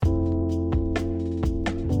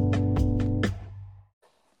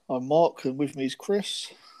I'm Mark, and with me is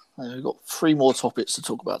Chris. And we've got three more topics to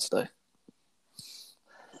talk about today.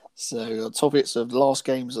 So, topics of the last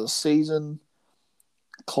games of the season,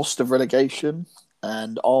 cost of relegation,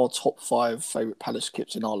 and our top 5 favourite Palace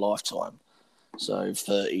kits in our lifetime. So,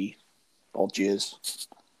 30 odd years.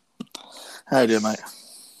 How you doing, mate?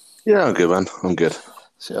 Yeah, I'm good, man. I'm good.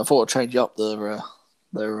 So, I thought I'd change up their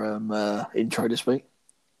intro this week.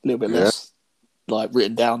 A little bit less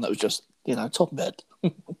written down. That was just, top of head.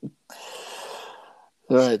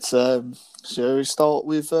 Right, so we start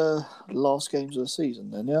with last games of the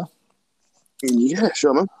season then, yeah? Yeah,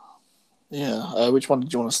 sure, man. Yeah, which one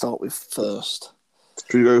did you want to start with first?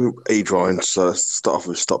 Should we go Adrian? So let's start off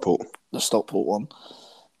with Stockport. The Stockport one.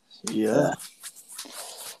 Yeah.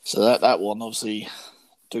 So that one, obviously,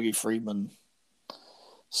 Dougie Freeman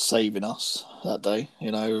saving us that day.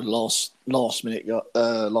 Last minute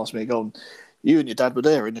goal. You and your dad were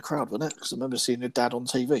there in the crowd, weren't it? Because I remember seeing your dad on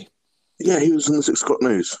TV. Yeah, he was on the 6 o'clock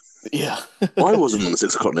news. Yeah. I wasn't on the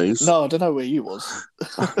 6 o'clock news. No, I don't know where you was.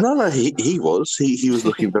 No, he was. He was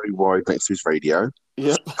looking very wide next to his radio.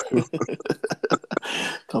 Yep. Can't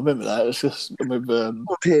remember that. It's just, I remember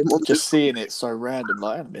just seeing it so random.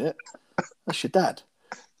 Like, hang a minute, that's your dad.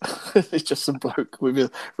 It's just some bloke with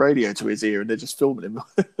a radio to his ear and they're just filming him.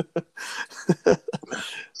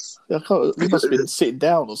 He must have been sitting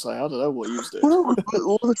down or something. I don't know what he was doing. Well,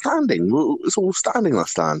 the standing. It's all standing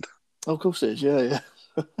last stand. Oh, of course it is, yeah.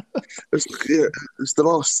 It's the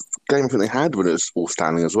last game I think they had when it was all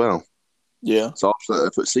standing as well. Yeah. So after they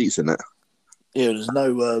put seats in it. Yeah, there's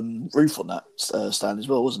no roof on that stand as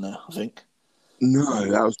well, wasn't there? I think.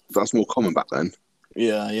 No, that's more common back then.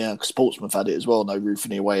 Yeah. Because Portsmouth had it as well. No roof in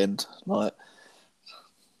the away end. Like,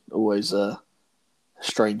 always a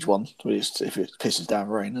strange one. If it pisses down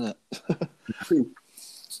rain, isn't it? I think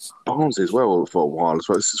Barnsley as well for a while as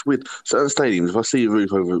well. It's just weird. Certain stadiums, if I see a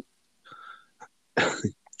roof over,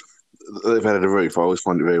 they've had a roof. I always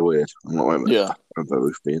find it very weird. I'm not like, yeah, a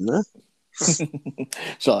roof being there.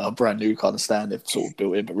 It's like a brand new kind of stand they've sort of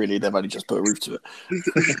built in, but really they've only just put a roof to it.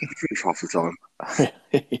 Half the time.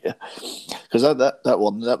 Yeah, because that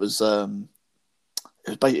one that was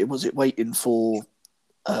was it waiting for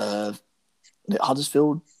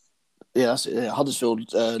Huddersfield? Yeah, that's it. Yeah,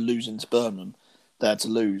 Huddersfield losing to Birmingham. They had to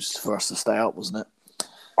lose for us to stay out, wasn't it?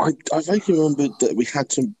 I vaguely remember that we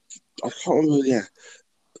had some. I can't remember. Yeah,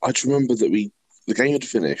 I just remember that the game had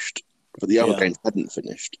finished, but the other game hadn't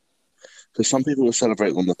finished. So some people were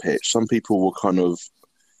celebrating on the pitch. Some people were kind of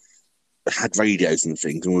had radios and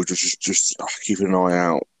things, and we were just keeping an eye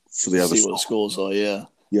out for the other. See what the scores are. Yeah.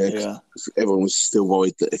 Everyone was still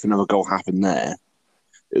worried that if another goal happened there,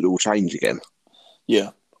 it'd all change again.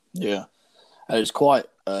 Yeah. And it was quite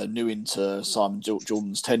new into Simon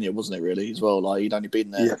Jordan's tenure, wasn't it? Really, as well. Like he'd only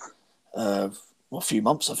been there a few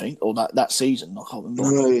months, I think, or that season. I can't remember.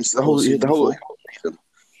 No, it's the whole season.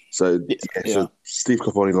 So Steve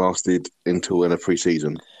Copp only lasted until in a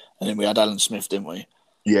pre-season. And then we had Alan Smith, didn't we?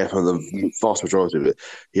 Yeah, for the vast majority of it.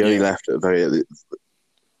 He only left at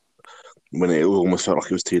when it almost felt like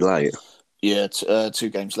it was too late. Yeah, 2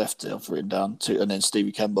 games left, I've written down. And then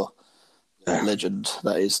Stevie Kemba, legend,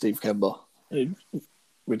 that is Steve Kemba.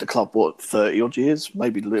 With the club, 30-odd years?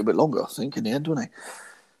 Maybe a little bit longer, I think, in the end, wasn't he?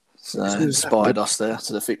 So inspired us there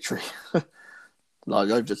to the victory.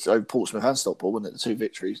 Like over Portsmouth and Stockport, wasn't it? The 2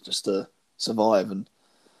 victories just to survive. And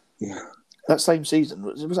that same season,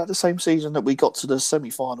 was that the same season that we got to the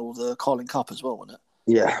semi-final of the Carling Cup as well, wasn't it?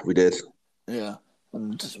 Yeah, we did. Yeah,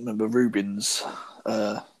 and just remember Rubin's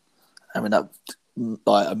that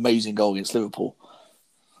amazing goal against Liverpool.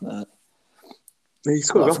 He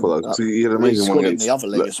scored a couple though. He had an amazing one in the other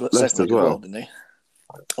leg as well, didn't he?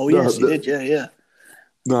 Oh yes, he did. Yeah.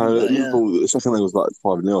 No, Liverpool, the second leg was like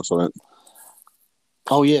 5-0 or something.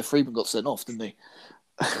 Oh yeah, Freeman got sent off, didn't he?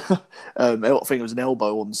 I think it was an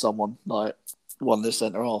elbow on someone, like one of the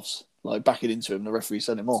centre halves, like backing into him. The referee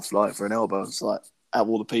sent him off, like for an elbow. It's like out of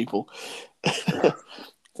all the people.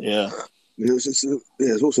 Yeah. It's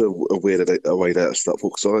also a weird way to start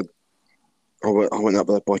because I went up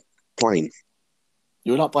there by plane.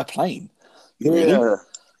 You went up by plane? Yeah. Really?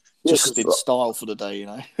 Just in style for the day,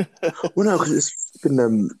 Well, no, because it's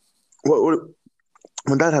been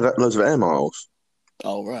my dad had loads of air miles.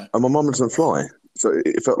 Oh, right. And my mum doesn't fly. So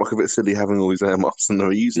it felt like a bit silly having all these air miles and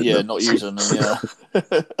never using them. Yeah, not using them, yeah.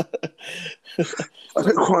 I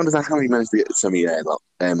don't quite understand how he managed to get so many air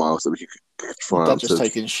miles that we could fly. Dad just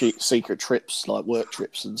taking secret trips, like work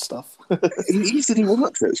trips and stuff. He said he was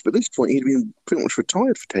work trips, but at this point he'd been pretty much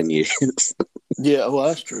retired for 10 years. Yeah, well,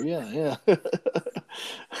 that's true, yeah.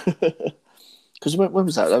 Because when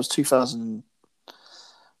was that? That was 2000...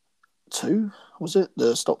 2002, was it?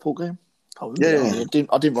 The Stockport game? Yeah.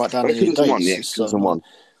 I didn't write down any dates. 2001, yeah, 2001.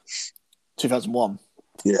 2001.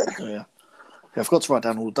 Yeah. So, yeah. I forgot to write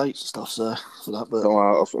down all the dates and stuff for that. But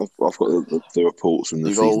I've got the reports and the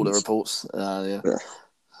you've got all the seasons. reports. Yeah. Yeah.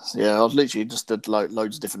 Yeah, I was literally just did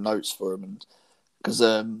loads of different notes for him. Because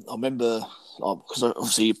I remember, because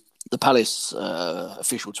obviously the Palace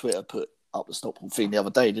official Twitter put up the Stockport thing the other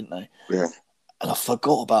day, didn't they? Yeah. And I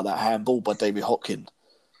forgot about that handball by David Hopkin,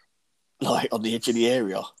 like on the edge of the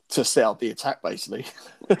area to set up the attack, basically.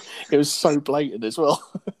 It was so blatant as well.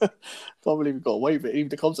 Can't believe we got away with it. Even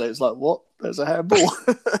the commentator's like, what? There's a handball.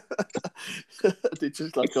 They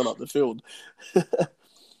just like gone up the field.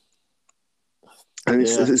 And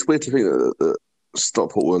it's weird to think that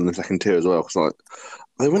Stockport were in the second tier as well, because like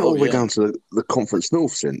they went all the way down to the Conference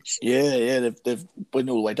North since. Yeah, they've went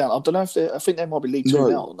all the way down. I don't know if I think they might be League Two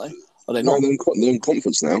now, aren't they? Are they not? No, they're in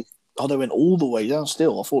conference now. Oh, they went all the way down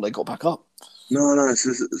still. I thought they got back up. No. I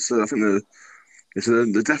think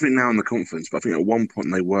they're definitely now in the conference, but I think at one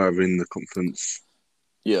point they were in the Conference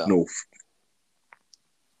North.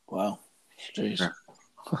 Wow. Jeez. Yeah.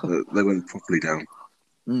 They went properly down.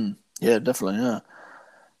 Yeah, definitely, yeah.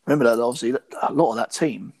 Remember that, obviously, a lot of that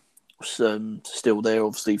team was still there,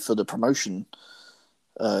 obviously, for the promotion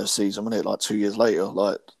season, wasn't it? Like 2 years later,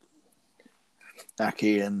 like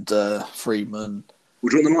Aki and Freeman.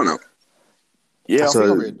 Would you want the lineup? Yeah, I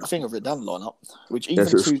think I've written down the lineup, which even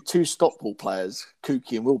two Stockport players,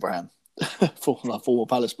 Kuki and Wilbraham, former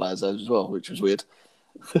Palace players as well, which was weird.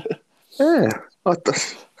 Yeah. I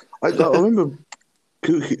remember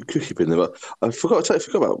Cookie being there, but I forgot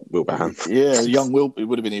about Wilbraham. Yeah, it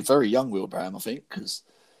would have been a very young Wilbraham, I think, because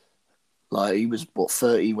like he was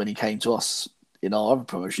 30 when he came to us in our other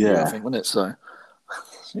promotion year, I think, wasn't it? So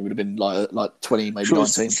he would have been like 20, maybe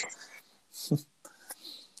 19.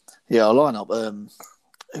 Yeah, our lineup.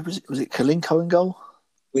 Was it Kalinko in goal?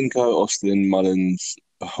 Kalinko, Austin, Mullins,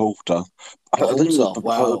 Holter. I didn't know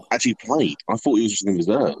Holter actually played. I thought he was just in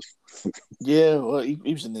reserve. Yeah, well, he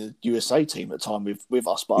was in the USA team at the time with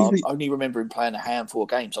us, but I only remember him playing a handful of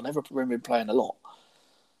games. I never remember him playing a lot.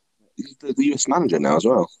 He's the US manager now as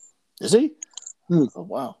well. Is he? Oh,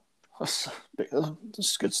 wow. That's a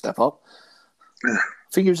good step up. Yeah.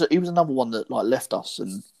 I think he was another one that like left us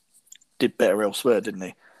and did better elsewhere, didn't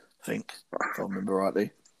he? I think, if I remember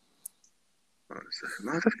rightly. No,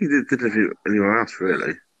 I don't think he did anywhere else,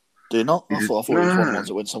 really. Did he not? I thought he was one of the ones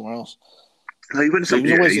that went somewhere else. No, he went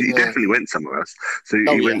somewhere. He definitely went somewhere else. So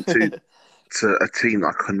he went to a team that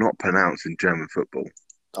I could not pronounce in German football.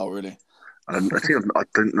 Oh, really? A team I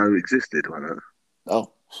didn't know existed, wasn't it?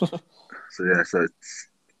 Oh. So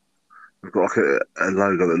we've got like a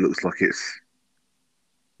logo that looks like it's.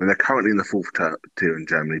 I mean, they're currently in the fourth tier in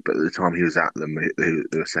Germany, but at the time he was at them, they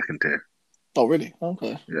were second tier. Oh, really?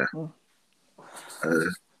 Okay. Yeah. Oh.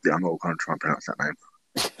 I'm not going to try and pronounce that name.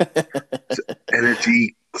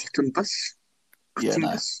 Energy Cotton Bus. Yeah,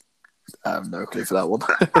 no. I have no clue for that one.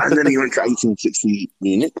 And then he went to 1860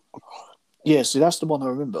 Munich. Yeah, see, that's the one I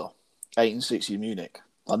remember. 1860 Munich.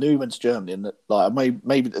 I knew he went to Germany, and like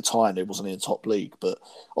maybe at the time it wasn't in the top league, but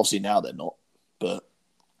obviously now they're not. But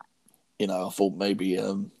I thought maybe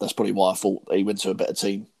that's probably why I thought he went to a better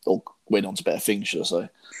team or went on to better things, should I say?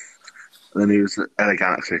 And then he was at LA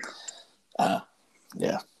Galaxy.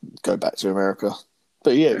 Yeah, go back to America.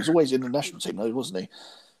 But yeah, he was always in the national team, though, wasn't he?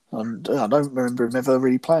 And I don't remember him ever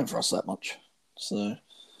really playing for us that much. So,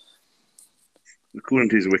 according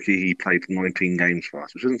to his wiki, he played 19 games for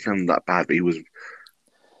us, which doesn't sound that bad. But he weren't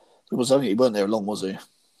there long, was he?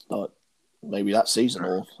 Like maybe that season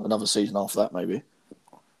or another season after that, maybe.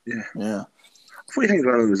 Yeah. I thought he hung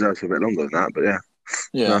around in reserves for a bit longer than that, but yeah.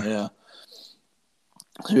 Yeah.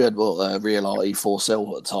 So we had Real RE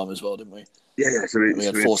Forsell at the time as well, didn't we? Yeah. So we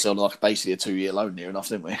had Forsell like basically a 2-year loan near enough,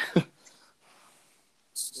 didn't we?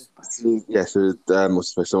 Yeah, so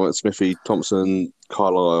what's the first? Smithy, Thompson,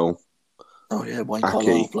 Carlisle. Oh yeah, Wayne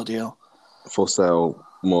Carlisle, bloody hell. Forsell,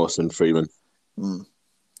 Morrison, Freeman. And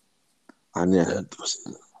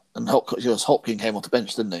Hopkin came off the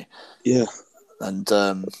bench, didn't he? Yeah. And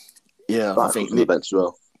I think the bench as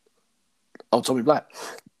well. Oh, Tommy Black.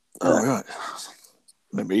 Oh right.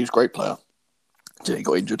 Remember, he was a great player. Until he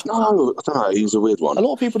got injured. No, I don't know. He was a weird one. A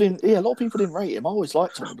lot of people didn't rate him. I always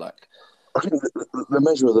liked Tommy Black. I think the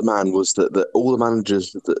measure of the man was that all the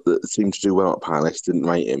managers that seemed to do well at Palace didn't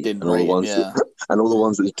rate him. And all the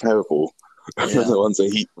ones that did terrible were the ones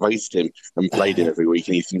that he raised him and played him every week,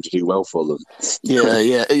 and he seemed to do well for them.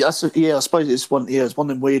 Yeah. I suppose it's one of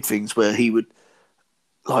them weird things where he would,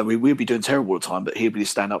 like, we'd be doing terrible all the time, but he'd be the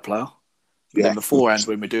stand-up player. Yeah. Then beforehand,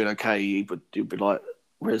 when we're doing okay, he'd be like,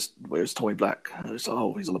 where's Tommy Black? And it's like,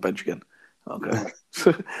 oh, he's on the bench again. Okay,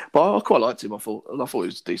 but I quite liked him. I thought he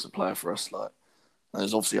was a decent player for us. Like,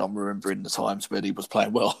 there's obviously I'm remembering the times when he was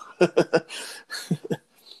playing well. But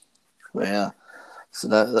yeah, so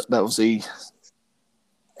that was the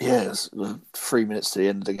 3 minutes to the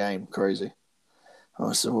end of the game. Crazy.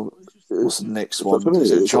 Oh, so what's the next one? For me,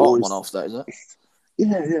 Is it a it's Charlton always- one after that? Is it?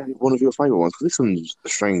 Yeah, one of your favourite ones. This one's a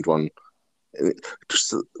strange one.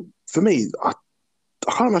 Just for me, I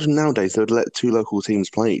can't imagine nowadays they would let two local teams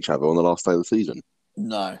play each other on the last day of the season.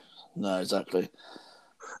 No, exactly.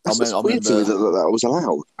 It's weird to remember- me that was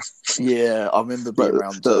allowed. Yeah, I remember being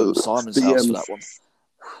around Simon's the, house um, for that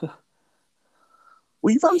one. Were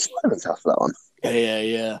you around Simon's house for that one?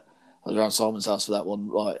 Yeah. I was around Simon's house for that one,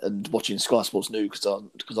 right, and watching Sky Sports News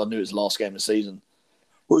because I knew it was the last game of the season.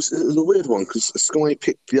 Well, it was a weird one because Sky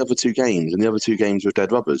picked the other two games, and the other two games were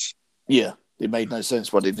dead rubbers. Yeah, it made no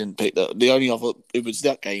sense why they didn't pick that. The only other it was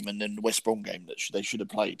that game and then the West Brom game that they should have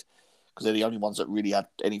played because they're the only ones that really had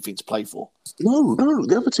anything to play for. No,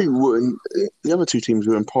 the other two were the other two teams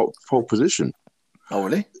were in pole position. Oh,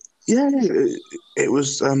 really? Yeah, it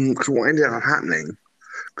was because what ended up happening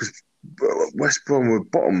because West Brom were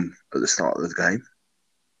bottom at the start of the game.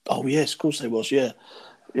 Oh, yes, of course they was. Yeah,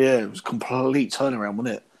 it was a complete turnaround,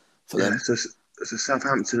 wasn't it, for them? So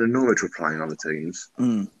Southampton and Norwich were playing other teams.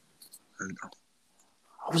 Mm. And,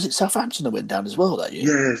 Was it Southampton that went down as well that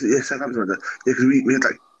year? yeah, Southampton went down. Yeah, because we had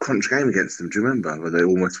that crunch game against them. Do you remember where they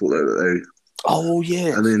almost thought that Oh,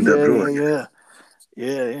 yeah. And they ended up drawing.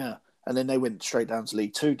 Yeah. And then they went straight down to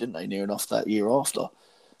League Two, didn't they, near enough that year after?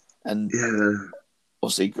 And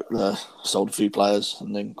obviously sold a few players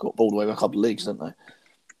and then got balled away with a couple of leagues, didn't they?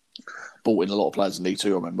 Bought in a lot of players in League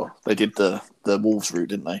Two, I remember. They did the Wolves route,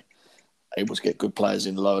 didn't they? Able to get good players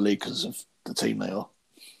in the lower league because of the team they are.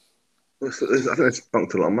 I think they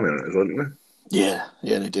spent a lot of money on it as well, didn't they? Yeah,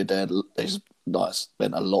 they did. They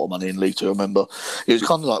spent a lot of money in League Two, I remember. It was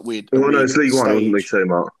kind of like weird. Well, no, it's League One, wasn't League Two,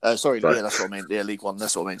 Mark? Sorry, yeah, that's what I mean. Yeah, League One,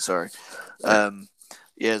 that's what I mean, sorry.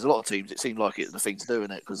 There's a lot of teams. It seemed like it's the thing to do in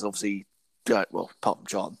it because obviously, well, apart from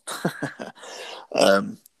John,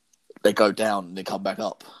 they go down and they come back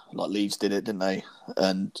up. Like Leeds did it, didn't they?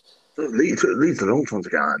 And Leeds took Leeds a long time to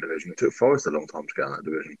get out of that division. It took Forest a long time to get out of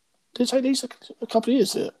that division. did it take Leeds a couple of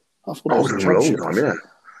years? Did it? I thought Oh, it was it a was a long championship. time, yeah.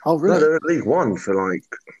 Oh, really? No, they were at League One for like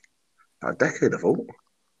a decade, I thought.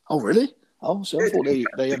 Oh, really? Oh, so I thought they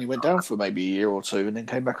only went down for maybe a year or two and then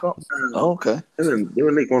came back up. Oh, okay. They were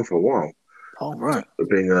in League One for a while. Oh, right. It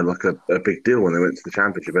being like a big deal when they went to the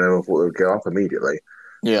Championship and everyone thought they would go up immediately.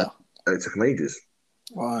 Yeah. And it took them ages.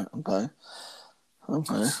 Right. Okay.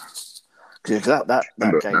 Because that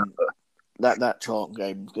game, that Charlton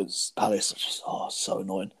game against Palace, was just so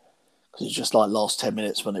annoying. Because it's just like last 10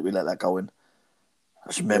 minutes when we let that go in. I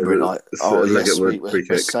just remember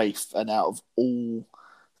we're safe, and out of all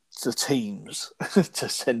the teams to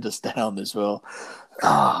send us down as well.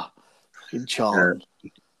 In Charlton.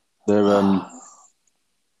 They're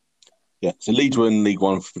so Leeds were in League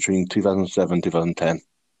One between 2007 and 2010.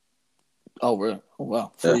 Oh, really? Oh,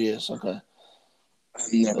 wow. 3 years, okay.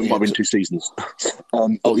 It might have been 2 seasons.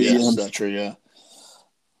 That's true, yeah.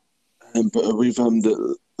 But with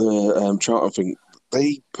the Charlton thing,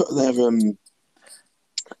 they put their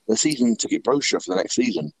season ticket brochure for the next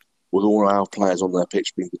season with all our players on their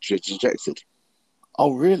pitch being ejected.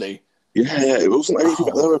 Oh, really? Yeah, it wasn't anything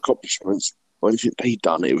about their accomplishments or anything they'd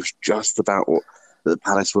done. It was just about the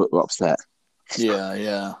Palace were upset.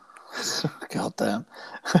 Yeah. God damn.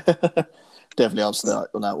 Definitely upset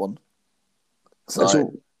on that one.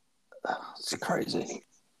 So, it's crazy.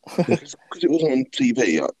 Because it wasn't on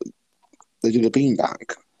TV. They did a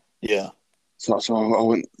beanbag. Yeah. So I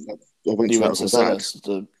went You went to Sellers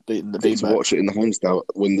to beat the beanbag. To watch it in the Homestyle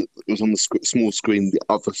when it was on the small screen, the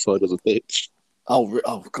other side of the pitch.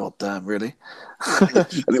 Oh, god damn, really? And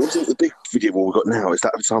it wasn't the big video one we got now. It's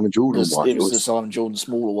that Simon Jordan one. It was the Simon Jordan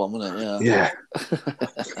smaller one, wasn't it? Yeah.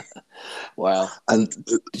 Wow. And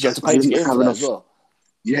did you have to pay to get in for that as well?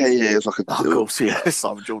 Yeah. It was like of course, yeah.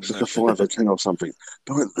 Simon Jordan. It was like a 5 or 10 or something.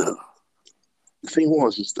 But the thing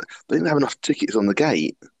was that they didn't have enough tickets on the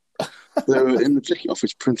gate. They were in the ticket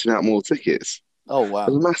office printing out more tickets. Oh, wow.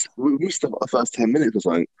 We missed the first 10 minutes or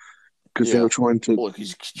something because they were trying to... Or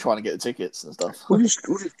he's trying to get the tickets and stuff. What are you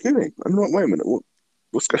doing? I'm like, wait a minute,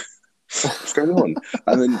 what's going on?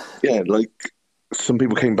 And then, some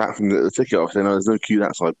people came back from the ticket office and there's no queue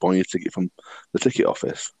outside buying a ticket from the ticket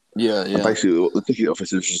office. Yeah. And basically, the ticket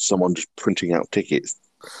office is just someone just printing out tickets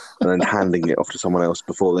and then handing it off to someone else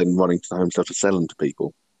before then running to the home store to sell them to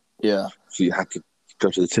people. Yeah. So you had to go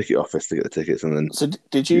to the ticket office to get the tickets and then... So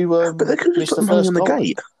did you but they could have just put money on the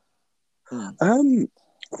gate.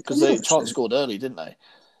 because they Charlton scored early, didn't they?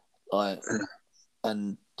 Like,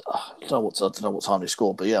 and I don't know what time they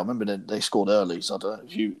scored, but yeah, I remember they scored early. So I don't know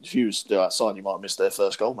if you were still outside, you might have missed their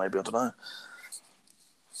first goal. Maybe I don't know.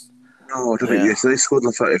 No, I don't think. Yeah, so they scored in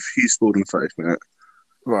the 30th. He scored in the 30th minute,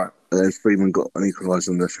 Right. and then Freeman got an equaliser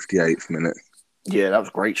in the 58th minute. Yeah, that was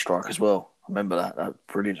a great strike as well. I remember that. That was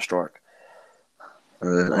a brilliant strike.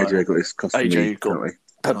 AJ got his customary AJ got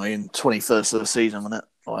penalty in 21st of the season, wasn't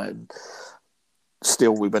it? Like,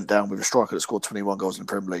 still, we went down with a striker that scored 21 goals in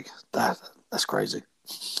the Premier League. That's crazy.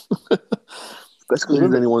 That's because we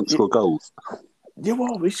only want to score goals. Yeah,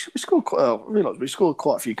 well, we scored quite. I realised we scored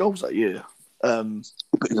quite a few goals that year. Not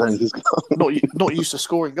used to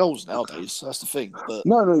scoring goals nowadays. That's the thing. But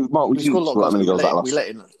no, Mark, we didn't score that many goals. We let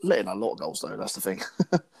in a lot of goals though. That's the thing.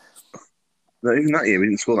 No, even that year we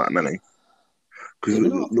didn't score that many. Because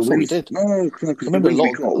we did. No, because I remember a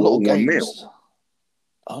lot of games.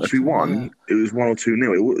 1-0. If we won, it was 1 or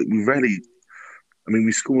 2-0. We rarely. I mean,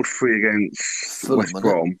 we scored 3 against Fulham, West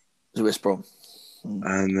Brom. It was West Brom.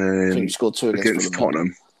 And then I think we scored 2 against Tottenham.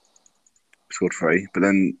 We scored 3, but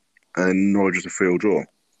then Norwich was a 3-3 draw.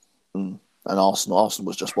 And Arsenal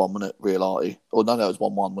was just 1, wasn't it? Real Arty. Oh no, it was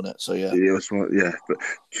 1-1, wasn't it? So yeah. Yeah, it was, yeah. But do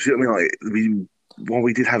you see what I mean? Like while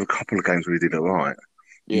we did have a couple of games where we did all right,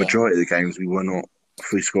 the majority of the games we were not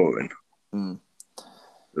free scoring. It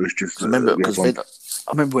was just. I remember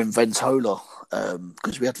when Ventola,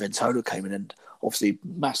 because we had Ventola came in, and obviously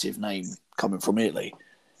massive name coming from Italy,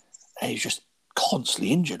 and he's just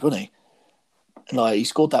constantly injured, wasn't he? And like he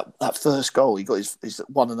scored that first goal, he got his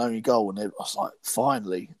one and only goal, and it was like,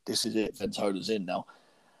 finally, this is it. Ventola's in now.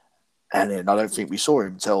 And then I don't think we saw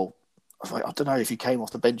him until, I don't know if he came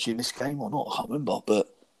off the bench in this game or not. I can't remember,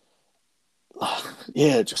 but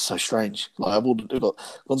yeah, just so strange. Like I wouldn't do like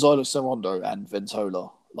Gonzalo Sorondo and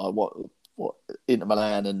Ventola. Like what Inter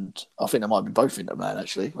Milan, and I think they might be both Inter Milan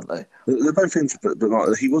actually, weren't they? They're both Inter, but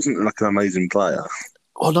like, he wasn't like an amazing player.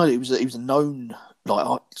 Oh no, he was a known.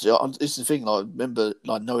 Like this is the thing. Like, I remember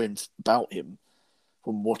like knowing about him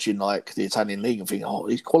from watching like the Italian league and thinking, oh,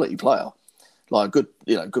 he's a quality player, like a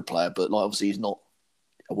good player, but like obviously he's not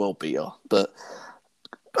a world beater. But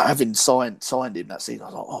having signed him that season, I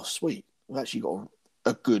was like, oh sweet, we've actually got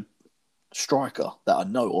a good striker that I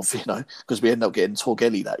know of, because we ended up getting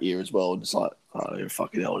Torgelli that year as well, and it's like, oh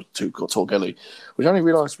fucking hell, got Torgelli, which I only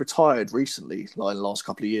realised retired recently, like in the last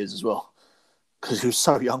couple of years as well, because he was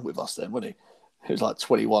so young with us then, wasn't he? He was like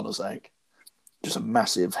 21 or something. Just a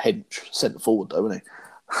massive hench centre forward though, wasn't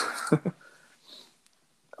he?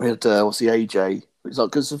 We had obviously AJ. It's like,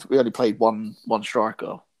 because we only played one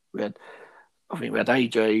striker. I think we had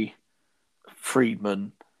AJ,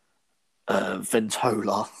 Friedman,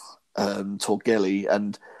 Ventola, Torgelli,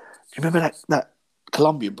 and do you remember that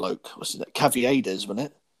Colombian bloke? What's that? Caviedes,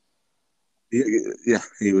 wasn't it? Yeah,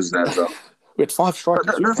 he was there as well. We had 5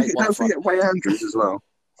 strikers. Don't forget Wayne Andrews as well.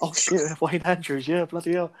 Oh shit, Wayne Andrews, yeah,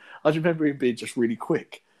 bloody hell. I just remember him being just really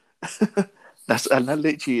quick. And that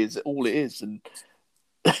literally is all it is. And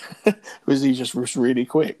was he just really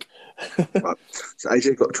quick? Right. So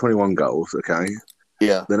AJ got 21 goals, okay?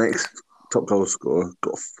 Yeah. The next top goal scorer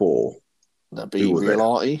got 4. That'd be Real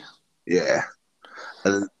Arty. Yeah.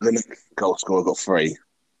 And the next goal scorer got 3.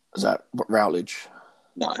 Is that Routledge?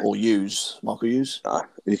 No. Or Hughes? Michael Hughes? No.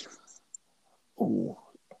 Oh,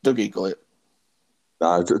 Dougie got it.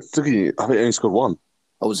 No, Dougie, I think he only scored 1.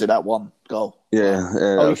 Oh, was it that one goal? Yeah.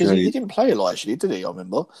 Because he didn't play a lot, actually, did he? I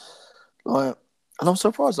remember. And I'm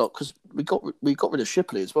surprised, because we got rid of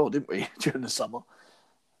Shipley as well, didn't we, during the summer?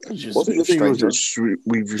 We just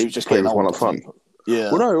played with one up front.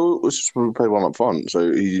 Yeah. Well, no, it was just we played one up front,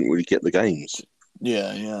 so he didn't really get the games.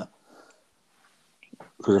 Yeah.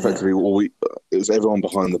 Because effectively, it was everyone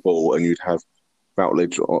behind the ball, and you'd have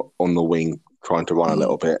Routledge on the wing trying to run a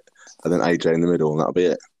little bit, and then AJ in the middle, and that'll be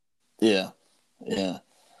it. Yeah.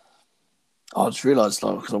 I just realised,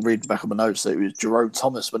 because I'm reading back on my notes, that it was Jerome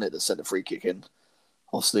Thomas, wasn't it, that sent the free kick in.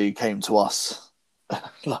 Obviously, he came to us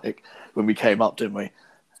when we came up, didn't we?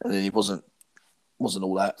 And then he wasn't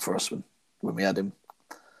all that for us when we had him.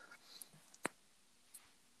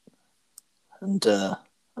 And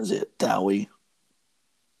was it Dowie?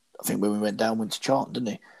 I think when we went to Charlton, didn't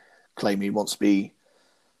he? Claim he wants to be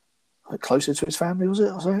closer to his family, was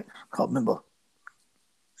it? I can't remember.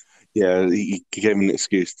 Yeah, he gave him an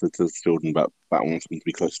excuse to Jordan about wanting him to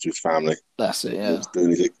be closer to his family. That's it, yeah. Doing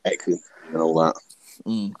his acting and all that.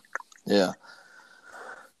 Yeah.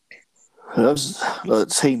 That was the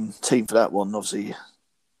team for that one. Obviously,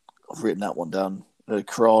 I've written that one down.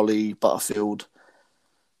 Crowley, Butterfield,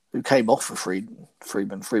 who came off for Freeman.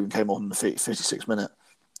 Freeman came on in the 56th minute,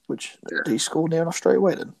 which did he score near enough straight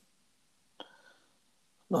away then?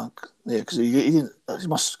 Like, yeah, because he didn't. He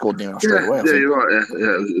must have scored near enough straight Yeah, away. I yeah, think. you're right.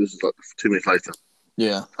 Yeah, it was like 2 minutes later.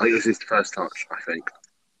 Yeah. I think it was his first touch. I think.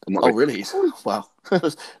 It might Oh, be. really? Wow.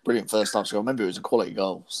 Brilliant first touch. I remember it was a quality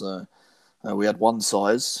goal. So we had one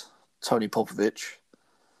size, Tony Popovich,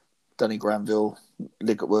 Danny Granville,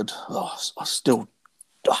 Liggett-Wood. Oh, I still.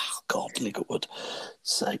 Oh, God, Liggett-Wood.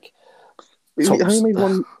 Sake. He Tom's. only made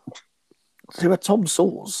one. Who had Tom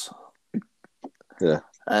Saws Yeah.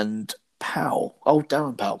 and Powell. Oh,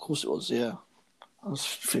 Darren Powell. Of course it was. Yeah.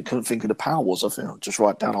 Couldn't think of the Powell was. I think I'll just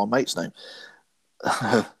write down our mate's name.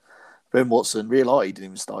 Ben Watson, real light, he didn't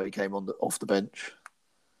even start. He came off the bench.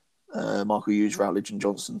 Michael Hughes, Routledge, and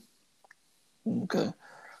Johnson. Okay,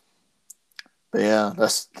 but yeah,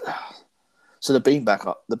 that's so the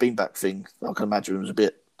beanbag thing. I can imagine it was a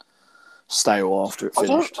bit stale after it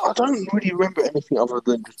finished. I don't really remember anything other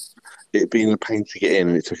than just it being a pain to get in,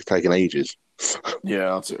 and it taking ages.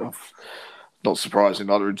 Yeah, not surprising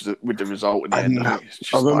either with the result in the end. I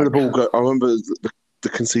remember the ball go. I remember the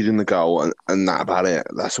conceding the goal, and that about it.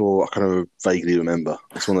 That's all I kind of vaguely remember.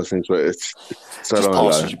 It's one of those things where it's so just long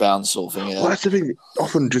passes ago. you bounce sort of thing. Yeah. Well, that's the thing.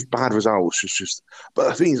 Often just bad results. It's just. But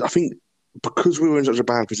the thing is, I think because we were in such a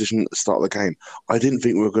bad position at the start of the game, I didn't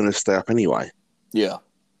think we were going to stay up anyway. Yeah.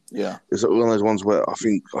 Yeah. It's one of those ones where I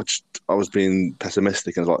think I was being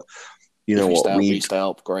pessimistic and I was like, you know what, we stay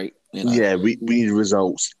up, great. You know? Yeah, we need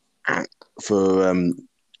results for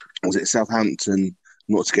was it Southampton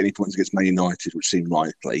not to get any points against Man United, which seemed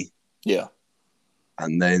likely. Yeah.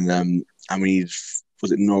 And then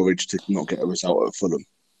was it Norwich to not get a result at Fulham?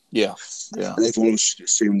 Yeah. Yeah. And everyone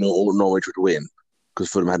assumed Norwich would win because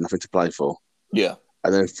Fulham had nothing to play for. Yeah.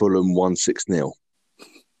 And then Fulham won 6-0.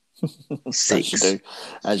 6.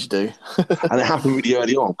 As you do. And it happened really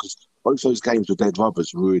early on because both those games were dead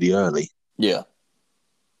rubbers really early. Yeah.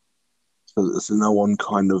 So no one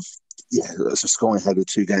kind of, so Sky had the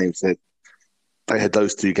 2 games. They had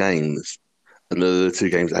those 2 games, and the 2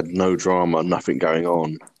 games had no drama, nothing going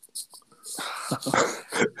on.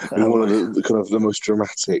 And one of the kind of the most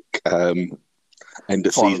dramatic end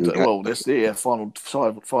of season. Well, this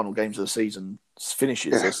final games of the season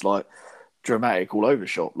finishes. Yeah. It's like dramatic all over the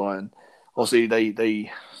shop. Like, and obviously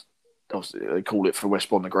they call it for West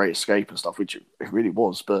Brom the Great Escape and stuff, which it really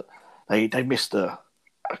was, but they missed a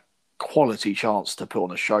quality chance to put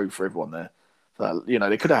on a show for everyone there. You know,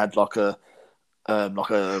 they could have had like a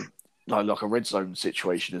red zone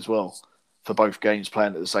situation as well for both games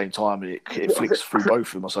playing at the same time, and it flicks through both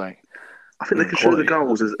of them. I'm saying. I think they could show the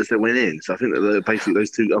goals as they went in. So I think that basically those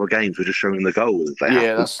 2 other games were just showing the goals.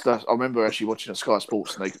 That's. I remember actually watching at Sky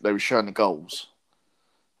Sports, and they were showing the goals.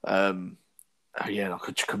 I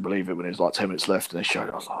couldn't believe it when it was like 10 minutes left, and they showed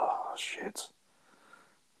it. I was like, oh shit!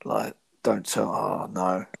 Like, don't tell. Oh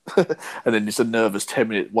no! And then it's a nervous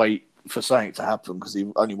 10-minute wait for something to happen because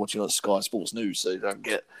you're only watching on Sky Sports News, so you don't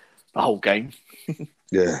get the whole game.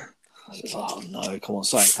 Yeah. Like, oh no! Come on,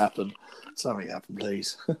 something happen,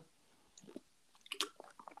 please.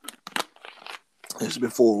 It's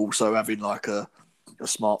before also having like a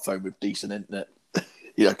smartphone with decent internet,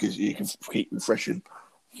 because you can keep refreshing.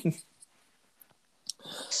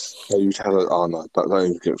 So you tell it, oh no, don't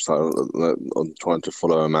even get started on trying to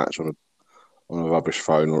follow a match on a rubbish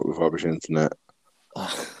phone or with rubbish internet.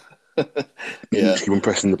 You just keep on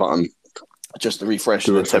pressing the button. Just to refresh.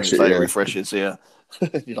 The 10 minutes later refreshes, yeah.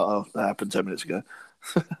 You're like, oh, that happened 10 minutes ago.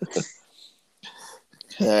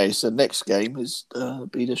 Okay, so next game is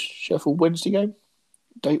be the Sheffield Wednesday game,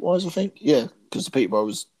 date-wise, I think. Yeah, because the Peterborough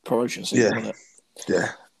was promotion season, wasn't it?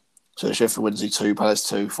 Yeah. So Sheffield Wednesday 2, Palace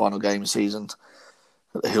 2, final game of the season.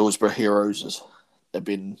 The Hillsborough Heroes, as they've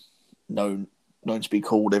been known to be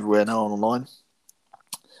called everywhere now online.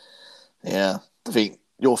 Yeah, I think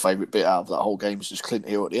your favourite bit out of that whole game was just Clint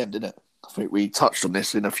Hill at the end, didn't it? I think we touched on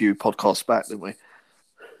this in a few podcasts back, didn't we?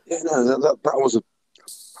 Yeah, no, that was a...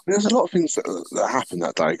 there's a lot of things that happened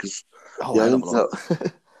that day, because I went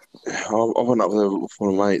up there with one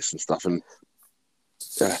of my mates and stuff, and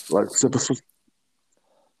so before...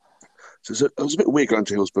 So it was a bit weird going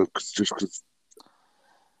to Hillsborough, because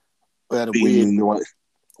we had a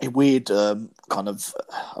weird kind of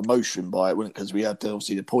emotion by it, because we had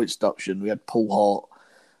obviously the points deduction. We had Paul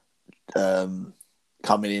Hart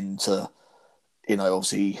coming in to,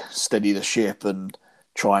 obviously steady the ship and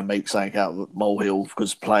try and make something out of Molehill,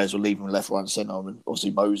 because players were leaving left, right, and centre, and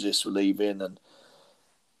obviously Moses were leaving, and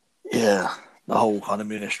the whole kind of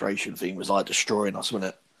administration thing was like destroying us,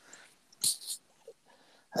 wasn't it?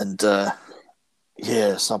 And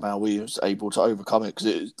somehow we was able to overcome it,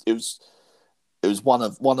 because it was one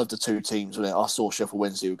of the 2 teams when I saw Sheffield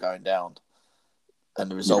Wednesday were going down,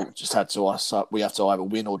 and the result just had to us up. We have to either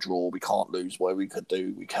win or draw. We can't lose. Where we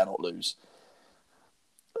cannot lose.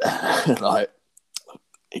 Like,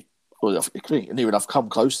 it didn't even have come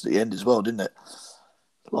close to the end as well, didn't it?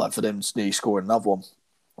 Like, for them to nearly score another one.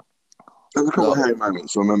 There's a couple of hairy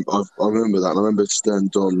moments. I remember that. I remember Stern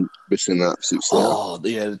Don missing that absolute sitter. Oh,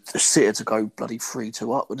 yeah, the sitter to go bloody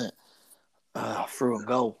 3-2 up, wasn't it? Through and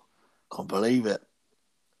goal. Can't believe it.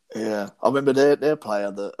 Yeah, I remember their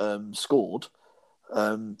player that scored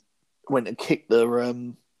went and kicked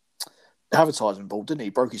the advertising ball, didn't he?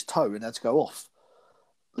 Broke his toe and had to go off.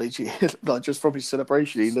 Literally, like, just from his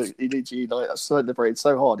celebration, he literally like celebrated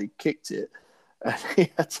so hard he kicked it, and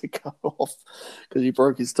he had to go off because he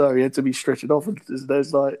broke his toe. He had to be stretched off, and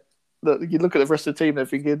there's like, you look at the rest of the team, they're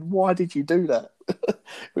thinking, why did you do that?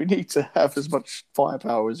 We need to have as much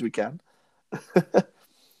firepower as we can.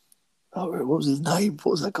 What was his name?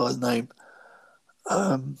 What was that guy's name?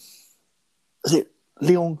 Was it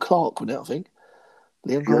Leon Clark? Wasn't it? I think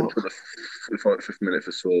Leon Clark. For the 45th minute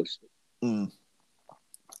for Source.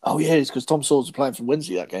 Oh yeah, it's because Tom Swords was playing from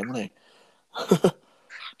Wednesday that game, wasn't he?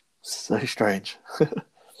 So strange. But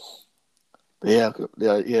yeah,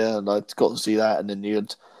 and I got to see that, and then you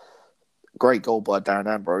had a great goal by Darren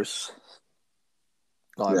Ambrose.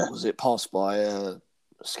 Was it passed by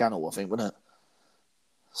Scannell, I think, wasn't it?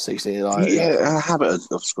 16. A habit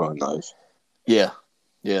of scoring those. Yeah.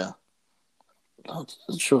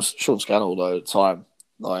 Sean Scannell though at the time,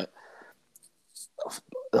 like,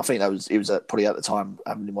 I think he was probably at the time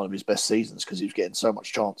having one of his best seasons because he was getting so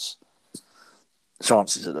much chances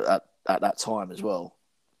at that time as well.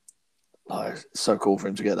 Like, it's so cool for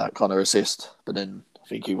him to get that kind of assist. But then I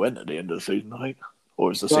think he went at the end of the season, I think, or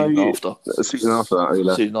it was the season after. The season after that, he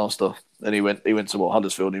left. Season after. Then he went to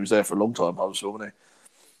Huddersfield, and he was there for a long time. Huddersfield, wasn't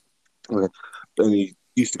he? Okay. And he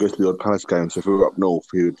used to go to the odd Palace game, so if we were up north,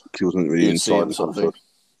 he wasn't really inside the sort of.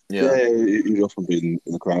 Yeah, he'd often be in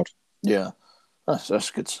the crowd. Yeah,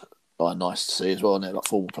 that's good. Like, nice to see as well, isn't it? Like,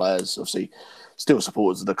 former players, obviously, still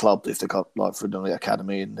supporters of the club if they come like from the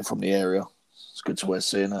academy and they're from the area. It's good to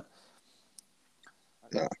seeing it.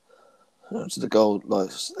 Yeah. So the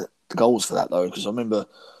goals for that though, because I remember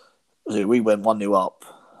we went 1-0 up.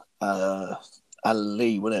 Alan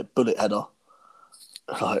Lee, wasn't it? Bullet header.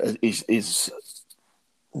 Like, his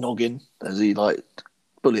noggin, as he like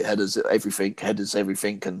bullet headers everything,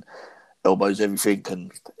 and elbows everything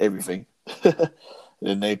and everything.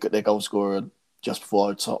 And then their goal scorer just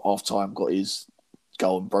before half time got his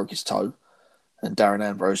goal and broke his toe. And Darren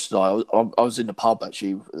Ambrose, I was in the pub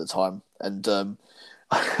actually at the time, and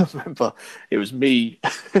I remember it was me.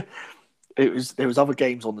 There was other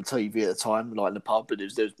games on the TV at the time, like in the pub, but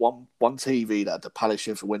there was one TV that had the Palace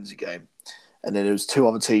Sheffield Wednesday game, and then there was two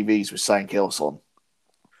other TVs with something else on.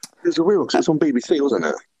 It's a real, because it's on BBC, wasn't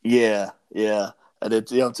it? Yeah. And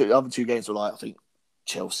the other two games were like, I think,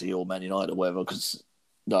 Chelsea or Man United or whatever, because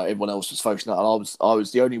everyone else was focusing on it. I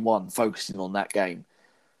was the only one focusing on that game.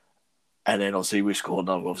 And then obviously we scored,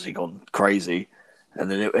 and I've obviously gone crazy.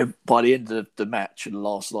 And then by the end of the match, and the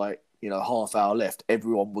last half hour left,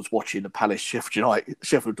 everyone was watching the Palace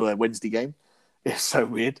Sheffield Wednesday game. It's so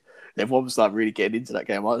weird. Everyone was like really getting into that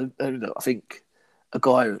game. I think a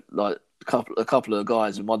guy, like a couple of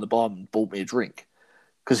guys, and one of the barmen bought me a drink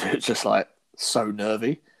because it was just like so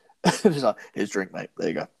nervy. It was like, here's a drink, mate. There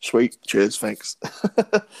you go. Sweet. Cheers. Thanks.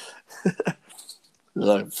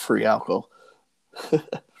 Free alcohol.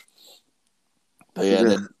 But yeah,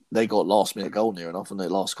 then they got last minute goal near enough, and their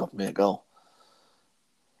last couple minute goal.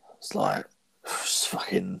 It's like, just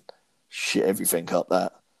fucking shit everything up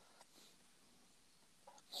that.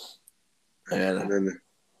 And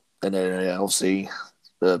then obviously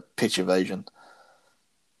the pitch evasion.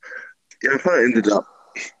 Yeah, I ended up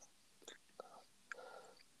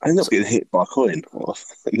getting hit by a coin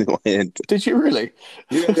in my head. Did you really?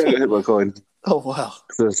 Yeah, I got hit by a coin. Oh wow!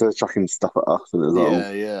 They're chucking stuff at us, and it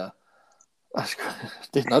was yeah. I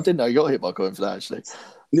didn't know you got hit by a coin for that actually.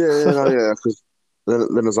 Yeah, because then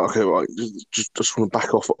I was like, okay, right, just want to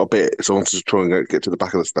back off a bit. So I wanted to try and get to the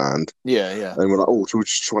back of the stand. Yeah. And we're like, should we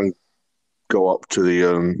just try and go up to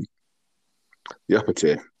the upper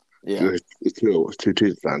tier? Yeah. It's two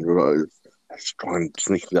stand. We're like, let's try and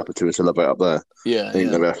sneak the upper tier and celebrate up there. Yeah.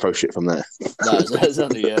 And then throw shit from there. No,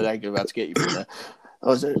 exactly. Yeah, they're about to get you from there.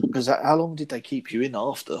 Because how long did they keep you in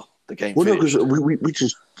after the game? Well, finished? no,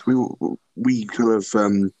 because we kind of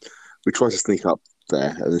we tried to sneak up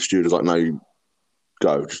there, and the steward was like, "No,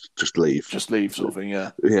 go, just leave, sort of thing."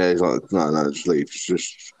 Yeah. Yeah, he's like, "No, just leave,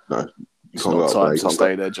 just no." It's not time to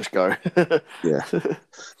stay there. Just go. Yeah.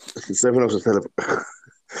 So everyone else was telling.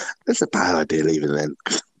 It's a bad idea leaving then.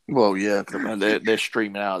 Well, yeah, they're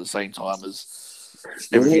streaming out at the same time as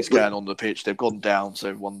everything's going on the pitch. They've gone down, so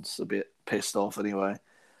everyone's a bit pissed off anyway.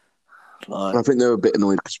 Like, I think they were a bit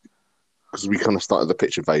annoyed because we kind of started the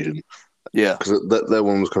pitch invasion. Yeah. Because their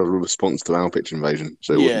one was kind of a response to our pitch invasion.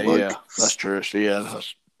 So that's true. Actually, yeah.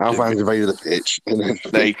 Our fans invaded the pitch, and then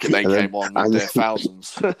they came on with their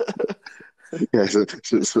thousands. Yeah, so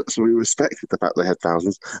we respected the fact they had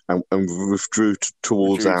thousands and withdrew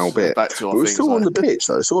towards our bit. Back to our we're still on the pitch,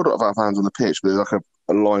 though. Saw a lot of our fans on the pitch, but there's like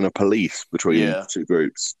a line of police between the two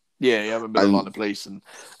groups. Yeah, I remember the line of police, and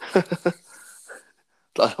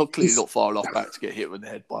I'm clearly not far enough back to get hit in the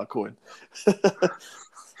head by a coin.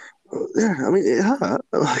 Yeah, I mean, it hurt.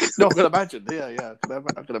 No, I can imagine. Yeah, I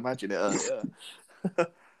can imagine it hurt. Yeah.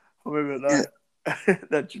 I remember that. Yeah.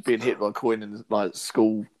 That just being hit by a coin in like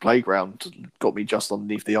school playground got me just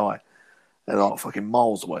underneath the eye, and like fucking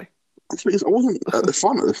miles away. Because I wasn't at the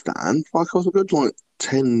front of the stand. Like I was a good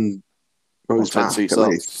 10 rows 10 back. seats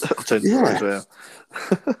up. 10 rows,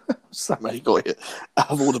 yeah. Somehow you got it.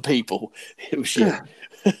 Out of all the people, it was shit. Yeah.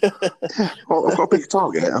 Well, I've got a big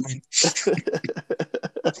target. I mean,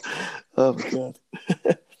 oh my god.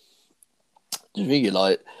 Do you think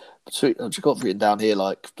I've just got written down here,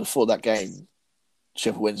 like, before that game,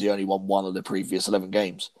 Sheffield Wednesday only won one of the previous 11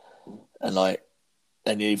 games. And, like,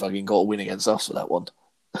 they nearly fucking got a win against us for that one.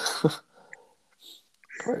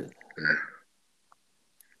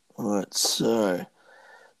 Alright, so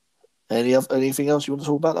anything else you want to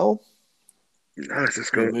talk about, though? No, let's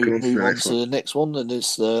just go move on to the next one, and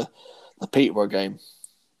it's the Peterborough game.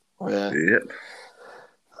 Yep.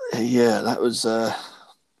 Yeah, that was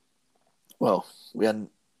well, we hadn't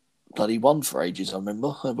bloody won for ages, I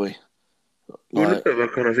remember, had we? Like, bit of a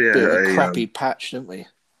crappy patch, didn't we?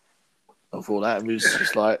 Before that, it was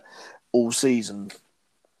just like all season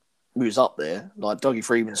we was up there. Like Dougie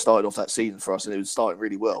Freeman started off that season for us, and it was starting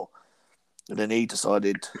really well. And then he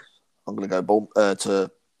decided, I'm going to go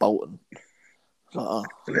to Bolton. Like,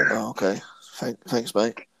 okay, thanks,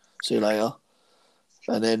 mate. See you later.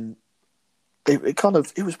 And then it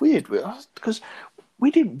was weird because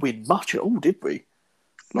we didn't win much at all, did we?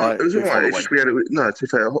 Like, it was alright. It's just to be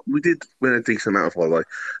fair, we did win a decent amount of Holloway.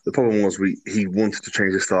 The problem was he wanted to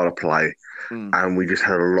change the style of play, and we just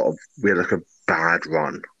had we had like a bad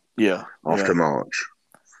run. Yeah. After March,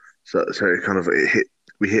 so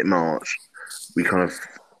we hit March. We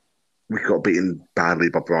got beaten badly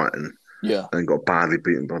by Brighton. Yeah. And got badly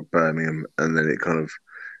beaten by Birmingham, and then it kind of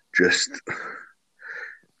just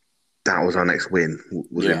that was our next win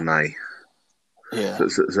in May. Yeah.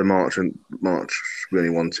 So March we only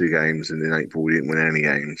won 2 games, and in April we didn't win any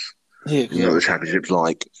games. Yeah, you know the Championship's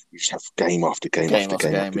like you just have game after game.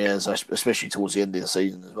 Yeah, especially towards the end of the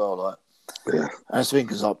season as well. Like, yeah, that's the thing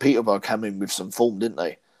because like Peterborough came in with some form, didn't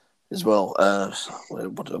they? As well.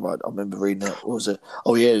 What did I write? I remember reading it. What was it?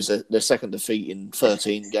 Oh yeah, it was their second defeat in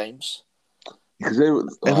 13 games. Because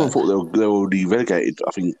everyone thought they were already relegated, I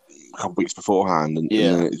think, a couple of weeks beforehand, and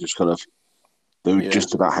then it just kind of they were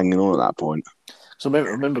just about hanging on at that point. So I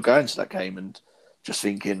remember going to that game and just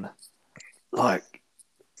thinking, like,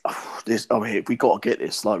 we got to get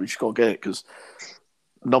this. Like, we just got to get it because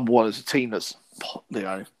number one is a team that's,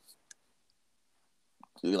 like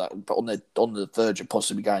on the verge of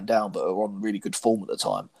possibly going down, but are on really good form at the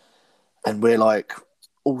time, and we're like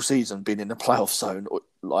all season been in the playoff zone,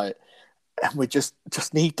 like. And we just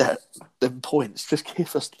need them points. Just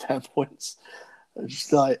give us the damn points.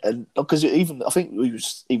 Just like, and because I think we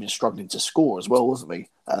was even struggling to score as well, wasn't we?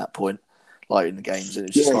 At that point, like in the games, and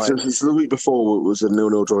it's just so the week before it was a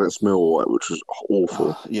 0-0 draw against Millwall, which was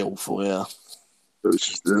awful. Awful. Yeah, it was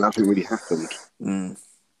just nothing really happened.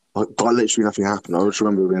 Like literally nothing happened. I just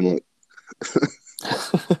remember being like,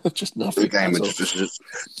 just nothing. The game and just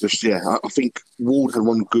I think Ward had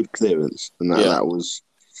one good clearance, and that was.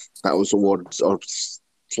 That was what I'd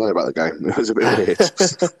say about the game. It was a bit weird.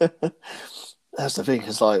 That's the thing.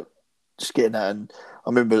 It's like just getting that, and I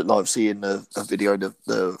remember like seeing a video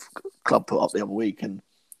the club put up the other week, and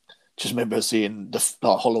just remember seeing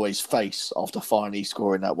Holloway's face after finally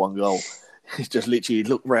scoring that one goal. He just literally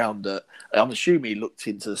looked round I'm assuming he looked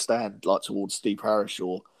into the stand like towards Steve Parish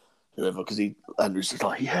or whoever, because Andrew's just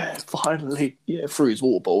like, yeah, finally, threw his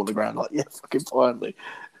water bottle on the ground, like, yeah, fucking finally.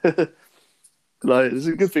 Like, it's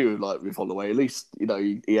a good thing with Holloway. At least,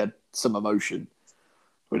 he had some emotion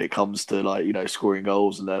when it comes to scoring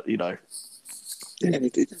goals and that. Yeah, he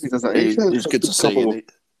does that. It was good to see. And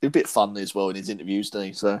a bit fun as well in his interviews, didn't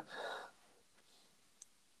he? So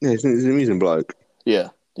yeah, he's an amusing bloke. Yeah.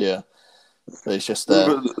 But it's just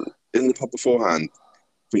in the pub beforehand, I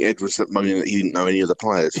think Ed was moaning that he didn't know any of the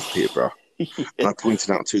players for Peterborough. And I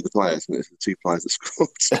pointed out to the players, and it's the two players that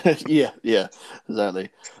scored. Yeah, exactly.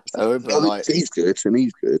 I remember, like, he's good, and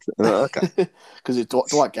he's good. Okay. because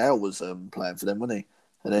Dwight Gale was playing for them, wasn't he?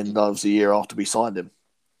 And then obviously a year after we signed him.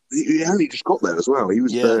 He only just got there as well. He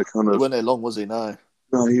was Yeah, there kind he of. wasn't there long, was he? No.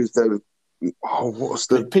 No, he was there. What's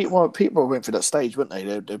the? People went through that stage, weren't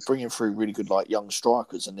they? They're bringing through really good, like, young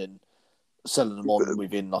strikers and then selling them on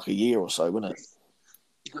within like a year or so, wasn't it?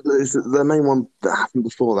 The main one that happened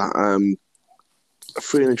before that.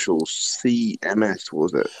 Three initials, CMS,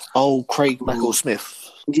 was it? Oh, Craig Mackle-Smith.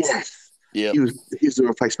 Yes. Yeah. He was the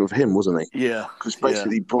replacement for him, wasn't he? Yeah. Because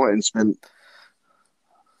basically Brighton spent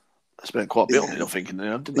quite a bit on it, I think,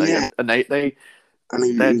 didn't they? Yeah. And they and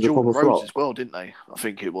he had was Jordan a proper Rhodes flop. as well, didn't they? I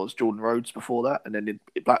think it was Jordan Rhodes before that, and then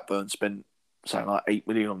Blackburn spent something like 8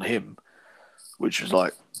 million on him, which was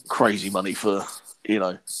like crazy money for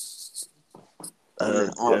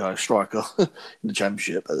striker in the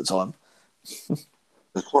Championship at the time.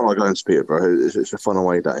 It's quite like going to Peterborough. It's a fun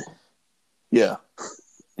away day. Yeah,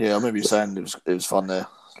 I remember you saying it was fun there.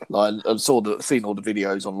 Like, I seen all the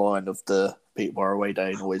videos online of the Peterborough away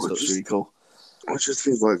day, and always looks really cool. I just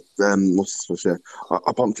think like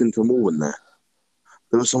I bumped into Morwen there.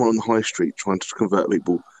 There was someone on the high street trying to convert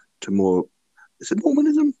people to more. Is it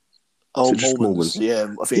Mormonism? Oh, just Mormons.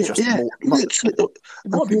 Yeah, I think just more. Literally, It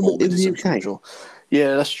might be Mormon in the Mormonism, UK. sure.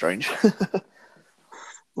 Yeah, that's strange.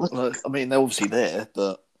 Well, I mean, they're obviously there,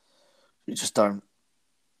 but you just don't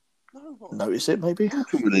notice it, maybe.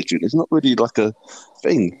 Religion is not really like a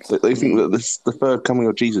thing. They think that the third coming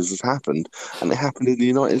of Jesus has happened, and it happened in the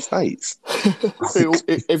United States.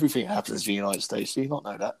 Everything happens in the United States. Do you not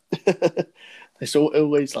know that? It's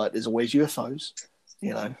always like there's always UFOs.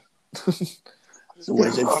 There's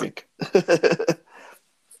always everything.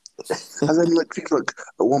 And then like things like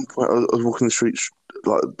at one point I was walking the streets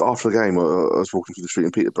like after the game. I was walking through the street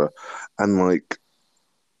in Peterborough, and like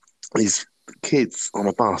these kids on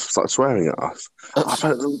a bus started swearing at us. I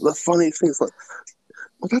found the funny thing is like,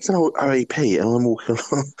 well, that's an old RAP, and I'm walking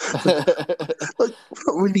along. Like, we're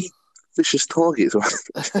not really vicious targets.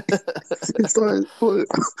 It's like, what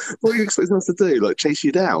are you expecting us to do? Like, chase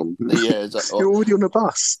you down? Yeah, exactly. You're already on a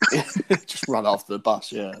bus. Just run after the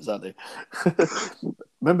bus. Yeah, exactly. I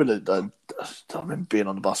remember being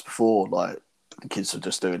on the bus before. Like, the kids are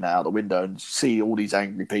just doing that out the window, and see all these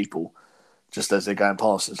angry people just as they're going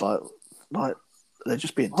past. It's like they're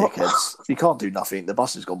just being dickheads. You can't do nothing. The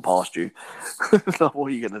bus has gone past you. Like, what are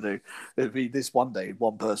you going to do? It'd be this one day,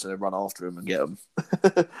 one person would run after him and get them.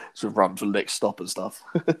 Sort of run for the next stop and stuff.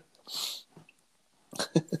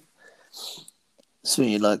 So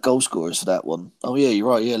you like goal scorers for that one? Oh yeah, you're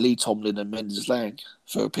right. Yeah, Lee Tomlin and Mendes Lang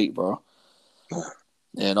for Peterborough.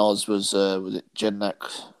 Yeah, and ours was it Jednak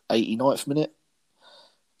 89th minute?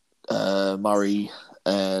 Murray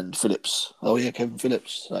and Phillips. Oh yeah, Kevin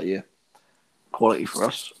Phillips that year. Quality for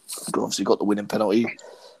us. Obviously got the winning penalty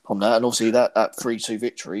from that, and obviously that 3-2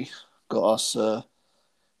 victory got us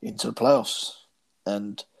into the playoffs.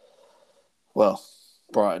 And well,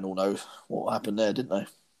 Brighton all know what happened there, didn't they?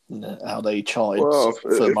 How they charted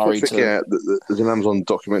for Murray to. There's an Amazon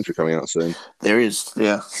documentary coming out soon. There is,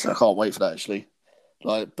 yeah. I can't wait for that actually.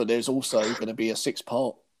 But there's also going to be a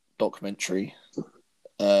 6-part documentary.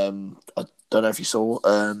 I don't know if you saw.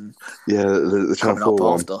 Yeah, the Channel 4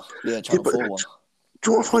 one. After. Yeah, Channel 4 one.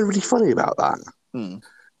 Do you know what I find really funny about that?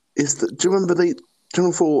 Is that, do you remember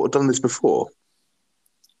Channel 4 had done this before?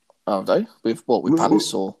 Oh, they? With what? With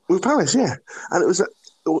Palace or? With Palace, yeah. And it was.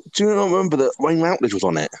 Do you remember that Wayne Routledge was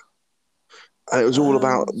on it? And it was all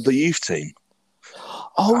about the youth team.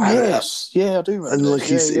 Oh, yes. Yeah, I do remember. And like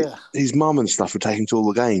his mum and stuff would take him to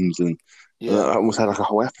all the games, and I almost had like a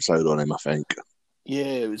whole episode on him, I think. Yeah,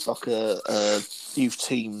 it was like a youth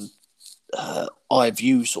team eye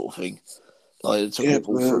view sort of thing. Like it took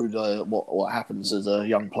people through what happens as a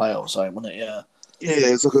young player or something, wasn't it? Yeah.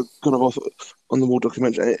 Yeah, it's like a kind of on the wall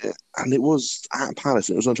documentary, and it was at Palace.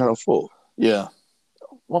 And it was on Channel 4. Yeah.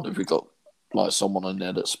 I wonder if we got like someone in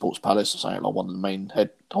there that supports Palace or something, like one of the main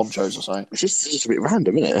head honchos or something. It's just a bit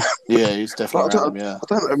random, isn't it? Yeah, it's definitely random. Yeah. I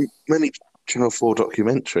don't know many Channel 4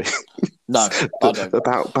 documentary. No, I don't.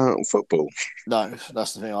 About football. No,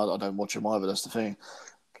 that's the thing. I don't watch them either. That's the thing.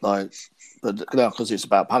 Like, but now because it's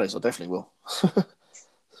about Palace, I definitely will.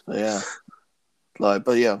 But yeah,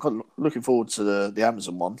 but yeah, I'm kind of looking forward to the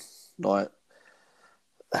Amazon one. Like,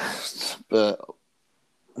 but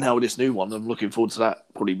now with this new one, I'm looking forward to that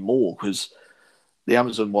probably more because the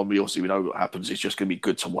Amazon one, we know what happens. It's just going to be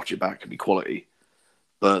good to watch it back and be quality.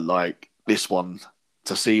 But like this one,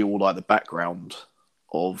 to see all like the background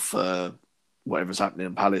of whatever's happening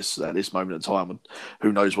in Palace at this moment in time, and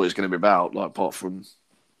who knows what it's going to be about, like apart from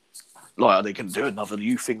like they can do another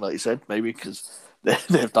youth thing, like you said, maybe because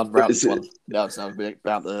they've done rounds one. Now it's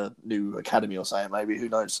about the new academy or something. Maybe who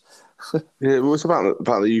knows? Yeah, well, it's about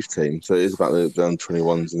the youth team, so it is about the under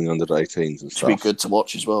 21s and the under 18s and Should be stuff. good to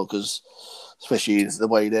watch as well because, especially the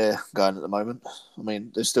way they're going at the moment. I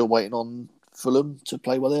mean, they're still waiting on Fulham to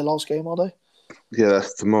play their last game, are they? Yeah,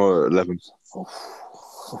 that's tomorrow at 11.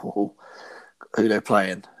 Oh, who they're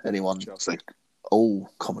playing? Anyone? Chelsea. Oh,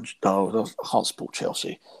 common. No, I can't support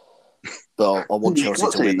Chelsea, but I want Chelsea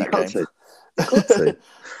to win that game. You can't say.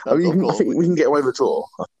 I mean, I think we can get away with a draw.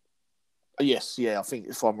 Yes, yeah. I think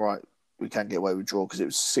if I'm right, we can get away with a draw because it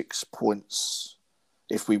was 6 points.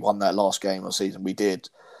 If we won that last game of the season, we did.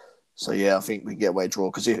 So yeah, I think we can get away with a draw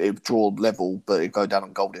because it draw level, but it go down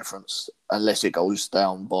on goal difference unless it goes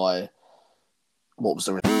down by what was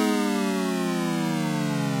the.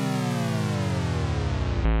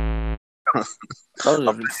 I'm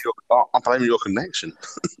blaming your connection.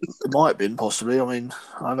 It might have been, possibly. I mean,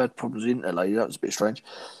 I've had problems with internet lately. That was a bit strange.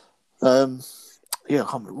 Yeah, I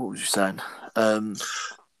can't remember what was you saying.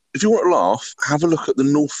 If you want to laugh, have a look at the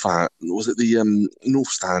North Fan. Was it the North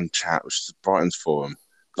Stand chat, which is Brighton's forum,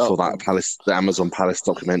 for that the Amazon Palace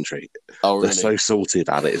documentary? Oh, really? They're so salty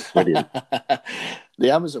about it. It's brilliant.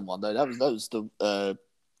 The Amazon one, though, that was the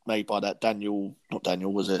made by that Daniel. Not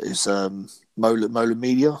Daniel, was it? It's Mola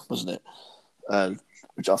Media, wasn't it?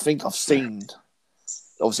 Which I think I've seen.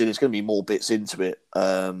 Obviously, there's going to be more bits into it.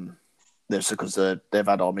 Because they've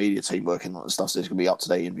had our media team working on the stuff, so there's going to be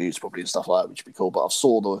up-to-date interviews probably and stuff like that, which would be cool. But I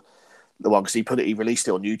saw the one because he released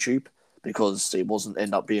it on YouTube because it wasn't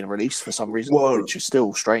end up being released for some reason, which is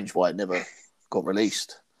still strange why it never got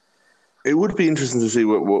released. It would be interesting to see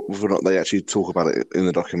whether or not they actually talk about it in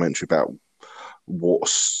the documentary about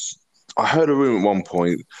what's... I heard a rumour at one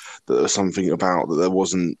point that there was something about that there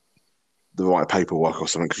wasn't the right paperwork or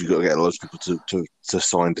something because you've got to get a lot of people to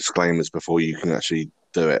sign disclaimers before you can actually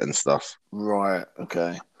do it and stuff. Right,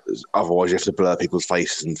 okay. Otherwise, you have to blur people's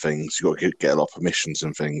faces and things. You've got to get a lot of permissions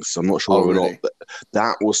and things. So I'm not sure whether or not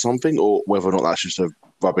that was something or whether or not that's just a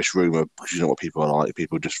rubbish rumour because you know what people are like.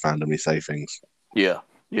 People just randomly say things. Yeah,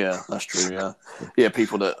 that's true, yeah. Yeah,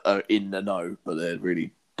 people that are in the know, but they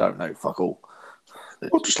really don't know fuck all.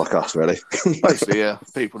 Well, just like us, really. Basically, yeah.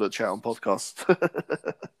 People that chat on podcasts.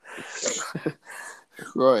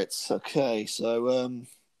 Right, okay. So,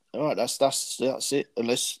 all right, that's it.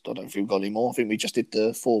 Unless, I don't think we've got any more. I think we just did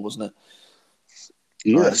the 4, wasn't it?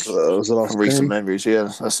 Yes, that was the last recent game. memories,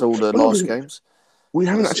 yeah. That's all the last games. We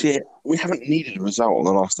haven't needed a result on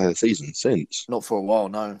the last day of the season since. Not for a while,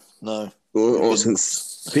 no. Or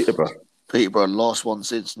since Peterborough. Peterborough, last one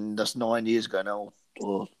since, and that's 9 years ago now.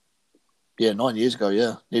 9 years ago,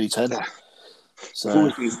 yeah. Nearly 10. Yeah. So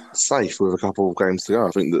we've been safe with a couple of games to go.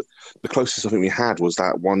 I think that the closest I think we had was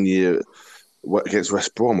that 1 year against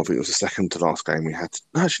West Brom. I think it was the second to last game we had.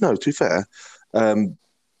 Actually, no, to be fair,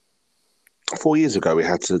 4 years ago we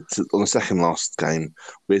had to on the second last game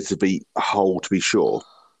we had to beat Hull to be sure.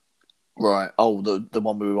 Right. Oh, the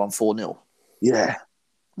one where we won 4-0. Yeah.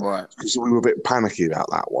 Right. Because we were a bit panicky about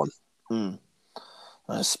that one.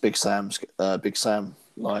 That's Big Sam,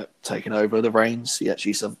 like taking over the reins. He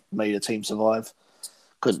actually made a team survive.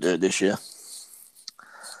 Couldn't do it this year.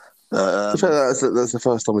 That's the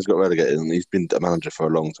first time he's got relegated, and he's been a manager for a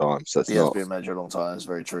long time. So he's been a manager a long time. That's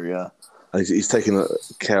very true. Yeah, and he's taken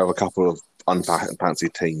care of a couple of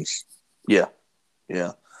unfancied teams. Yeah.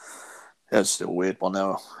 That's still a weird one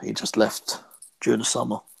now. He just left during the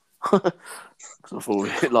summer. Because I thought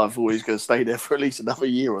he was going to stay there for at least another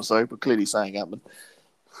year or so, but clearly something happened.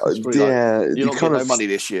 You're not getting no money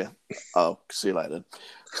this year. Oh, see you later then.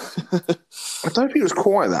 I don't think it was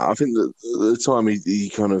quite that. I think that at the time he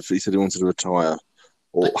said he wanted to retire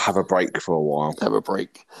or have a break for a while. Have a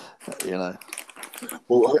break,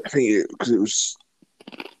 Well, I think because it was.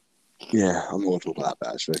 Yeah, I'm not going to talk about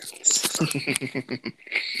that actually.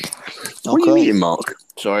 What are you eating, Mark?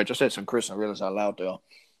 Sorry, I just had some crisps and I realised how loud they are.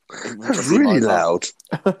 That's really loud.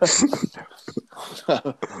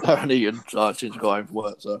 I haven't eaten since I got home from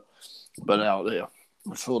work, but now I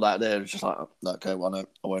saw that there. It's just like, okay, well, no,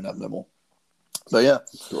 I won't have no more. But yeah,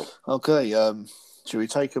 sure. Okay. Should we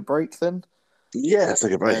take a break then? Yeah, let's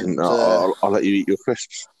take a break, and I'll let you eat your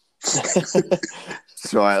crisps.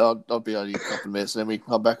 It's all right. I'll be only a couple of minutes, and then we can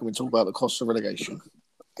come back and we talk about the cost of relegation.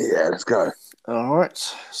 Yeah, let's go. All right.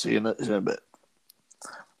 See you in a bit.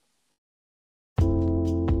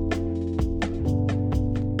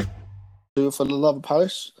 For the love of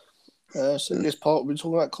Palace. So in this part, we're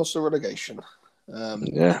talking about cost of relegation.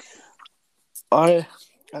 Yeah. I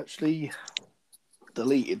actually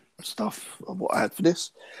deleted stuff of what I had for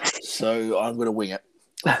this, so I'm going to wing it.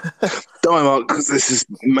 Don't worry, Mark, because this is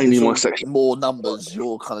mainly It's my all section. more numbers,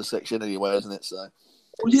 your kind of section anyway, isn't it? So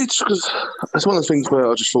Well, yeah, just because it's one of those things where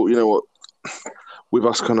I just thought, you know what, with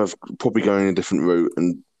us kind of probably going a different route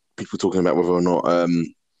and people talking about whether or not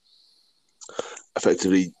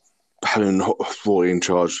effectively having Roy in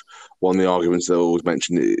charge, one of the arguments they always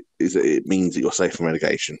mention is that it means that you're safe from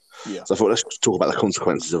relegation. yeah, So I thought let's talk about the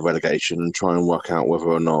consequences of relegation and try and work out whether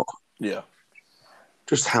or not yeah.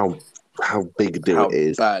 just how big a deal it How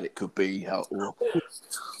is. bad it could be. Yeah.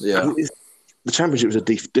 The championship is a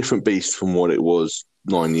different beast from what it was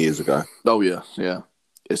 9 years ago. Oh yeah, yeah.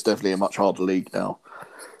 It's definitely a much harder league now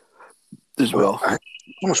as well. How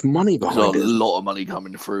much money There's behind a it? lot of money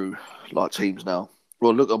coming through like teams now.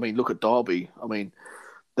 Well, look at Derby. I mean,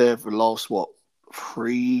 they're for the last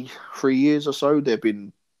three years or so, they've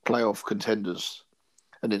been playoff contenders,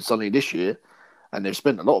 and then suddenly this year, and they've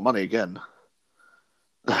spent a lot of money again.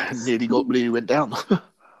 nearly went down.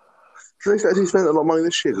 They actually spent a lot of money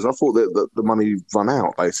this year because I thought that the money run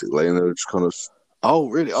out basically, and they were just kind of Oh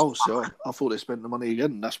really? Oh, so I thought they spent the money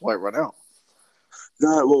again, and that's why it ran out.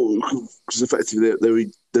 no, well, because effectively they were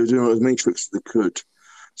doing as many tricks as they could.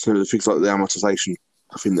 So things like the amortization,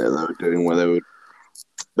 I think that they were doing where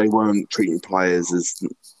they weren't treating players as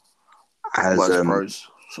Well, as pros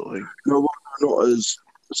sort of thing. no, not as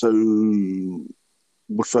so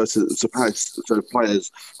refer to so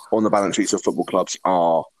players on the balance sheets of football clubs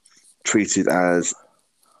are treated as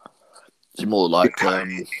It's more like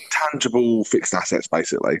tangible fixed assets,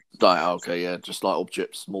 basically. okay, yeah, just like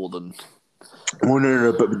objects more than Well,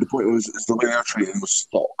 no, but the point was is the way they were treating them was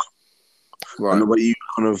stock, right. and the way you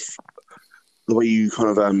kind of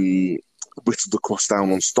whittle the cost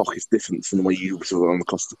down on stock is different from the way you whittle on the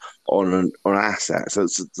cost on an asset. So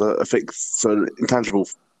it's a fixed, so intangible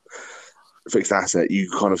fixed asset. You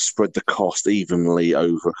kind of spread the cost evenly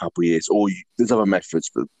over a couple of years, or there's other methods,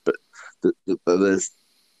 but there's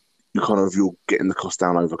you're getting the cost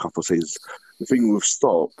down over a couple of seasons. The thing with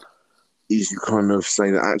stock is you kind of say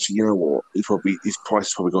that actually, you know what, his price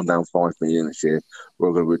has probably gone down 5 million this year.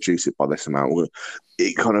 We're going to reduce it by this amount.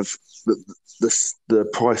 It kind of the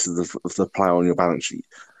price of the player on your balance sheet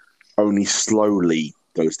only slowly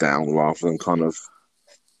goes down rather than kind of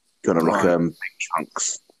like big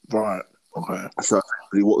chunks. Right. Okay. So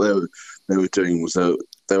what they were doing was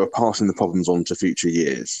they were passing the problems on to future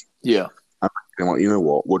years. Yeah. And like, you know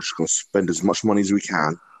what, we're just going to spend as much money as we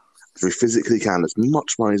can, as we physically can, as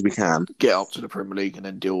much money as we can. Get up to the Premier League and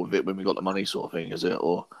then deal with it when we got the money, sort of thing, is it?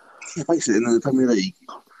 Or yeah, basically, in the Premier League,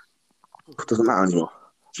 it doesn't matter anymore.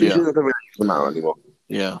 Yeah. In the Premier League, it doesn't matter anymore.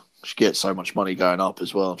 Yeah. You get so much money going up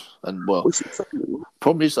as well, and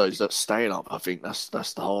problem is though is that staying up. I think that's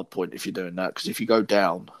the hard point if you're doing that, because if you go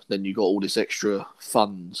down, then you got all this extra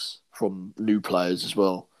funds from new players as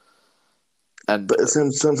well. But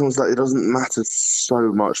sometimes that it doesn't matter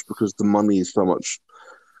so much because the money is so much.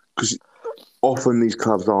 Because often these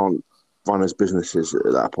clubs aren't run as businesses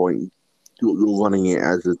at that point. You're running it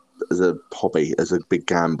as a hobby, as a big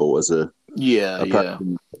gamble, as a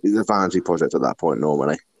It's a vanity project at that point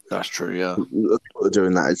normally. That's true. Yeah, they're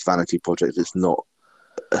doing that as vanity project. It's not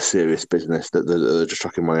a serious business that they're just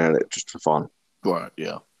chucking money at it just for fun. Right.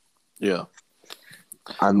 Yeah. Yeah.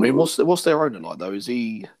 And I mean, what's their owner like though? Is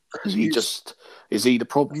he the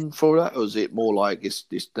problem for that, or is it more like it's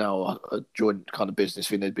now a joint kind of business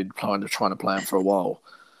thing they've been trying to plan for a while?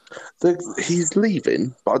 He's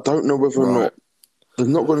leaving, but I don't know whether or not they've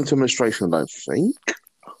not gone into administration. I don't think.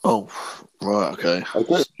 Oh, right, okay. I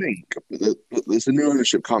don't think there's a new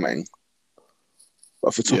ownership coming. But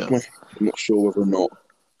off the top of my head, I'm not sure whether or not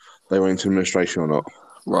they went into administration or not.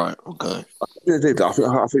 Right, okay. I think they did. I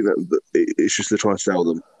think that it's just they're trying to sell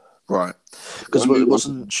them. Right. Because it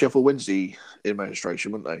wasn't Sheffield Wednesday in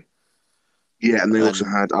administration, weren't they? Yeah, and they also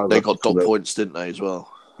had... They got dot points, didn't they, as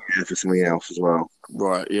well? Yeah, for something else as well.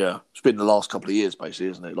 Right, yeah. It's been the last couple of years, basically,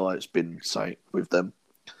 isn't it? Like, it's been, say, with them.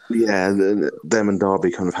 Yeah, and them and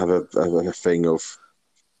Derby kind of have a thing of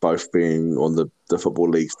both being on the Football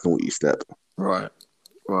League's naughty step. Right.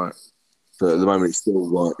 So at the moment, it's still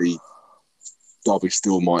like Derby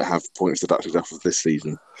still might have points deducted off of this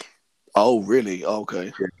season. Oh, really? Oh,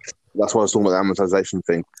 okay. Yeah. That's why I was talking about the amortization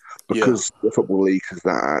thing. Because the Football League has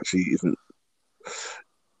that actually isn't...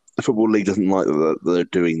 The Football League doesn't like that they're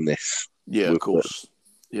doing this. Yeah, of course.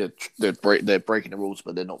 Yeah, they're breaking the rules,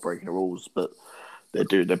 but they're not breaking the rules. But they're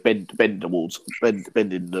bending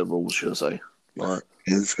the rules, should I say? Right.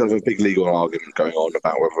 Yeah, there's kind of a big legal argument going on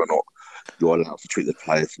about whether or not you're allowed to treat the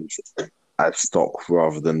players as stock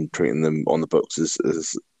rather than treating them on the books as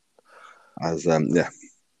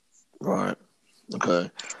Right. Okay.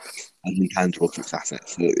 As intangible fixed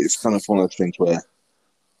assets. So it's kind of one of those things where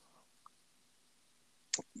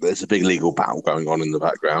there's a big legal battle going on in the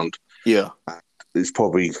background. Yeah. It's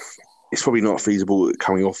probably not feasible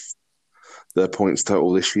coming off their points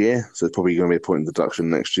total this year. So it's probably going to be a point deduction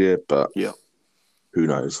next year, but Yeah. who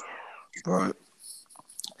knows? Right.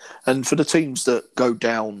 And for the teams that go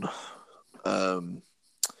down from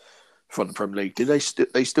the Premier League, they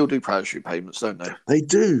still do parachute payments, don't they? They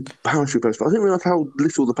do parachute payments, but I didn't realise how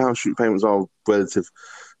little the parachute payments are relative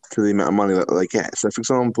to the amount of money that they get. So, for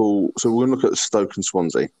example, we're going to look at Stoke and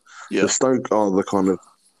Swansea. Yeah. The Stoke are the kind of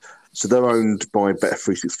they're owned by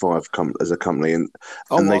Bet365 as a company, and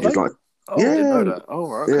they just like I didn't know that. Oh,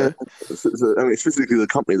 right, okay. Yeah. I mean, it's physically the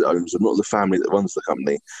company that owns them, not the family that runs the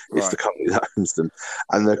company. It's the company that owns them,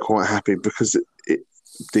 and they're quite happy because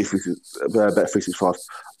Bet365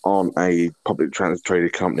 aren't a public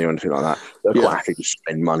traded company or anything like that. They're quite happy to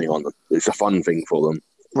spend money on them. It's a fun thing for them.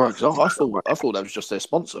 Right, because I thought that was just their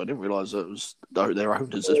sponsor. I didn't realise that it was their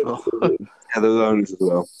owners as well. Yeah, they're the owners as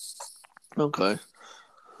well. Okay.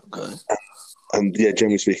 And yeah,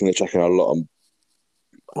 generally speaking, they're checking out a lot.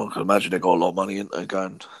 Well, I can imagine they've got a lot of money in there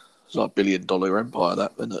going. It's like $1 billion empire,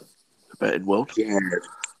 that, isn't it? The betting world. Yeah,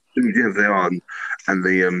 they are. And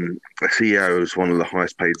the CEO is one of the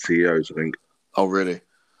highest paid CEOs, I think. Oh, really?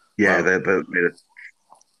 Yeah, wow. they're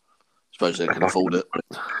suppose they can afford it.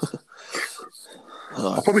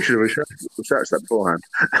 I probably should have researched that beforehand.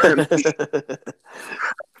 I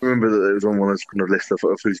remember that it was on one of those kind of lists of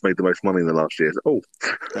who's made the most money in the last year. Oh,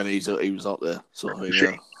 and he was up there, sort of thing.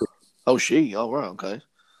 Yeah. Oh, she. Oh, right. Okay.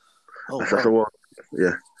 Oh, that's the one.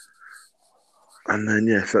 Yeah. And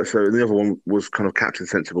then so the other one was kind of Captain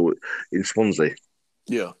Sensible in Swansea.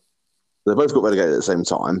 Yeah. They both got relegated at the same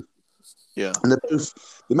time. Yeah. And they're both,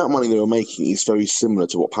 the amount of money they were making is very similar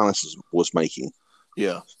to what Palace was making.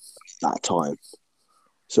 Yeah. At that time.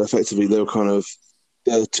 So effectively, they were kind of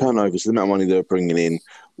their turnovers, the amount of money they were bringing in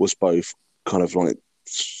was both kind of like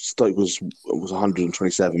Stoke was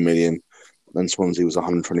 127 million, and Swansea was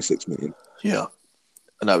 126 million. Yeah,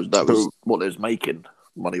 and that was what they was making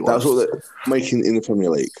money-wise. That was what they're making in the Premier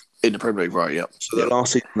League. In the Premier League, right? Yeah. So the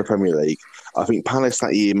last season in the Premier League, I think Palace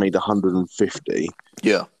that year made 150.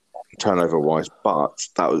 Yeah. Turnover-wise, but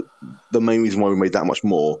that was the main reason why we made that much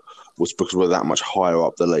more was because we're that much higher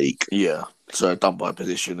up the league. Yeah. So done by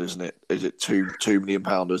position, isn't it? Is it £2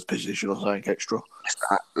 million as position or something extra?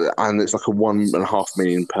 And it's like a $1.5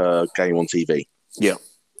 million per game on TV. Yeah.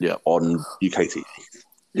 Yeah. On UK TV.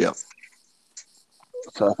 Yeah.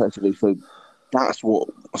 So effectively, that's what.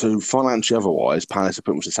 So financially, otherwise, Palace are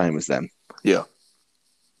pretty much the same as them. Yeah.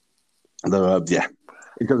 In terms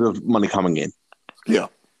of money coming in. Yeah.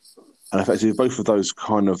 And effectively, both of those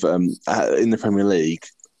kind of in the Premier League,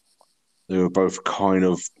 they were both kind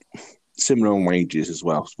of similar on wages as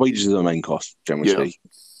well. Wages are the main cost, generally speaking.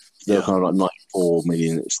 They were kind of like 94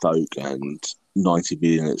 million at Stoke and 90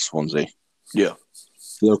 million at Swansea. Yeah.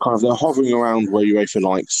 So they're hovering around where UEFA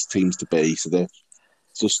likes teams to be. So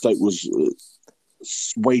Stoke was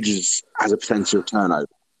wages as a percentage of turnover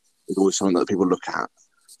is always something that people look at.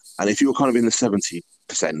 And if you're kind of in the 70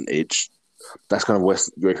 percentage, that's kind of where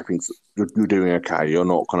UEFA thinks you're doing okay. You're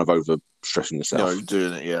not kind of over stressing yourself. No, you're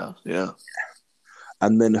doing it. Yeah.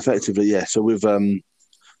 And then effectively, so with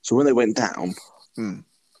so when they went down, they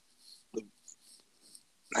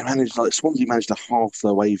managed Swansea managed to halve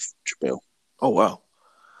their wage bill. Oh wow!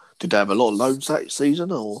 Did they have a lot of loans that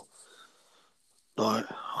season, or like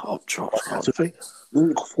I'm trying to think?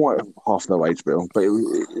 Didn't quite half their wage bill, but it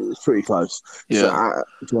was pretty close. Yeah.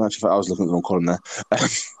 So I was looking at the wrong column there.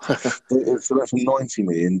 So went from 90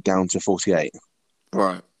 million down to 48.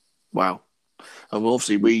 Right. Wow. And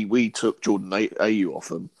obviously, we took Jordan Ayew off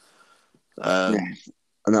them. And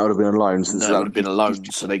that would have been a loan. So that would have been a loan,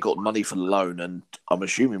 so they got money for the loan, and I'm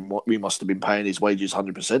assuming we must have been paying his wages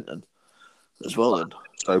 100% then, as well then.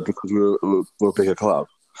 So because we're a bigger club.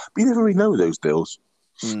 But you never really know those deals.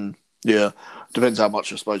 Yeah. Depends how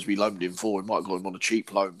much I suppose we loaned him for. We might have got him on a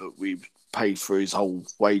cheap loan, but we paid for his whole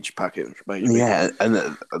wage package. Maybe. Yeah, and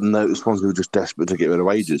those ones were just desperate to get rid of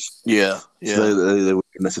wages. Yeah. So they wouldn't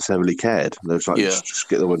necessarily cared. They were like, just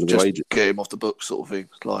get the wages. Get him off the books sort of thing.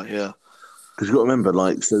 Because you've got to remember,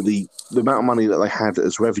 so the amount of money that they had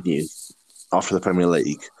as revenue after the Premier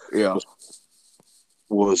League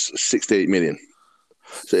was 68 million.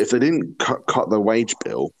 So if they didn't cut their wage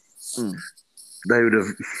bill, they would have,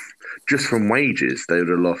 just from wages, they would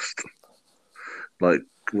have lost,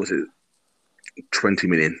 20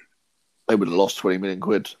 million? They would have lost 20 million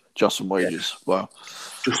quid just from wages. Yeah. Wow.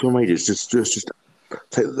 Just from wages. Just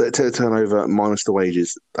take the turnover minus the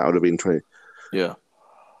wages, that would have been 20. Yeah.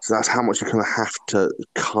 So that's how much you kind of have to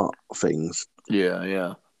cut things.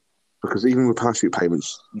 Yeah. because even with parachute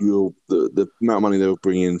payments, the amount of money they were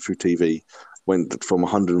bringing in through TV went from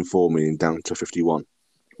 104 million down to 51.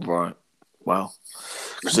 Right. Wow.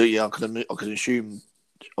 So yeah, I can assume.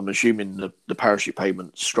 I'm assuming the parachute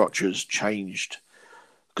payment structures changed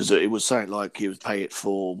because it was saying like he would pay it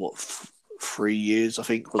for 3 years, I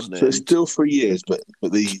think, wasn't it? So it's still 3 years, but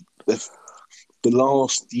the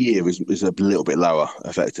last year is a little bit lower,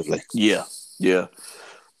 effectively. Yeah.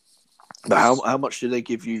 But how much did they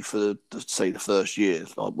give you for say the first year?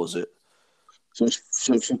 Like, was it? So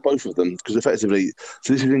for both of them, because effectively,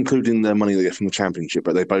 so this is including the money they get from the championship,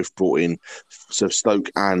 but they both brought in. So Stoke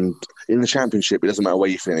and in the championship, it doesn't matter where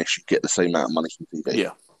you finish, you get the same amount of money from TV.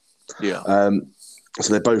 Yeah.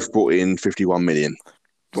 So they both brought in 51 million.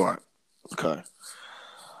 Right. Okay.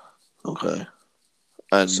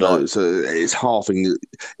 And so it's halving.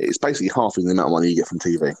 It's basically halving the amount of money you get from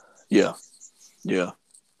TV. Yeah.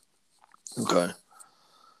 Okay.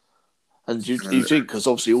 And do you think, because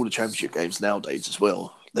obviously all the championship games nowadays as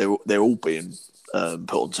well, they're all being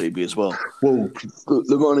put on TV as well? Well,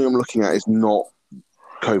 the money I'm looking at is not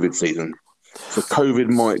COVID season. So COVID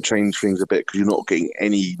might change things a bit because you're not getting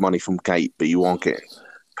any money from Gate, but you are getting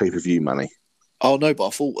pay-per-view money. Oh, no, but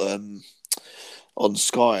I thought on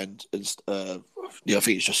Sky and I think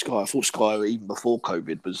it's just Sky. I thought Sky, even before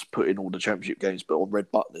COVID, was putting all the championship games, but on Red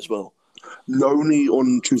Button as well. Only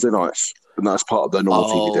on Tuesday nights, and that's part of their normal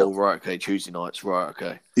TV deal. Oh, right, okay, Tuesday nights, right,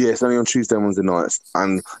 okay. Yeah, it's only on Tuesday and Wednesday nights,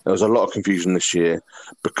 and there was a lot of confusion this year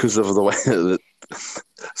because of the way that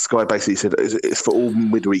Sky basically said it's for all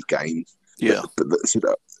midweek games. Yeah.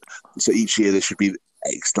 So each year there should be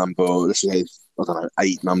X number, let's say, I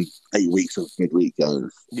don't know, 8 weeks of midweek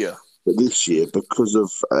games. Yeah. But this year, because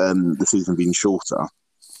of the season being shorter,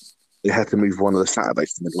 they had to move one of the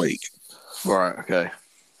Saturdays to midweek. Right, okay.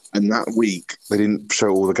 And that week, they didn't show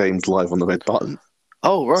all the games live on the Red Button.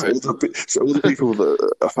 Oh, right. So all the people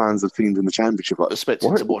that are fans of teams in the championship are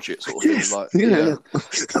expecting to watch it, sort of yes. thing. Like, yeah.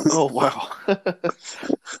 Oh, wow.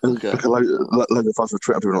 Okay. Like a load of fans on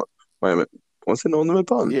Twitter, people are like, wait a minute, what's it on the Red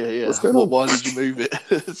Button? Yeah. What's going on? Why did you move it?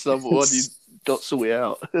 Why did you not sort it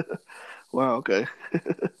out? Wow, okay.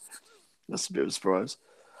 That's a bit of a surprise.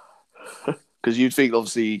 Because you'd think,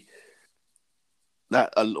 obviously,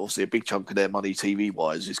 that obviously a big chunk of their money TV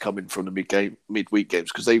wise is coming from the midweek games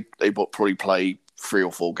because they probably play 3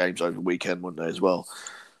 or 4 games over the weekend, wouldn't they, as well?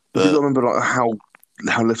 But you remember like how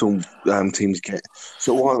little teams get.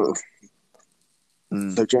 So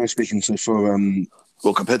so generally speaking, so for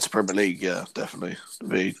well, compared to Premier League, yeah, definitely.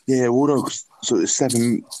 Yeah, well, no, so it's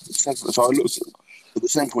seven. So I looked at the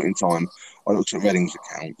same point in time. I looked at Reading's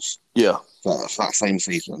accounts. Yeah, for that same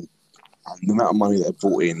season, and the amount of money they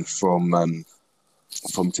brought in from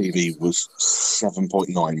TV was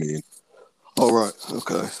 7.9 million. Oh, right.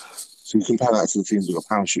 Okay. So you compare that to the teams that got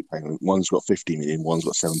parachute payment. One's got 50 million, one's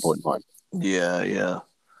got 7.9. Yeah.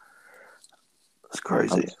 That's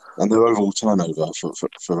crazy. And their overall turnover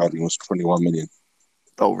for Reading was 21 million.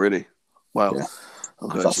 Oh, really? Wow. Yeah.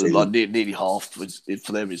 Okay, so like nearly half for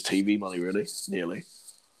them is TV money, really? Nearly.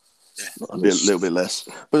 Yeah. A little bit less.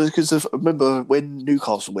 But because I remember when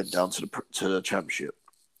Newcastle went down to the Championship,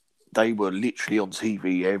 they were literally on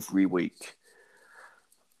TV every week.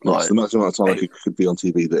 Like, the maximum amount of time it could be on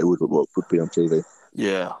TV that it would be on TV.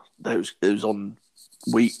 Yeah, it was on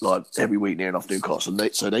every week near enough Newcastle.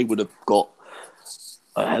 So they would have got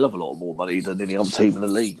a hell of a lot more money than any other team in the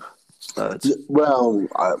league. So I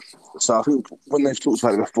think when they've talked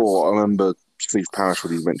about it before, I remember Steve Parish,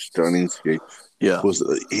 when he mentioned during an interview, was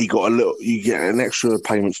that he got you get an extra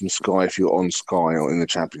payment from Sky if you're on Sky or in the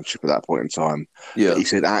Championship at that point in time. Yeah. But he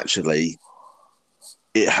said actually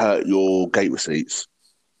it hurt your gate receipts.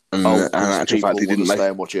 And actual fact, he didn't stay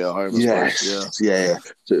and watch it at home. Yes, yeah.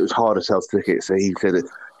 So it was harder to sell tickets. So he said that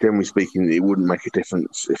generally speaking, it wouldn't make a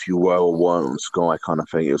difference if you were or weren't on Sky, kind of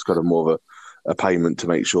thing. It was kind of more of a payment to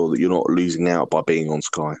make sure that you're not losing out by being on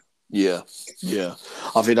Sky. Yeah.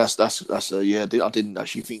 I think that's yeah. I didn't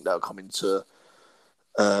actually think that would come into.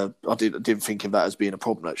 I didn't think of that as being a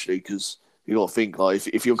problem actually, because you got to think like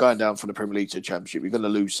if you're going down from the Premier League to the Championship, you're going to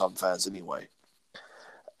lose some fans anyway,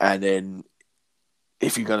 and then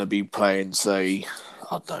if you're going to be playing, say,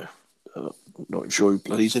 I don't know, not sure who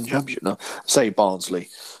plays in the Championship now, say Barnsley,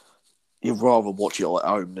 you'd rather watch it at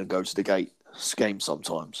home than go to the game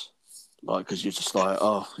sometimes, like because you're just like,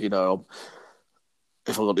 if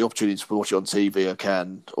I've got the opportunity to watch it on TV, I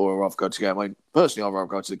can, or I'd rather go to the game. I mean, personally, I'd rather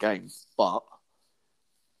go to the game, but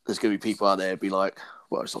there's going to be people out there be like,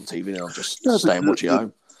 well, it's on TV now, I'll just stay and watch it at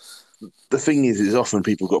home. The thing is often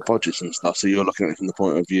people got budgets and stuff, so you're looking at it from the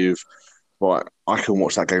point of view of, right, I can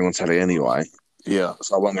watch that game on telly anyway. Yeah.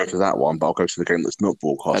 So I won't go to that one, but I'll go to the game that's not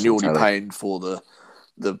broadcast And you're on already telly. paying for the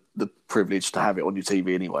privilege to have it on your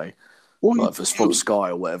TV anyway. Or Like from Sky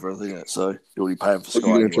or whatever, isn't it? So you're already paying for Sky you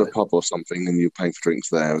go into anyway. a pub or something and you're paying for drinks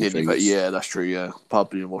there and things. Yeah, that's true. Yeah,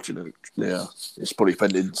 pub and watching it. Yeah, it's probably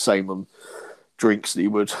spending the same on drinks that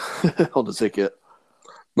you would on the ticket.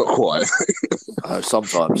 Not quite.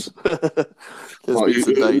 Sometimes. There's Like, been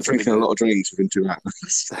some you're days drinking a lot of drinks within 2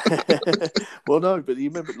 hours. Well, no, but you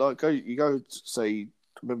remember, like, you go say,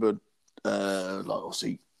 remember, like,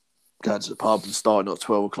 obviously, going to the pub and starting at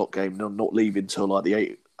 12 o'clock game, and not leaving till like the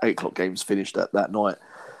eight o'clock game's finished that night,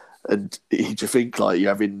 and you just think like you're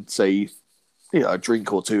having, say, a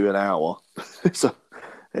drink or two an hour, so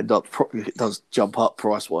it does jump up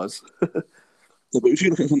price wise. Yeah, but if you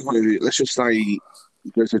look at it from the point of view, let's just say you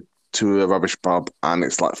go to a rubbish pub and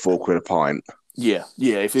it's like £4 a pint. Yeah.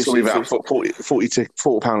 If it's So we've got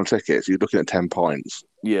 £40 tickets, you're looking at 10 pints.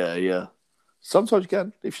 Yeah. Sometimes you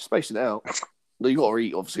can if you're spacing it out. You got to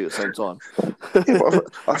eat obviously at the same time.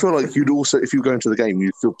 But I feel like you'd also, if you go into the game,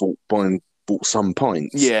 you'd still bought some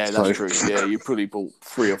pints. Yeah, that's true. Yeah, you probably bought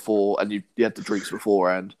 3 or 4, and you had the drinks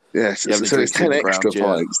beforehand. Yes, so it's 10 extra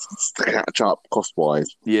pints to catch up cost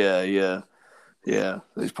wise. Yeah.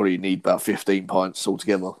 There's probably need about 15 pints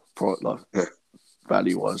altogether,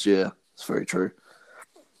 value wise. Yeah, it's very true.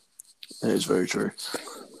 It is very true.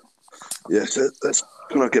 Yeah, so let's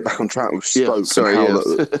kind of get back on track with Stoke.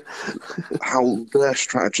 And how their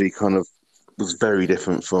strategy kind of was very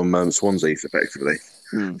different from Swansea's, effectively.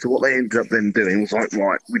 So what they ended up then doing was like,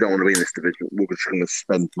 right, we don't want to be in this division. We're just going to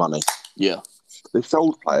spend money. Yeah. They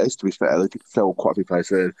sold players, to be fair. They did sell quite a few players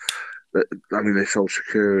there. They sold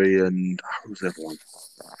Shaqiri and who was the other one?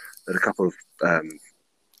 They had a couple of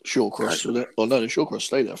Shawcross, wasn't it? Oh no, Shawcross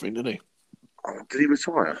stayed there, I think, didn't he? Did he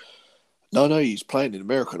retire? No, he's playing in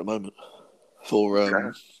America at the moment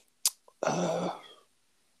for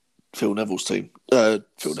Phil Neville's team. David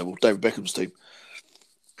Beckham's team.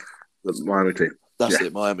 The Miami team. That's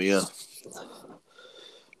it, Miami, yeah.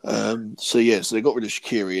 So they got rid of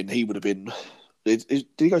Shaqiri, and he would have been. Did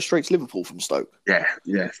he go straight to Liverpool from Stoke? Yeah.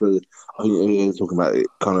 So I think we were talking about it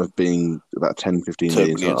kind of being about 10, 15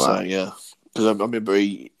 million. Like yeah. Because I remember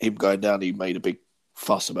him going down, he made a big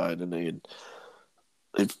fuss about it, didn't he? And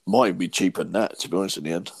it might be cheaper than that, to be honest, in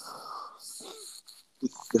the end.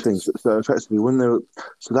 The things, so effectively,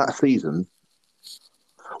 so that season,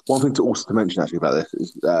 one thing to also mention actually about this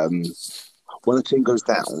is when a team goes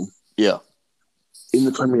down, in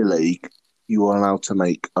the Premier League, you are allowed to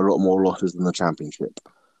make a lot more losses than the Championship.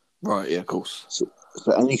 Right, yeah, of course. So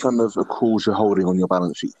any kind of accruals you're holding on your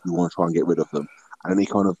balance sheet, you want to try and get rid of them. And any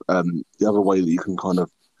kind of the other way that you can kind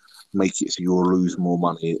of make it so you'll lose more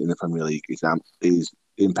money in the Premier League is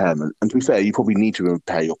impairment. And to be fair, you probably need to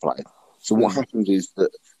impair your players. So what happens is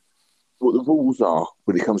that what the rules are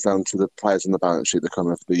when it comes down to the players on the balance sheet, the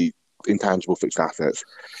kind of the intangible fixed assets,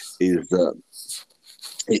 is that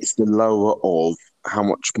it's the lower of how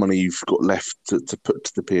much money you've got left to put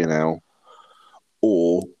to the P&L,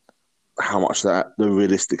 or how much they're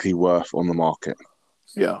realistically worth on the market.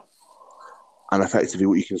 Yeah. And effectively,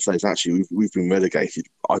 what you can say is actually we've been relegated.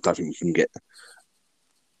 I don't think we can get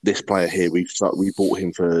this player here. We bought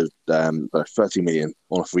him for 30 million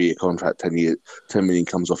on a 3-year contract. 10 million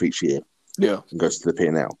comes off each year. Yeah, and goes to the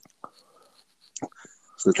P&L.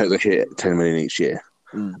 So they take the hit 10 million each year.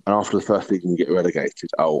 And after the first season, you get relegated.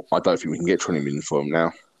 Oh, I don't think we can get 20 million for him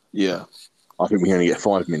now. Yeah, I think we can only get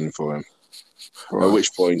 5 million for him. Right. At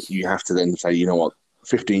which point you have to then say, you know what,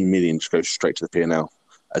 15 million just goes straight to the P&L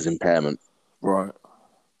as impairment. Right.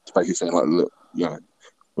 It's basically saying, like, look,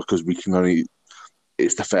 because we can only,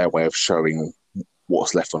 it's the fair way of showing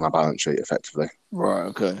what's left on our balance sheet, effectively. Right.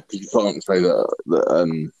 Okay. Because you can't say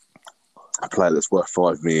that a player that's worth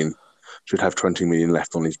 5 million should have 20 million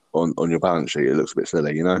left on your balance sheet. It looks a bit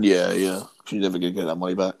silly, you know? Yeah. You're never going to get that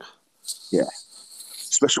money back. Yeah.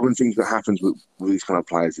 Especially when things that happens with these kind of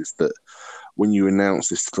players is that when you announce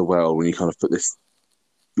this to the world, when you kind of put this,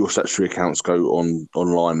 your statutory accounts go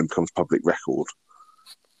online and becomes public record,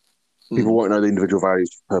 people won't know the individual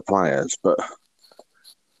values per players, but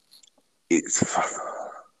it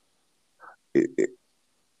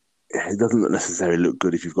doesn't necessarily look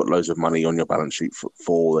good if you've got loads of money on your balance sheet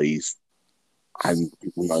for these, and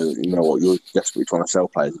people know that, you know what, you're desperately trying to sell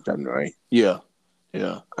players in January. Yeah.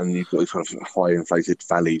 And you've got these kind of high inflated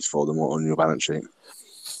values for them on your balance sheet.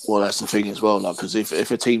 Well, that's the thing as well, like, because if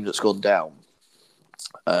a team that's gone down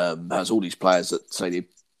has all these players that say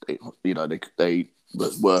they were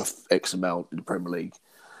worth X amount in the Premier League,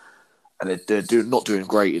 and they're not doing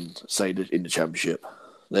great in the Championship,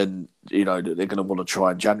 then they're going to want to try.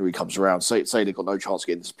 And January comes around, say they've got no chance of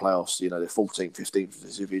getting into the playoffs. They're 14th, 15th of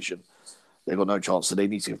this division. They've got no chance, so they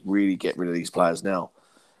need to really get rid of these players now.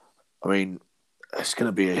 I mean, it's going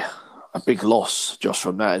to be a big loss just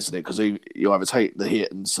from that, isn't it? Because you either take the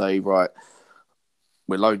hit and say, right,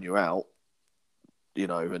 we'll loan you out,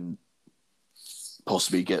 and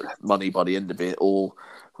possibly get money by the end of it, or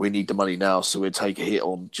we need the money now, so we'll take a hit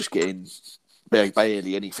on just getting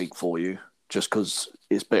barely anything for you, just because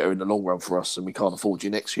it's better in the long run for us and we can't afford you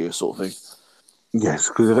next year, sort of thing. Yes,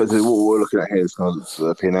 because what we're looking at here is kind of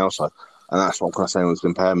the P&L side, and that's what I'm kind of saying with the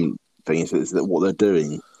impairment thing, is that what they're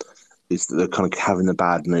doing is that they're kind of having the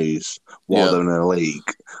bad news while they're in a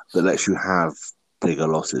league that lets you have bigger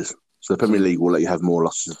losses. So the Premier League will let you have more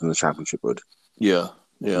losses than the Championship would. Yeah.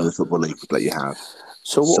 The Football League would let you have.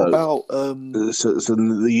 So what about... So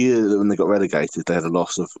the year when they got relegated, they had a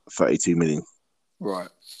loss of 32 million. Right,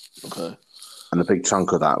 okay. And a big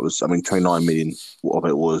chunk of that was, 29 million, what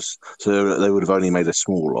it was. So they would have only made a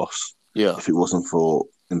small loss if it wasn't for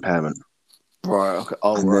impairment. Right, okay.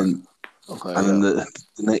 Oh, and right. Then, okay, and then the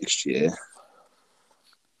next year,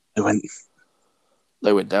 they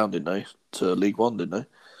went down, didn't they? To League One, didn't they?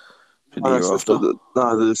 The year after.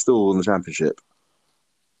 They're still in the Championship.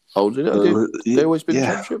 Oh, did they? They always been in the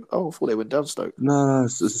Championship? Oh, I thought they went down Stoke. No,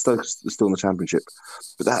 Stoke is still in the Championship.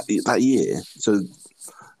 But that year, so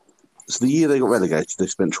the year they got relegated, they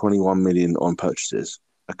spent 21 million on purchases.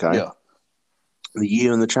 Okay. Yeah. The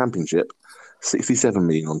year in the Championship, 67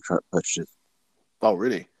 million on purchases. Oh,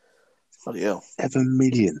 really? Bloody hell. 7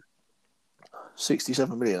 million.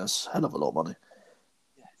 67 million, that's a hell of a lot of money.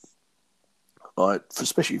 Yes. Like,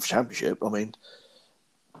 especially for Championship, you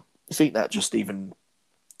think that just even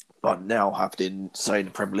now happening, say, in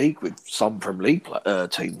the Premier League with some Premier League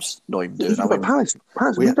teams not even doing that. Palace,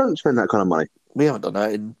 we don't spend that kind of money. We haven't done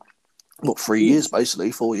that in, 3 years,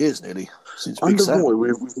 basically, 4 years nearly. Since Big under Sam. Roy,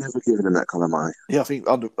 we've never given them that kind of money. Yeah, I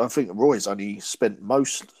think Roy's only spent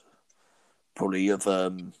most, probably, of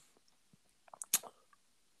on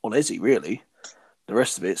Ezzy, really. The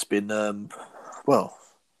rest of it's been, not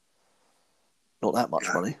that much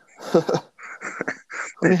money.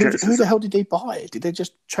 Who the hell did they buy? Did they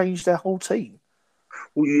just change their whole team?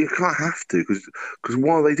 Well, you can't have to, because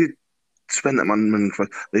while they did spend that money,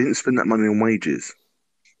 they didn't spend that money on wages.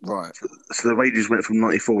 Right. So the wages went from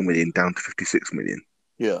 94 million down to 56 million.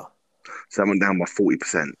 Yeah. So that went down by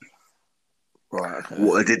 40%. Right. Okay.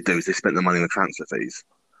 What they did do is they spent the money on the transfer fees.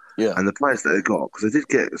 Yeah. And the players that they got, because they did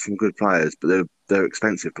get some good players, but they're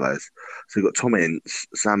expensive players. So you got Tom Ince,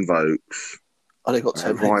 Sam Vokes. Oh, they got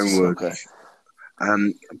Tom Ryan Wood. Okay.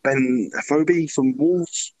 Ben Afobe from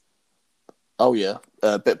Wolves. Oh yeah,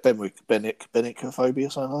 Benik-Afobe or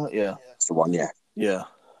something like that. Yeah, that's the one. Yeah. Yeah.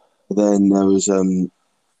 But then there was a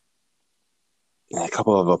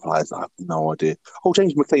couple of other players. I have no idea. Oh,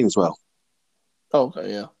 James McLean as well. Oh,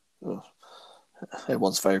 okay, yeah. Oh,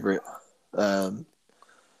 everyone's favourite. I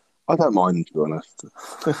don't mind, to be honest.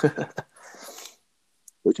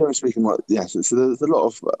 But generally speaking, so there's a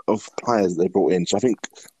lot of players that they brought in. So I think,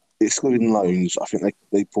 excluding loans, I think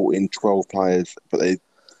they brought in 12 players, but they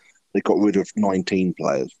got rid of 19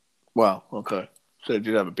 players. Wow, okay. So they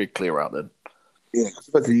did have a big clear out then. Yeah,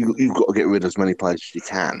 because you've got to get rid of as many players as you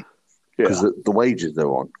can. Because the wages they're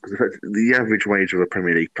on. Because the average wage of a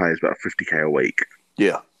Premier League player is about 50k a week.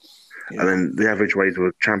 Yeah. And then the average wage of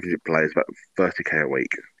a Championship player is about 30k a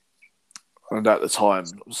week. And at the time,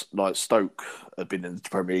 like Stoke had been in the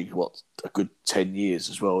Premier League, a good 10 years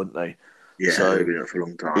as well, hadn't they? Yeah, so, they've been in it for a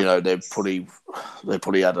long time. They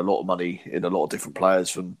probably had a lot of money in a lot of different players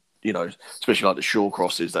from, especially like the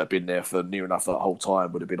Shawcrosses that have been there for near enough that whole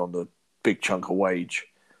time would have been on the big chunk of wage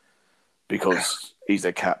because he's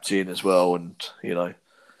their captain as well, and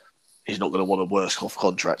he's not going to want a worse off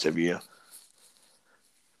contract every year.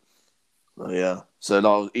 Yeah, so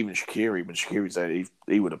like, even Shaqiri, when Shaqiri's there,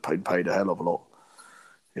 he would have been paid a hell of a lot.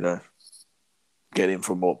 Get him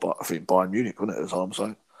from I think Bayern Munich, wouldn't it, at the time?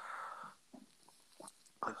 So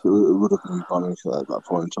it would have been Bayern Munich at that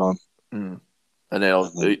point in time. Mm. And then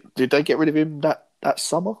did they get rid of him that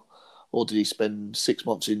summer, or did he spend 6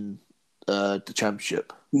 months in the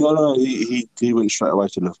Championship? No, he went straight away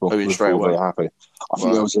to Liverpool. He went straight away. Very happy. I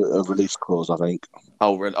think there was a release clause. I think.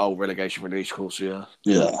 Relegation release clause. Yeah.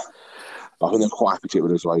 I think they're quite happy to get rid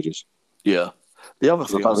of his wages. Yeah. The other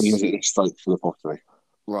thing I think he was getting Stoke for the pottery.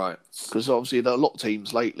 Right, because obviously there are a lot of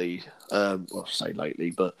teams lately. I say lately,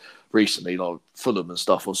 but recently, like Fulham and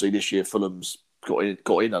stuff. Obviously, this year Fulham's got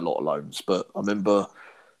in a lot of loans. But I remember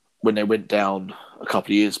when they went down a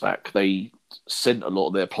couple of years back, they sent a lot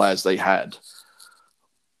of their players they had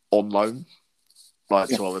on loan,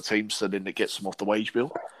 to other teams, so then it gets them off the wage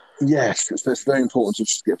bill. Yes, it's very important to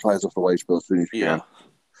just get players off the wage bill as soon as you Yeah, can,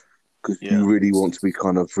 because yeah, you really want to be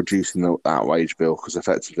kind of reducing that wage bill. Because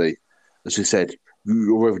effectively, as you said,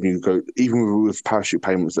 your revenue go even with parachute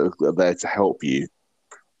payments that are there to help you.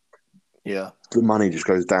 yeah, The money just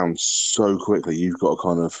goes down so quickly. You've got to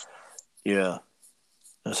kind of yeah.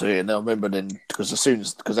 So yeah, now I remember then because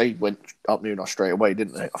they went up New straight away,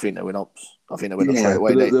 didn't they? I think they went up. I think they went up straight yeah,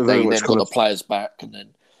 away. but they're very They much then got kind the of players back, and then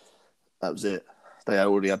that was it. They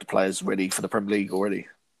already had the players ready for the Premier League already.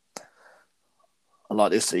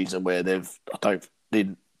 Unlike this season where they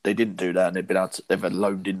didn't do that, and they've had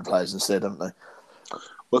loaned in players instead, haven't they?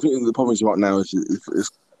 Well, I think the problem is right now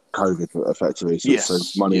is COVID effectively. So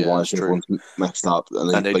Yes, money yeah, wise, that's true. everyone's messed up,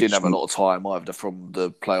 and And they they didn't just have a lot of time either from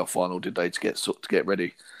the playoff final, did they, to get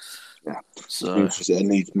ready? yeah. So It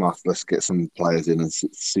needs must. Let's get some players in and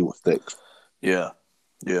see what sticks. yeah,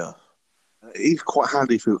 yeah, It's quite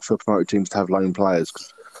handy for promoted teams to have loan players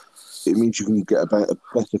because it means you can get a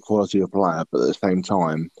better quality of player, but at the same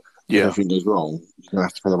time, if yeah, everything goes wrong, you're gonna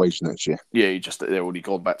have to pay the wages next year. yeah. They're already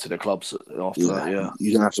gone back to their clubs after Yeah, that. Yeah,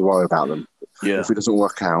 you don't have to worry about them. yeah, If it doesn't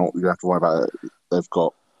work out, you don't have to worry about it. They've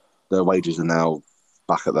got their wages are now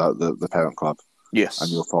back at the parent club, and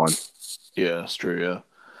you're yes, fine. yeah. That's true. Yeah,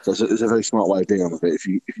 So it's a very smart way of dealing with it if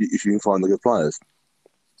you can find the good players.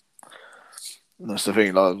 and that's the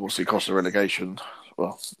thing. Like, what's the cost of relegation?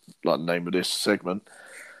 Well, like the name of this segment,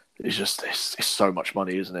 it's so much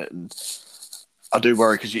money, isn't it? And I do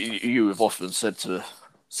worry because you have often said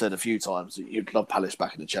a few times that you'd love Palace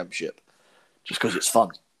back in the Championship just because it's fun.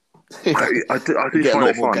 You know, I you do get a find lot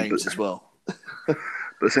it more fun, games as well. but at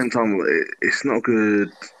the same time, it's not good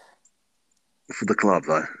for the club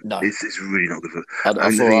though. No, It's really not good for. and I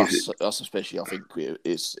mean, the for thing is, us especially, I think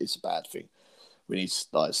it's a bad thing. We need to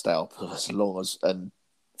like stay up as long as and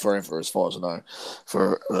forever, as far as I know,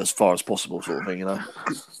 for as far as possible, sort of thing. You know.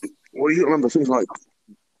 well, you remember things like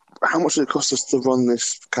how much did it cost us to run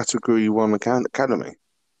this Category One academy?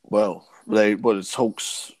 The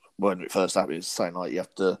talks when it first happened, it's saying like you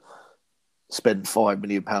have to spend £5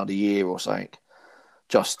 million a year or something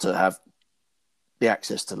just to have the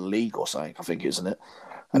access to the league or something. I think, isn't it?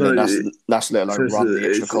 And No, then that's let so alone run the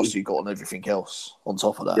extra costs you got on everything else on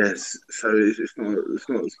top of that. yes. So it's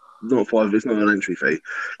not five. It's not an entry fee.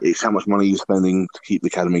 It's how much money you're spending to keep the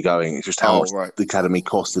academy going. It's just how Oh much right, the academy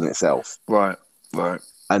costs in itself, right, right.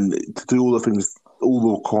 and to do all the things, all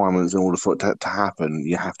the requirements, in order for it to happen,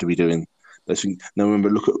 you have to be doing those things. Now, remember,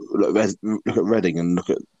 look at Reading and look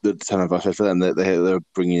at the turnover for them. They're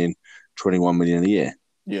bringing in 21 million a year.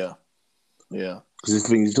 Yeah, yeah, Because this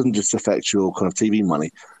thing, it doesn't just affect your kind of TV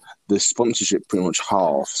money. The sponsorship pretty much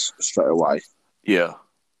halves straight away, yeah,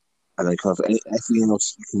 and then kind of everything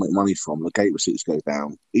else you can make money from, the gate receipts go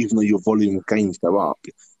down. Even though your volume of games go up,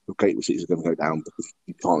 your gate receipts are going to go down because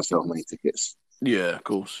you can't sell many tickets. yeah. Of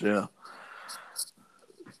course, yeah.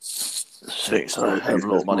 It's So a hell of a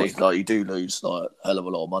lot of it's money. not. Like you do lose like a hell of a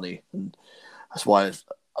lot of money, and that's why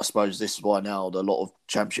I suppose this is why now a lot of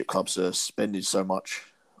championship clubs are spending so much.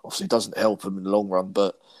 Obviously, it doesn't help them in the long run,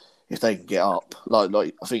 but if they can get up,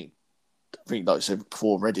 like I think like I said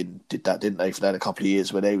before, Reading did that, didn't they? For that a couple of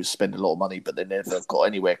years where they was spending a lot of money, but they never got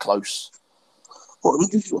anywhere close. Well, I mean,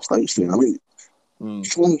 this is what State's doing. I mean,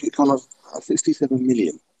 trying to get kind of 67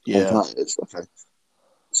 million on Yeah, players. Okay,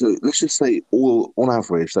 so let's just say all on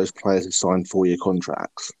average, those players have signed 4-year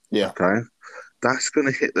contracts. yeah, Okay, that's going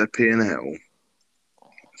to hit their P&L.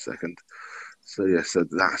 Second. So yeah, so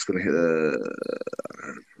that's going to hit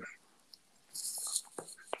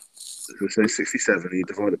we say 67, you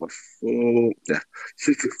divide it by 4. Yeah,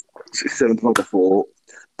 67 divided by 4,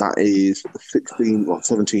 that is 16 or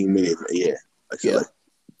 17 million a year, yeah, basically.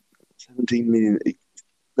 17 million.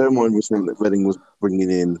 Bear in mind, we're saying that Reading was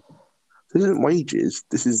bringing in. This isn't wages,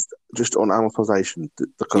 this is just on amortization, the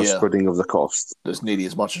kind of yeah. spreading of the cost. There's nearly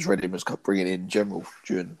as much as Reading was bringing in general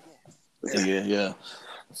during the year. Yeah,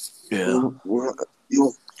 yeah.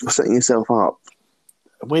 You're setting yourself up.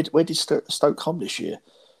 Where did Stoke come this year?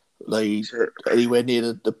 They to, anywhere near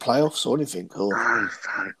the playoffs or anything? Or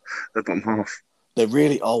the bottom half. they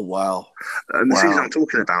really? Oh wow, And the season wow, I'm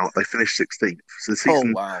talking about, they finished 16th. So the oh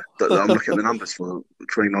season wow. that I'm looking at the numbers for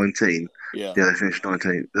 2019, Yeah, yeah, they finished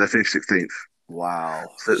 19th. They finished 16th.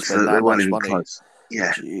 wow. So Spend they that weren't much even money. close.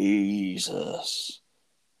 Yeah. Jesus,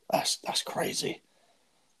 that's crazy.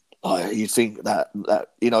 You'd think that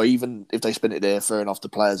even if they spent it there, fair enough. The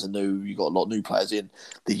players are new. You got a lot of new players in.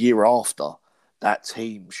 The year after, that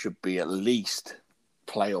team should be at least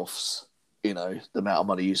playoffs. The amount of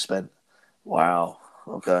money you spent. Wow.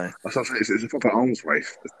 Okay. That's what I'm saying. It's a proper arms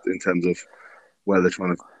race in terms of where they're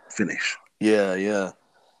trying to finish. Yeah, yeah.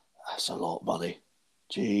 That's a lot of money.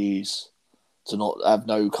 Jeez. To not have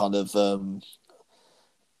no kind of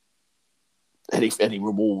any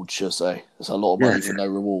reward, should I say. It's a lot of money for no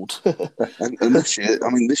reward. And this year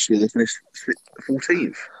they finished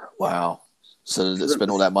 14th. Wow. So they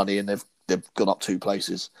spent all that money and they've gone up 2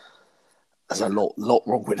 places. There's a lot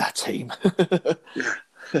wrong with that team. Yeah.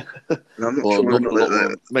 I'm not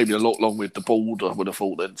sure maybe a lot wrong with the board, I would have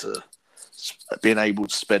thought, then, to being able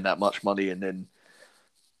to spend that much money and then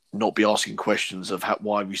not be asking questions of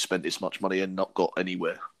why we spent this much money and not got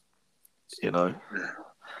anywhere. You know? Yeah.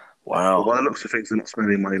 Wow. Well, by the looks of things, they're not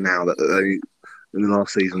spending money now. That they, in the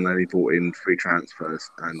last season, they only brought in 3 transfers.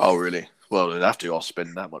 And oh, really? Well, they'd have to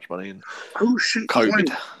spend that much money. And shit!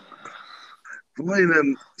 COVID.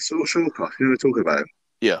 Ryan Shawcross, you know, talking about him.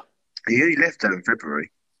 Yeah. He only left there in February.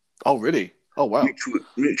 Oh, really? Oh, wow.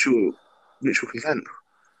 Mutual consent.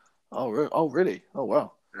 Oh, really? Oh,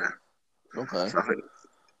 wow. Yeah. Okay. So I think,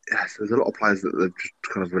 so there's a lot of players that they've just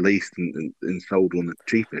kind of released and sold on the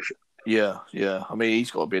cheapish. Yeah. I mean,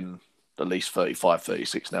 he's got to be at least 35,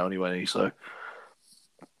 36 now anyway, so.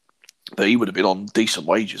 But he would have been on decent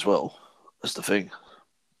wage as well. That's the thing.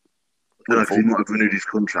 Because he might have renewed his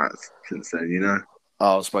contract since then, you know?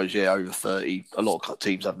 Oh, I suppose, yeah, over 30. A lot of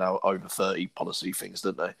teams have now over 30 policy things,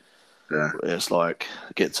 don't they? Yeah. It's like,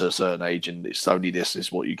 get to a certain age and it's only this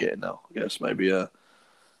is what you get now. I guess maybe, I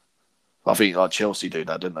think like Chelsea do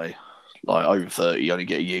that, don't they? Like over 30, you only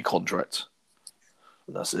get a year contract.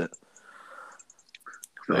 And that's it.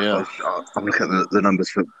 So yeah. I'm looking at the numbers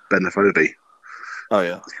for Ben Afobe. Oh,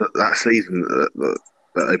 yeah. So that season that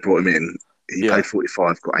they brought him in, he played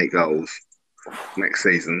 45, got 8 goals. Next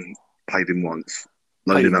season, played him once.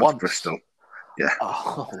 Loaned him out to Bristol. Yeah.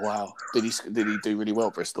 Oh, wow. Did he do really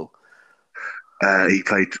well, Bristol? He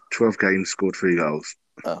played 12 games, scored 3 goals.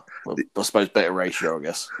 Oh, well, I suppose better ratio, I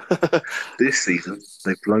guess. This season,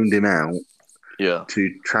 they've loaned him out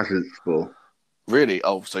to Trabzonspor. Really?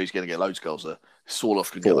 Oh, so he's going to get loads of goals there.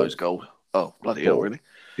 Sorloth could get loads of goals. Oh, bloody hell, really?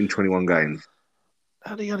 In 21 games.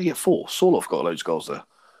 How did he only get 4? Sorloth got loads of goals there.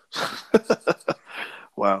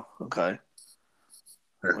 Wow, okay.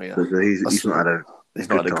 Well, yeah. He's not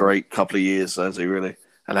had a great couple of years, has he, really?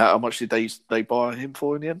 And how much did they buy him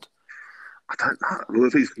for in the end? I don't know. Well,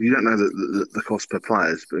 you don't know the cost per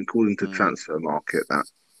players, but according to Transfer Market, that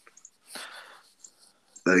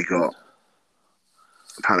they got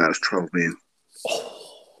apparently that was 12 million.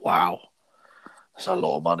 Oh, wow, that's a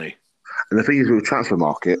lot of money. And the thing is with Transfer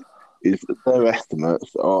Market is that their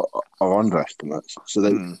estimates are underestimates. So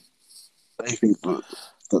they think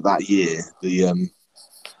that year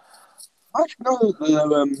actually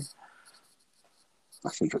no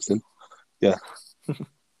that's interesting. Yeah.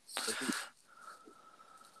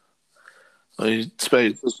 I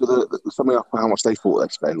suppose something up how much they thought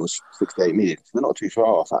they'd spend was 68 million. So they're not too far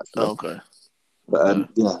off, actually. Oh, okay. But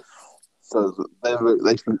yeah, so they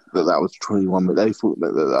think that was 21 million. They thought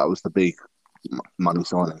that was the big money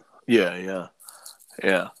signing. Yeah.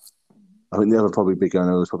 I think the other probably big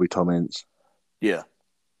owner was probably Tom Ince. Yeah.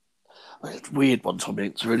 It's a weird one, Tom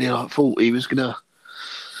Ince, really. I thought he was going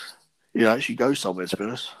to actually go somewhere, to be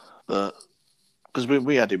honest. But because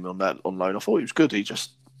we had him on loan, I thought he was good. He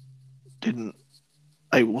just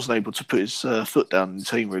wasn't able to put his foot down in the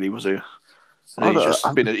team, really, was he?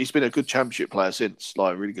 He's been a good championship player since,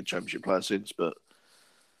 like a really good championship player since. But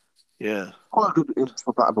yeah, quite good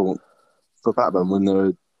for Blackburn. For Blackburn,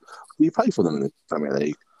 when you play for them in the Premier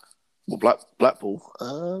League. Well, Blackpool.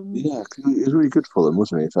 Yeah, he was really good for them,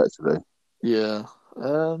 wasn't he? Effectively. Yeah,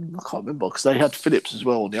 I can't remember because they had Phillips as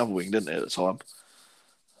well on the other wing, didn't they, at the time?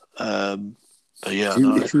 But yeah,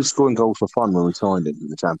 he was scoring goals for fun when we signed him in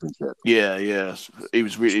the Championship. Yeah. He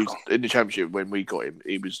was in the Championship when we got him.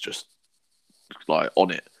 He was just like on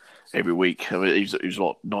it every week. I mean, he was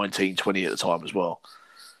like 19, 20 at the time as well.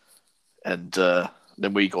 And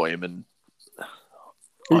then we got him, and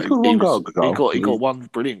he got one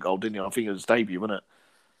brilliant goal, didn't he? I think it was his debut, wasn't it?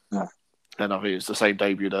 Yeah. And I think it's the same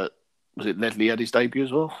debut that was it. Ledley had his debut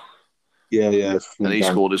as well. Yeah. And he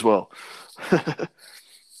scored as well.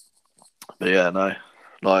 But yeah, no,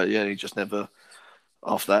 he just never.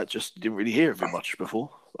 After that, just didn't really hear of him much before.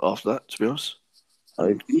 After that, to be honest,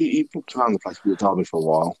 he booked around the place with Derby for a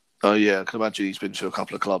while. Oh yeah, I can imagine he's been to a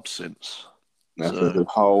couple of clubs since. Yeah, so the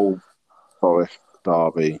Hull, Forest,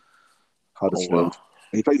 Derby, Huddersfield. Oh, wow.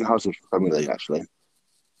 He played in Huddersfield Premier League, actually.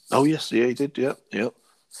 Oh yes, yeah, he did. Yeah.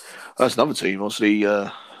 That's another team, obviously,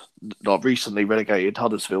 recently relegated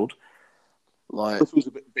Huddersfield. Like it was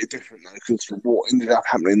a bit different though, because what ended up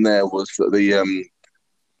happening there was that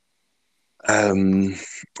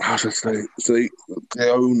how should I say? So the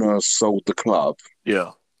owner sold the club.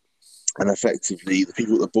 Yeah. And effectively, the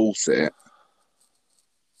people that bought it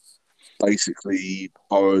basically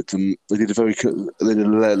borrowed them. They did a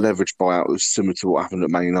leverage buyout that was similar to what happened at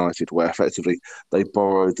Man United, where effectively they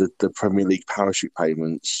borrowed the Premier League parachute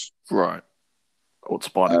payments. Right. Or to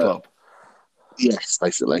buy the club. Yes,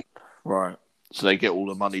 basically. Right. So they get all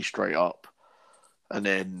the money straight up, and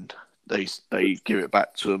then they give it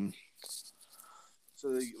back to them.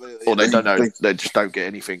 So they don't know. They just don't get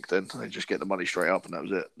anything. Then they just get the money straight up, and that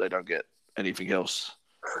was it. They don't get anything else.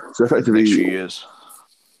 So effectively, next few years.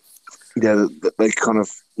 Yeah, they kind of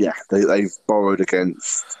they've borrowed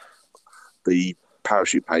against the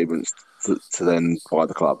parachute payments to then buy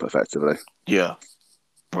the club effectively. Yeah.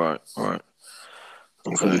 Right. Okay.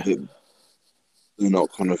 So they're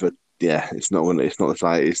not kind of it's not the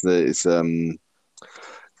same.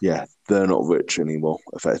 They're not rich anymore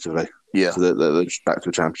effectively. Yeah. So they're just back to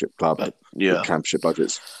a championship club. With championship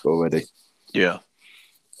budgets already. Yeah.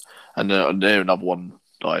 And they're another one.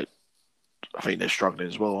 Like, I think they're struggling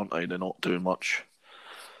as well, aren't they? They're not doing much.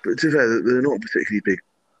 But to be fair, they're not a particularly big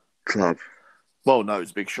club. Well, no, it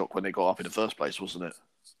was a big shock when they got up in the first place, wasn't it?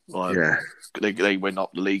 Like, they went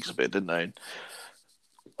up the leagues a bit, didn't they?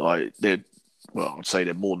 Like, I'd say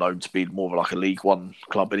they're more known to be more of like a League One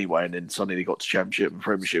club anyway, and then suddenly they got to Championship and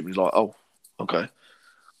Premiership, and it's like, oh, okay.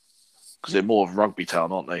 Because they're more of a rugby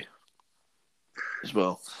town, aren't they? As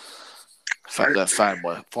well. They're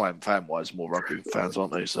fan-wise, more rugby fans,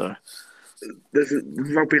 aren't they? So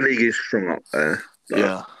the rugby league is strong up there.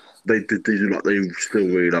 Yeah. They still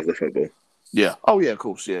really love the football. Yeah. Oh, yeah, of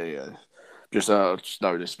course. Yeah. Just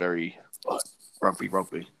know this very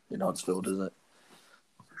rugby in Huddersfield, isn't it?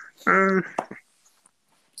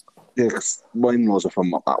 Yeah, because my in-laws are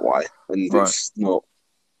from up that way, and it's not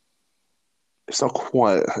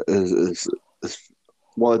quite as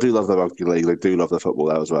while I do love the rugby league, they do love the football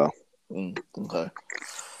there as well. Okay.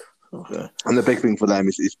 And the big thing for them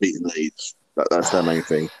is beating Leeds. That's their main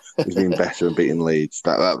thing. Is being better and beating Leeds.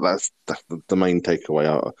 That's the main takeaway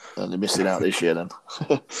out. And they're missing out this year then.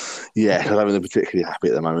 Yeah, I don't think they're particularly happy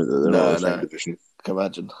at the moment that they're not in the same division. I can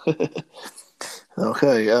imagine.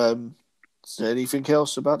 Okay. Is there anything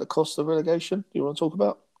else about the cost of relegation you want to talk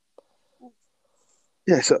about?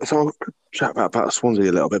 Yeah, so I'll chat about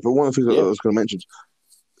Swansea a little bit, but one of the things I was going to mention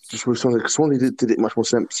just with Swansea did it much more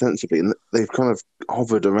sensibly, and they've kind of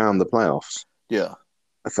hovered around the playoffs. Yeah,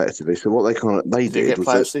 effectively. So what they did get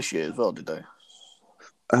playoffs this year as well, did they?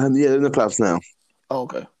 Yeah, they're in the playoffs now. Oh,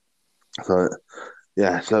 okay. So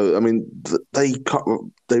I mean, they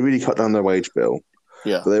really cut down their wage bill.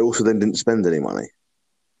 Yeah, but they also then didn't spend any money.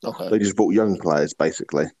 Okay. They just bought young players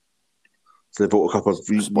basically. So they bought a couple of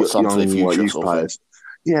young youth players.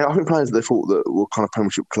 Yeah, I think players that they thought that were kind of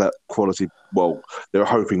Premiership quality. Well, they were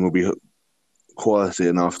hoping would be quality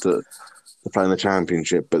enough to play in the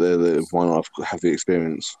Championship, but they why not have the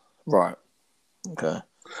experience? Right. Okay.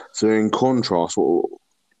 So in contrast, what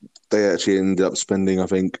they actually ended up spending, I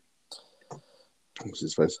think, what's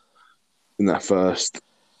his face, in that first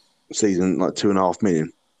season, like $2.5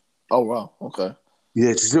 million. Oh wow. Okay. Yeah, do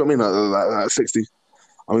you see what I mean? Like 60.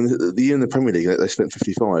 I mean, the year in the Premier League, they spent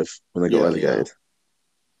 55 when they got relegated. Yeah.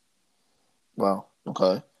 Wow.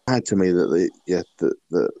 Okay. Had to me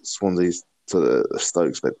that Swansea's to the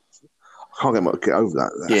Stoke spent. I can't get over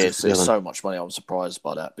that. It's so much money. I'm surprised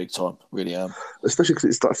by that, big time. Really am. Especially because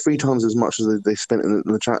it's like 3 times as much as they spent in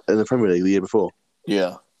the Premier League the year before.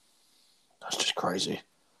 Yeah, that's just crazy.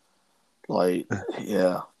 Like,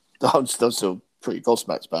 yeah, I'm still pretty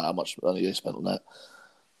gobsmacked about how much money they spent on that.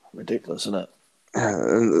 Ridiculous, isn't it? Yeah,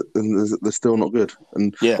 and they're still not good.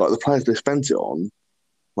 And like the players they spent it on,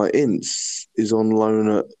 like Ince is on loan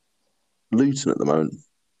at Luton at the moment.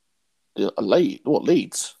 What,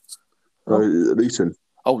 Leeds? Luton.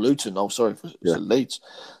 Oh, Luton. Oh, sorry. Leeds.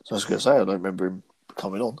 So I was going to say, I don't remember him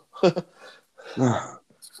coming on.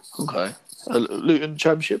 Okay. Luton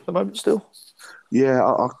Championship at the moment still? Yeah,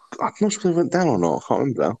 I'm not sure if they went down or not. I can't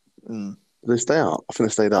remember now. Did they stay up? I think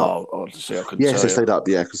they stayed up. Oh, see, I couldn't yes, they stayed up,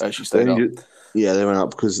 yeah. Cause they actually stayed up. They went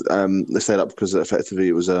up because they stayed up because effectively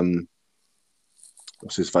it was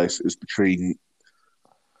what's his face? It was between.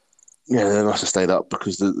 Yeah, they must have stayed up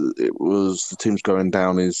because the team's going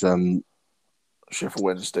down is Sheffield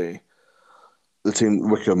Wednesday, the team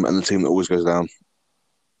Wickham, and the team that always goes down.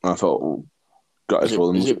 And I thought, guys, for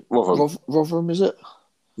them. Is it Rotherham? Is it?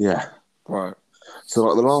 Yeah. Right. So,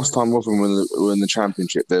 like the last time Rotherham were in the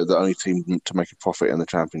Championship, they're the only team to make a profit in the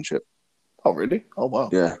Championship. Oh, really? Oh, wow.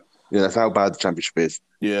 Yeah, that's how bad the Championship is.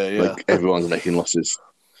 Yeah. Like everyone's making losses.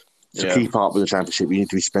 To keep up with the Championship, you need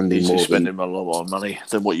to be spending more. Spending a lot more money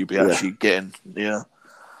than what you'd be actually getting. Yeah.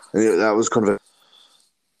 And that was kind of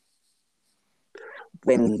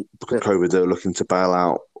when because of COVID, they were looking to bail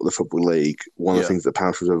out the Football League. One of the things that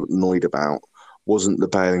Palace was annoyed about wasn't the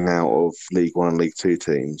bailing out of League One and League Two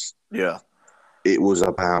teams. Yeah. It was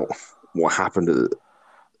about what happened.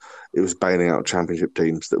 It was bailing out Championship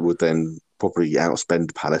teams that would then probably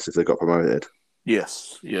outspend Palace if they got promoted.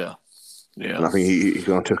 Yes. Yeah. Yeah. And I think he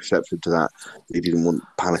kind of took exception to that. He didn't want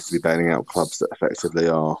Palace to be bailing out clubs that effectively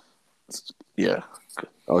are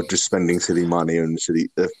just spending silly money and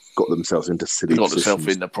they've got themselves into silly got positions. themselves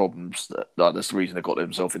in the problems. That's the reason they got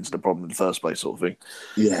themselves into the problem in the first place, sort of thing.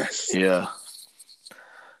 Yes. Yeah.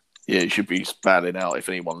 Yeah, it should be bailing out, if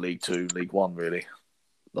anyone, League Two, League One, really.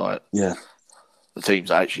 Like, yeah. The teams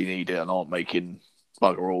that actually need it and aren't making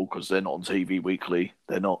bugger all because they're not on TV weekly.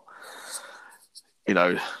 They're not, Well,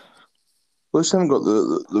 they haven't got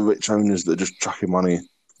the rich owners that are just chucking money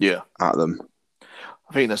at them.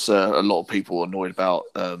 I think that's a lot of people annoyed about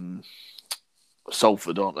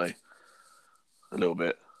Salford, aren't they? A little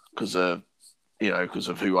bit because because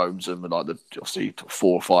of who owns them and obviously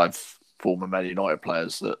 4 or 5 former Man United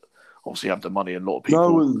players that obviously have the money and a lot of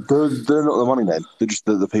people. No, they're not the money men. They're just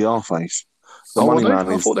the PR face. The money man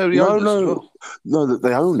I thought they were the owners. No, that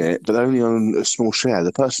they own it, but they only own a small share.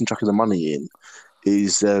 The person chucking the money in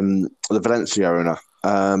is the Valencia owner.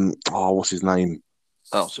 What's his name?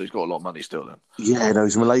 Oh, so he's got a lot of money still then. Yeah, no,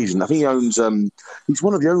 he's Malaysian. I think he owns. He's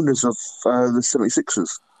one of the owners of the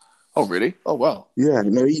 76ers. Oh, really? Oh, wow. Yeah,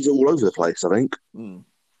 no, he's all over the place, I think.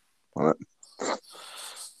 Right.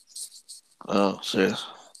 Oh, so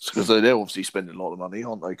because they're obviously spending a lot of money,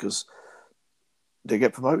 aren't they? Because they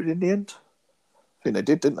get promoted in the end. I think they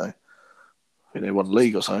did, didn't they? I think they won the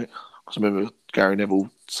league or something. Because I remember Gary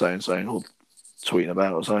Neville saying or tweeting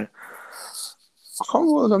about it or something. I can't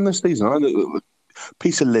remember what they've done this season. I know that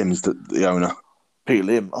Peter Lim's the owner. Peter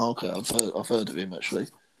Lim. Oh, okay. I've heard of him, actually.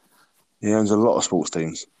 He owns a lot of sports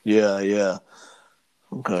teams. Yeah.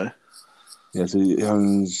 Okay. Yeah, so he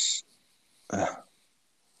owns... so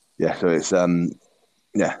it's... So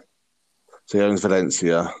he owns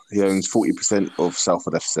Valencia. He owns 40% of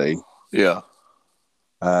Salford FC. Yeah.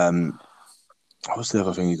 What's the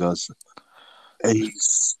other thing he does? He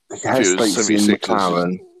has stakes in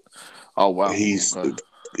McLaren. Oh, wow. He's the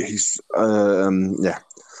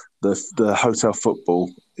Hotel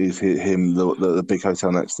Football is him, the big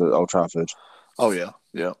hotel next to Old Trafford. Oh, yeah.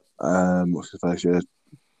 What's his face? Yeah.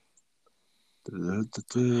 You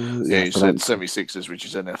said 76ers, which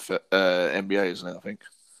is NBA, isn't it, I think?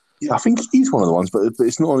 Yeah, I think he's one of the ones, but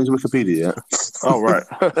it's not on his Wikipedia yet. Oh, right.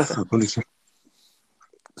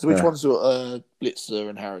 So which one's Blitzer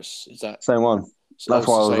and Harris? Is that same one? So that's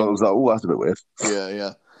why I was like, oh, that's a bit weird.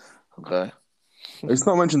 Yeah. Okay. It's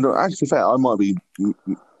not mentioned. Actually, fair, I might be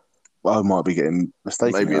getting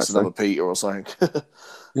mistaken. Maybe it's another Peter or something.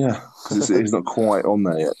 Yeah, because it's not quite on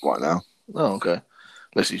there yet right now. Oh, okay.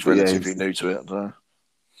 Unless he's relatively new to it. So.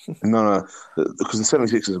 No, because the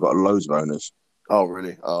 76ers have got loads of owners. Oh,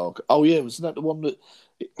 really? Oh, okay. Oh, yeah. Wasn't that the one that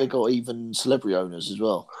they got even celebrity owners as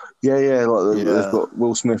well? Yeah. They've got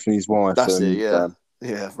Will Smith and his wife. That's it.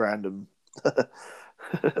 Yeah. Random.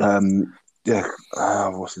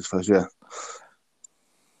 What's his first? Yeah.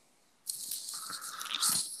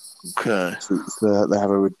 Okay. So they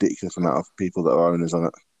have a ridiculous amount of people that are owners on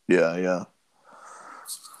it. Yeah.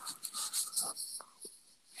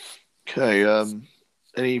 Okay.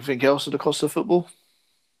 Anything else at the cost of football?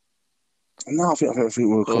 No, I think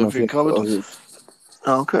we're covered.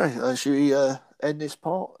 Okay. Should we end this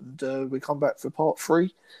part and we come back for part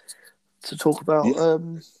 3 to talk about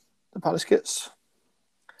the Palace kits?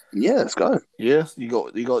 Yeah, let's go. Yeah, you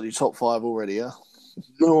got your top 5 already, yeah?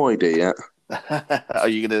 No idea yet. Are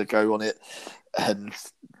you going to go on it and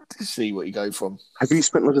see what you go from? Have you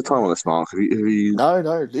spent a lot of time on this, Mark? Have you... No,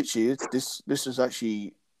 literally, this is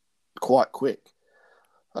actually quite quick.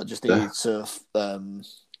 I just needed to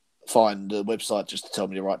find the website just to tell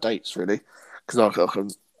me the right dates, really, because I can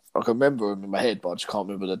remember them in my head, but I just can't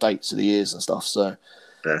remember the dates of the years and stuff. So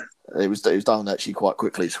it was done actually quite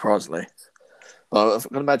quickly, surprisingly. But I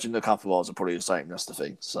can imagine a couple of ours are probably the same. That's the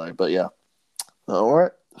thing. So, but yeah, all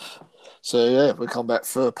right. So yeah, we'll come back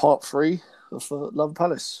for part 3 of Love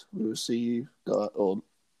Palace. We will see you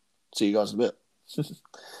guys in a bit.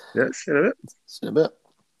 Yeah, see you in a bit. See you in a bit.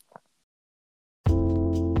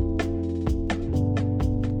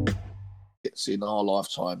 It's in our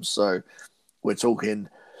lifetime, so we're talking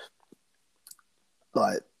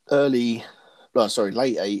like late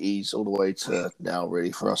 80s all the way to now,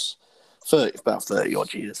 really, for us. About 30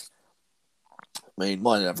 odd years. I mean,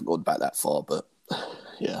 mine haven't gone back that far, but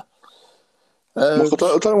yeah. I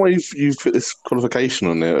don't know why you've put this qualification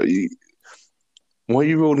on there. Why are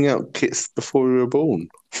you rolling out kits before you were born?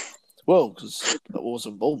 Well, because I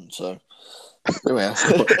wasn't born, so yeah. That's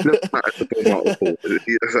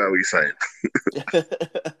how we say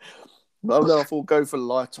it. But I thought go for the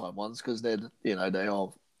lifetime ones because they are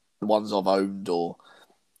the ones I've owned or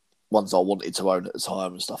ones I wanted to own at the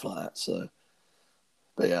time and stuff like that. So,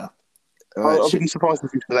 but yeah. All right, I've been surprised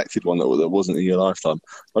if you selected one that wasn't in your lifetime.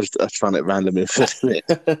 I found it random in first minute.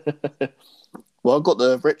 Well, I've got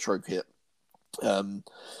the retro kit, the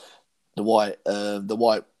white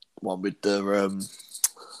one with the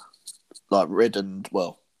like red and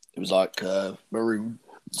it was like maroon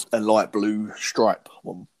and light blue stripe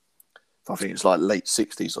one. I think it's like late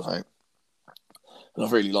 60s or something. And I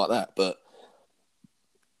really like that, but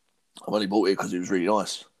I've only bought it because it was really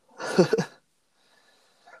nice.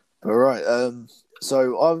 All right.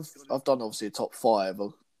 So I've done obviously a top five.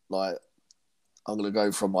 Like I'm gonna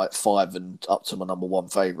go from like 5 and up to my number one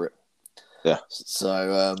favorite. Yeah.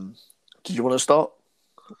 So did you want to start?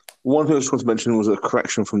 One thing I just want to mention was a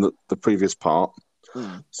correction from the previous part.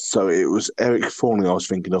 So it was Eric Fournier I was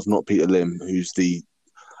thinking of, not Peter Lim, who's the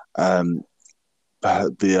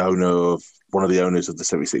owner of one of the owners of the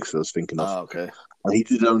 76ers I was thinking of. Okay. And he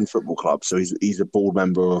did own a football club, so he's a board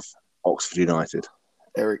member of Oxford United.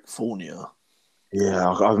 Eric Fournier. Yeah,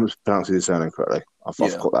 I haven't pronounced his surname correctly. I've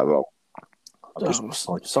got that wrong.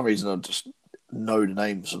 For some reason I just know the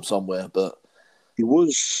names from somewhere, but he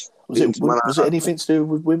was it anything to do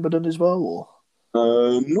with Wimbledon as well, or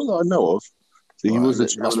not that I know of. So he was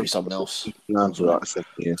it must be someone else.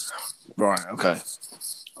 Right, okay.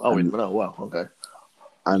 Oh, Wimbledon. Wow, okay.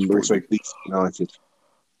 And also Leeds United.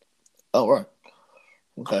 Oh, right.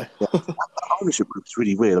 Okay. Yeah. That ownership group is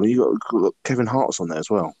really weird. I mean, you got Kevin Hart's on there as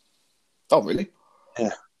well. Oh, really?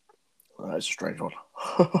 Yeah. That's a strange one.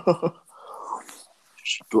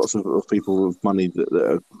 Lots of people with money that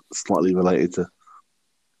are slightly related to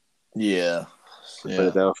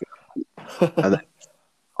Philadelphia. And then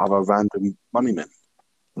other random money men.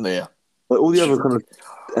 Yeah. But all the other kind of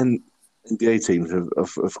NBA teams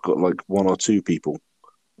have got like one or two people.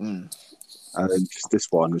 And then just this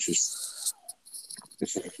one is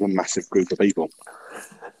just a massive group of people.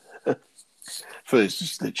 First,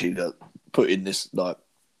 just literally put in this, like,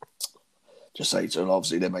 just say to them,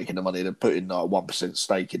 obviously they're making the money, they're putting like 1%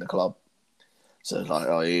 stake in the club. So it's like,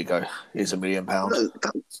 oh, here you go, here's £1 million.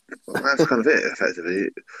 That's kind of it, effectively.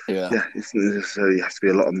 Yeah, it's not necessarily have to be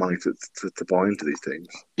a lot of money to buy into these things.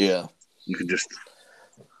 Yeah. You can just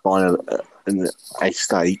buy a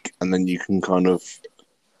stake and then you can kind of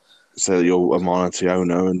say that you're a minority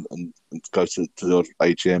owner and go to the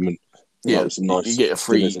AGM and it's a nice. You get a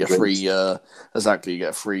free exactly. You get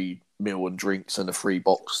a free meal and drinks and a free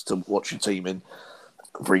box to watch your team in.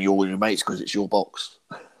 Bring all your mates because it's your box,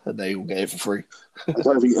 and they all get it for free. I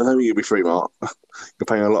don't think it'll be free, Mark. You're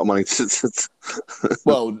paying a lot of money to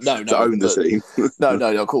own the team.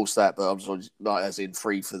 no, of course that. But I'm sorry, like as in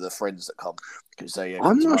free for the friends that come because they.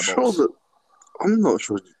 I'm not sure.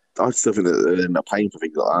 I still think that they end up paying for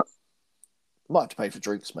things like that. Might have to pay for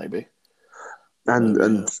drinks, maybe. And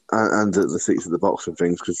the seats at the box and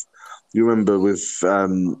things, because you remember with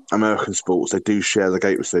American sports, they do share the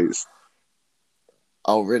gate receipts.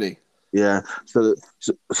 Oh, really? Yeah. So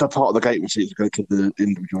part of the gate receipts go to the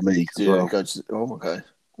individual leagues as well. Okay.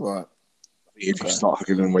 Right. If you start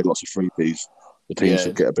giving away lots of freebies, the teams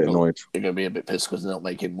should get a bit annoyed. They're going to be a bit pissed because they're not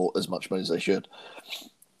making as much money as they should.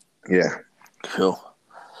 Yeah. Cool.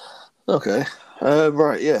 Okay.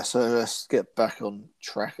 Right, yeah, so let's get back on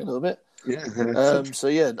track a little bit. Yeah.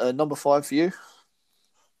 Number 5 for you?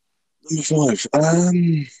 Number 5.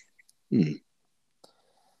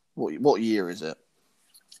 What year is it?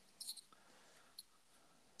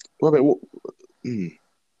 What about what?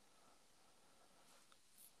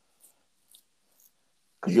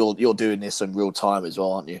 Because you're doing this in real time as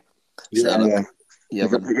well, aren't you? Yeah.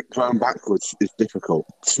 Going backwards is difficult.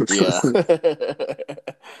 Yeah.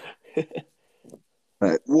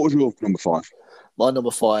 What was your number 5? My number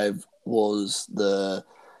 5 was the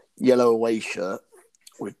yellow away shirt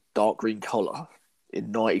with dark green collar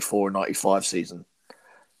in 94 and 95 season,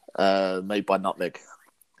 made by Nutmeg,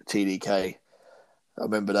 TDK. I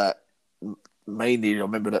remember that mainly. I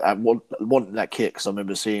remember that I wanted that kit because I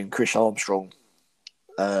remember seeing Chris Armstrong,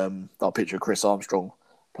 that picture of Chris Armstrong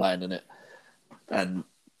playing in it, and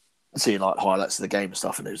seeing like highlights of the game and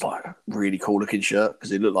stuff, and it was like a really cool looking shirt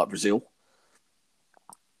because it looked like Brazil.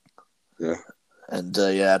 Yeah. And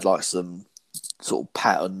had like some sort of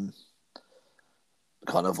pattern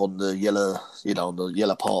kind of on the yellow, on the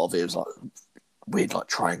yellow part of it. It was like weird, like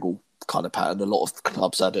triangle kind of pattern. A lot of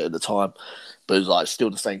clubs had it at the time, but it was like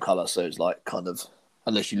still the same colour. So it was like kind of,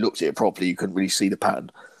 unless you looked at it properly, you couldn't really see the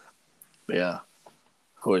pattern. But yeah.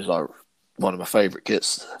 Always like one of my favourite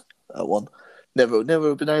kits. That one. Never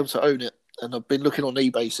been able to own it, and I've been looking on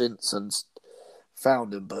eBay since and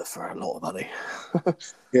found them, but for a lot of money.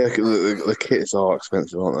 Yeah, the kits are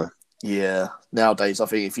expensive, aren't Yeah, nowadays I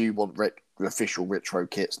think if you want official retro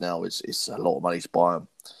kits now, it's a lot of money to buy them.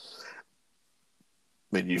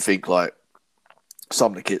 I mean, you think like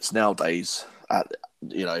some of the kits nowadays,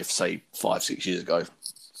 if say 5-6 years ago,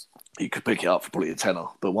 you could pick it up for probably a tenner,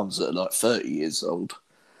 but ones that are like 30 years old,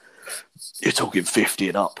 you're talking 50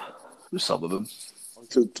 and up with some of them.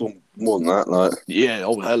 they? More than that, like. Yeah, a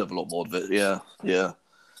whole hell of a lot more of it. Yeah.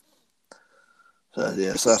 So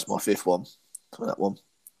that's my fifth one for that one.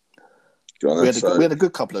 We had a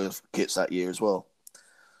good couple of kits that year as well.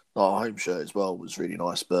 Our home shirt as well was really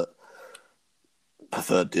nice, but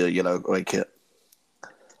preferred the yellow grey kit.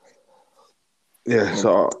 Yeah,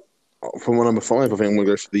 so for my number 5, I think I'm going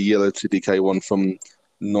to go for the yellow TDK one from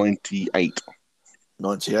 98.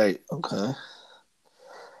 98, okay.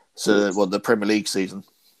 So, the Premier League season?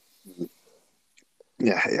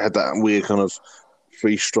 Yeah, it had that weird kind of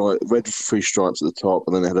red 3 stripes at the top,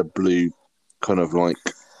 and then it had a blue kind of like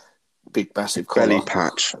big, massive belly collar.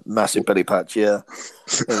 patch. Massive belly patch, yeah.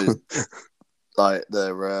 It was like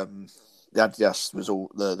the Adidas was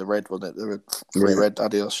all the red, wasn't it? There were 3 red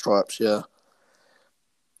Adidas stripes, yeah.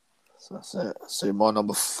 So that's it. So my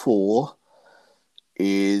number 4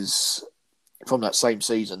 is from that same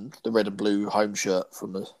season, the red and blue home shirt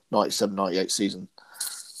from the 97-98 season.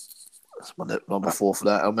 That's my number 4 for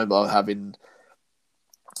that. I remember having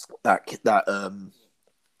that. I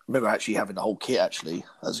remember actually having the whole kit actually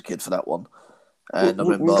as a kid for that one. And I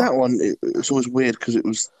remember that one. It's always weird because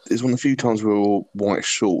it's one of the few times we were all white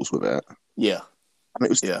shorts with it. Yeah, and it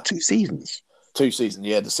was 2 seasons. 2 seasons,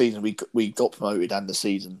 yeah. The season we got promoted and the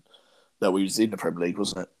season that we was in the Premier League,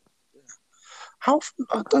 wasn't it?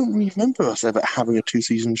 I don't really remember us ever having a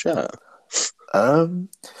 2-season shirt. Well,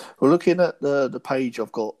 looking at the page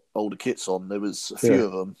I've got all the kits on, there was a few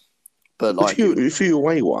of them, but like a few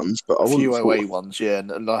away ones, but a few away ones, yeah.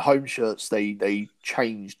 And the home shirts they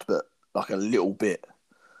changed, but like a little bit,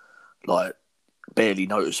 like barely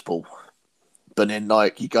noticeable. But then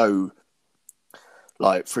like you go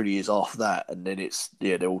like 3 years after that, and then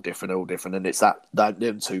they're all different, and it's that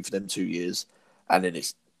them 2 for them 2 years, and then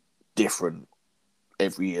it's different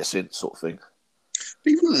every year since, sort of thing.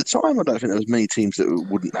 But even at the time, I don't think there was many teams that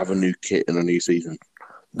wouldn't have a new kit in a new season.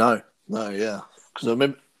 No, yeah. Because I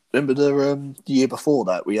remember the year before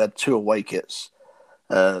that we had 2 away kits,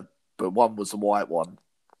 but one was the white one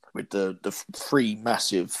with the 3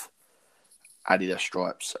 massive Adidas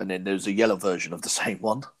stripes, and then there's a yellow version of the same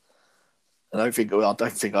one. I don't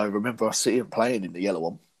think I remember us sitting playing in the yellow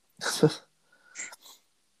one.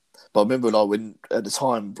 But I remember like when at the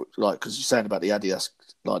time, like because you're saying about the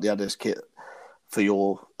Adidas kit for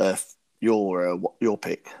your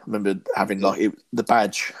pick. I remember having the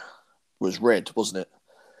badge was red, wasn't it?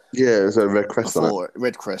 Yeah, there's a red crest on it.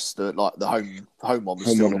 Red crest, the home one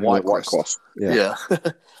was still the white crest. Yeah.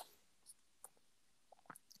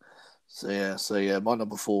 So yeah, my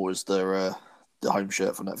number 4 is the home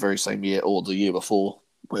shirt from that very same year or the year before,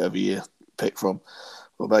 whatever year pick from.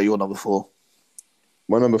 What about your number 4?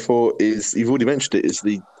 My number 4 is, you've already mentioned it, is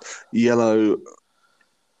the yellow.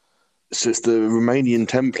 So it's the Romanian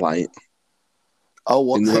template. Oh,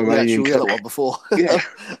 what the actual yellow one before? Yeah.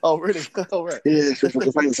 Oh, really? Oh, right. Yeah, it's like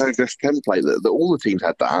the famous Adidas template that all the teams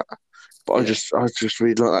had that. But I just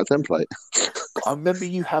really like that template. I remember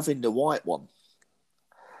you having the white one.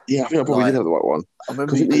 Yeah, I think I probably did have the white one. I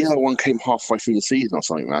remember the yellow one came halfway through the season or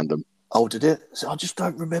something random. Oh, did it? So I just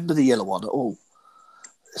don't remember the yellow one at all.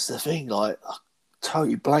 It's the thing, like I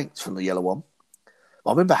totally blanked from the yellow one.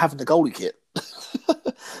 I remember having the goalie kit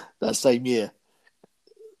that same year.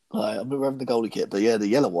 I remember having the goalie kit, but yeah, the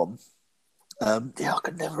yellow one. I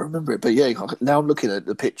could never remember it, but yeah, now I'm looking at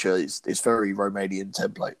the picture. It's very Romanian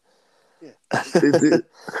template. Yeah,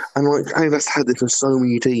 and like Adidas had it for so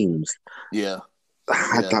many teams. Yeah,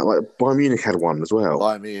 that. Like Bayern Munich had one as well.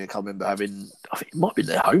 Bayern Munich, I remember having. I think it might be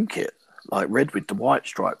their home kit, like red with the white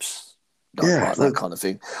stripes. Like that kind of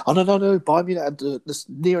thing. Oh no! Bayern Munich had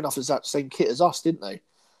near enough as that same kit as us, didn't they?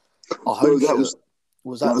 Our home shirt.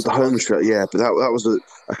 That was the home shirt, yeah. But that was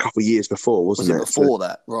a couple of years before, wasn't it? Before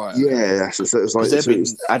that, right? Yeah, so it was like they've been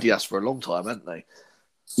Adidas for a long time, haven't they?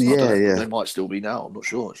 So yeah. They might still be now. I'm not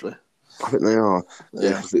sure actually. I think they are.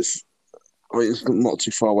 Yeah, it's not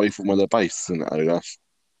too far away from where they're based, isn't it, Adidas?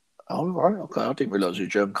 Oh right, okay. I didn't realise it was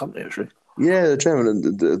a German company actually. Yeah, the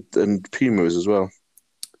German and Puma is as well.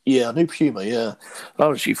 Yeah, I knew Puma. Yeah, I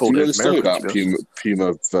actually thought. Do you know the story about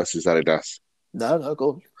Puma versus Adidas? No, go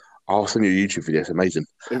on. I'll send you a YouTube video. It's amazing.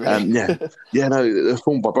 Really? Yeah. No, they're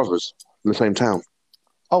formed by brothers in the same town,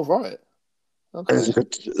 Oh, right. and Okay.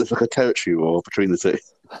 it's like a territory war between the two.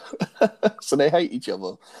 So they hate each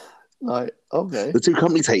other. Like, okay. The two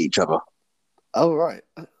companies hate each other. Oh, right.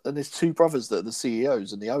 And there's two brothers that are the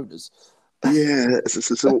CEOs and the owners. Yeah,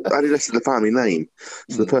 so Adidas is the family name.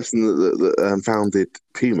 So the Mm. person that founded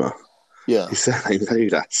Puma, Yeah. his surname is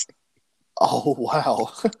Adidas. Oh,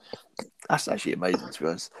 wow. That's actually amazing, to be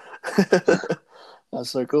honest. That's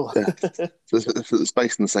so cool. Yeah, so it's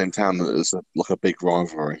based in the same town. There's like a big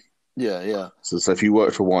rivalry. Yeah, yeah. So if you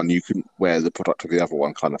work for one, you can wear the product of the other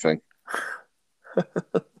one, kind of thing.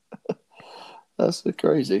 That's so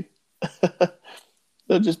crazy.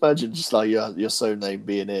 Just imagine just like your surname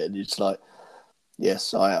being it, and you're just like,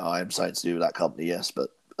 yes, I am something to do with that company, yes, but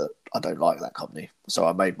I don't like that company, so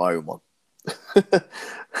I made my own one.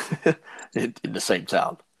 in the same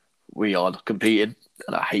town. We are competing,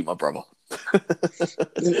 and I hate my brother.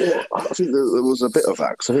 Yeah, I think there was a bit of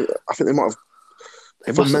that. Cause I think they might have,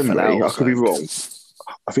 They from must have fell memory, out. I could be wrong.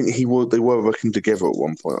 I think they were working together at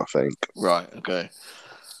one point. I think. Right. Okay.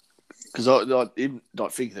 Because in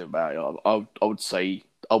like thinking about it, I would say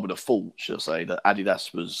I would have thought, should I say, that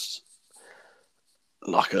Adidas was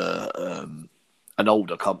like an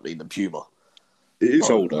older company than Puma. It is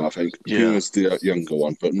Like, older, I think. yeah. Puma's the younger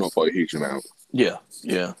one, but not by a huge amount. Yeah.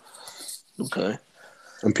 Yeah. Okay.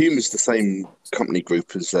 And Puma's the same company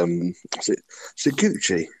group as is it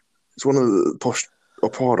Gucci? It's one of the Posh or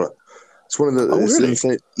Prada. It's one of the. Oh, It's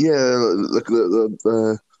really? yeah,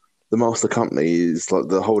 the master company is like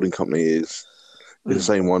the holding company is the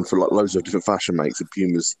same one for like loads of different fashion makes. And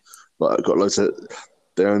Puma's like got loads of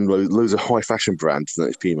they own loads of high fashion brands. And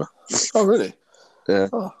it's Puma. Oh, really? Yeah.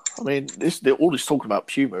 Oh, I mean, all this talking about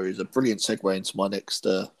Puma is a brilliant segue into my next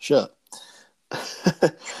shirt.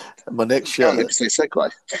 My next shirt. Maybe say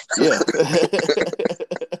segue. Yeah.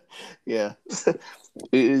 Yeah.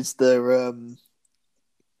 It is their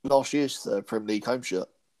last year's Premier League home shirt.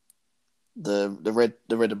 The red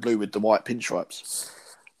and blue with the white pinstripes.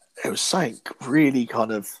 It was something really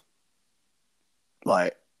kind of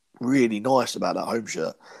like really nice about that home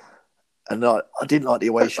shirt. And I didn't like the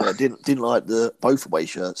away shirt. Didn't like the both away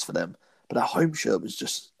shirts for them. But that home shirt was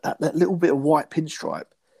just that little bit of white pinstripe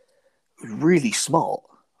was really smart.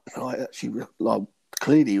 Like actually, like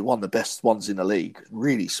clearly one of the best ones in the league.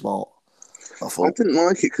 Really smart. I didn't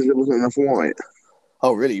like it because there wasn't enough white.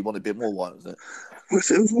 Oh, really? You want a bit more white, was it? Well, if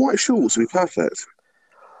it was white shorts, it'd be perfect.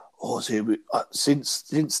 Oh, see, since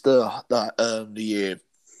the year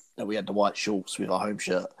that we had the white shorts with our home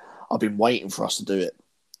shirt, I've been waiting for us to do it.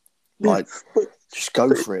 Like, just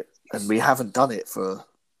go for it, and we haven't done it for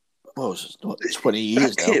it's 20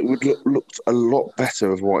 years that now. kit would looked a lot better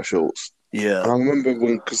with white shorts. Yeah, and I remember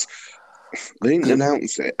because they didn't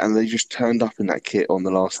announce it, and they just turned up in that kit on the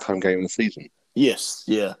last home game of the season. Yes,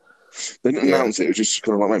 yeah. They didn't announce it; it was just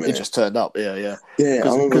kind of like, wait a minute. It just turned up. Yeah. Yeah,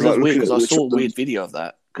 Because it was weird. Because I saw a weird video of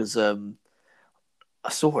that. Because I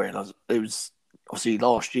saw it, and it was obviously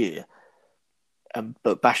last year.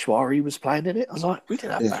 But Bashwari was playing in it. I was like, we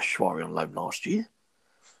didn't have Bashwari on loan last year.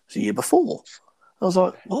 It's the year before. I was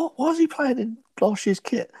like, what? Why is he playing in last year's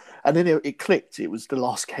kit? And then it clicked. It was the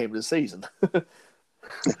last game of the season.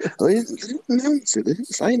 They didn't announce it. They didn't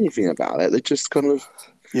say anything about it. They just kind of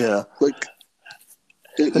like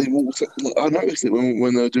they walked. I noticed it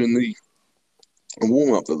when they were doing the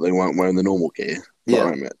warm up that they weren't wearing the normal gear.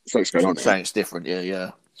 Yeah, something's going on here. Something's different.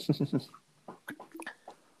 Yeah.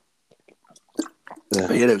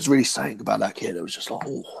 But yeah, there was really something about that kid. It was just like,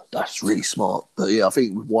 oh, that's really smart. But yeah, I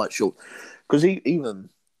think with white shorts, because even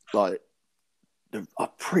like, I'm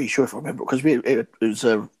pretty sure if I remember, because it was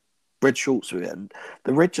red shorts with it, and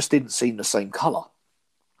the red just didn't seem the same colour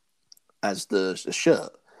as the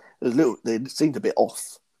shirt. It seemed a bit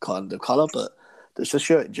off kind of colour, but the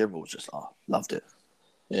shirt in general was just, loved it.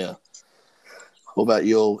 Yeah. What about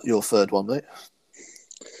your third one, mate?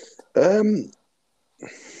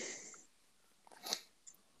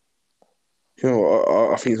 You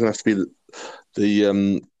know, I think it's going to have to be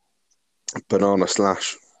the Banana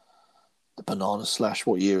Slash. The Banana Slash.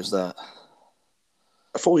 What year is that?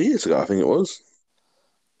 4 years ago, I think it was.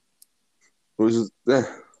 Yeah.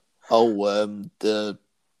 Oh, the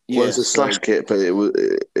Well, it's a Slash kit, but it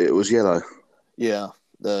was yellow. Yeah,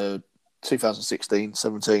 the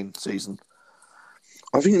 2016-17 season.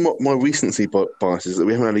 I think my recency bias is that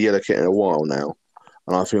we haven't had a yellow kit in a while now,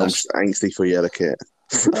 and I think I'm just angsty for a yellow kit.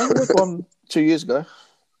 We had one 2 years ago.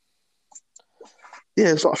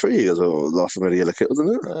 Yeah, it's like 3 years ago last time we had a yellow kit,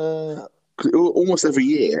 wasn't it? Almost every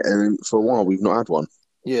year, and for a while we've not had one.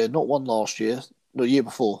 Yeah, not one last year. The year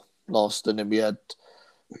before last, and then we had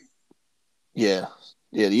Yeah,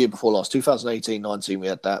 yeah. The year before last, 2018-19, we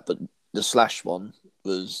had that, but the Slash one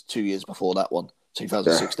was 2 years before that one, Yeah.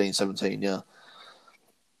 2016-17. Yeah,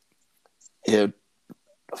 yeah.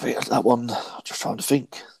 I think that one. I'm just trying to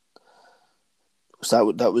think. Was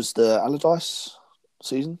the Allardyce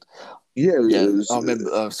season? Yeah, Yeah, it I was,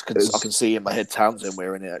 remember. I it can was see in my head Townsend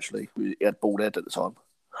wearing it. Actually, he had bald head at the time.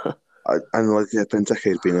 and like yeah,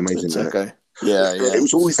 Benteke had been amazing in it. Benteke. Yeah, It yeah.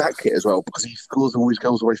 was always that kit as well because he scores all his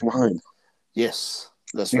goals away from home. Yes,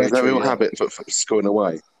 that's He has very that true. real Yeah, habit for scoring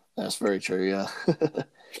away. that's very true. Yeah.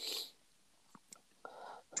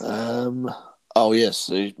 um. Oh yes.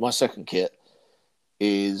 So my second kit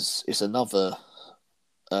is it's another.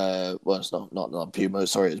 Well, it's not Puma.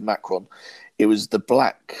 Sorry, it's Macron. It was the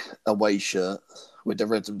black away shirt with the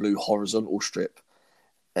red and blue horizontal strip,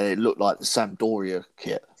 and it looked like the Sampdoria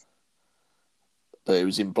kit, but it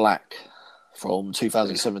was in black from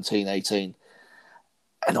 2017-18,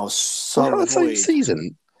 and I was Was that so the same annoyed.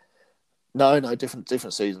 season? No, no, different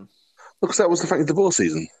season. Because that was the Frank de Boer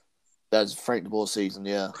season. That's Frank de Boer season.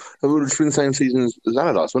 Yeah. It would have been the same season as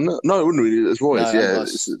Allardyce, wouldn't it? No, it wouldn't really. It's No, Royce, yeah.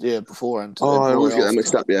 Allardyce. Yeah, beforehand. Oh, I always Roy get that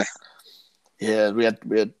mixed after. up, yeah. Yeah, we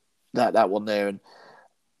had that one there, and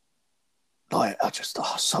like I just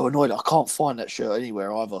so annoyed. I can't find that shirt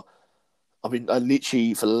anywhere either. I mean, I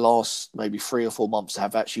literally for the last maybe 3 or 4 months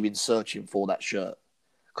have actually been searching for that shirt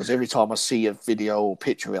because every time I see a video or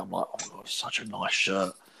picture of it, I'm like, oh my god, it's such a nice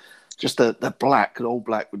shirt. Just the black, the all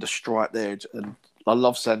black with the stripe there, and I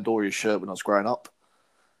love Sampdoria's shirt when I was growing up,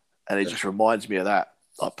 and it just reminds me of that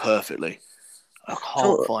like perfectly. I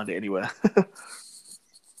can't So, find it anywhere.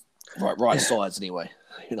 Right yeah. size anyway,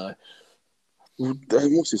 you know.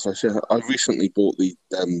 What's this? I recently bought the.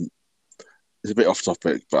 It's a bit off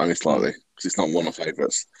topic, but only slightly because it's not one of my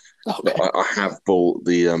favourites. But Okay. I have bought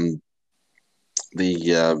the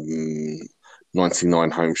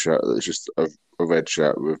 99 home shirt that's just a red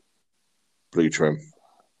shirt with blue trim.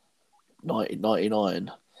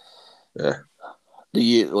 1999. Yeah, The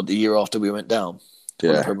year after we went down for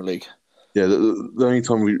the yeah, Premier League. yeah. The only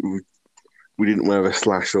time we didn't wear a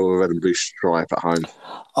slash or a red and blue stripe at home.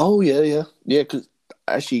 Oh yeah. Because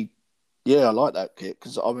actually, yeah, I like that kit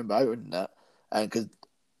because I remember owning that, and because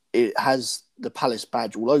it has the Palace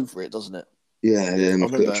badge all over it, doesn't it? Yeah, yeah, and I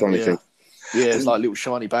I've got a remember. shiny Yeah, thing. yeah. It's And, like little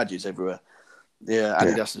shiny badges everywhere. Yeah,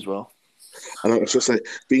 yeah, Adidas as well. and I was just say,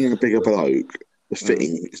 being a bigger bloke, the Mm.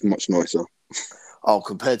 fitting is much nicer. Oh,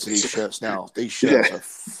 compared to these shirts now, these Yeah, shirts are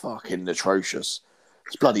fucking atrocious.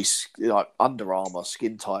 It's bloody like Under Armour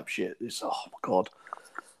skin type shit. It's oh my god.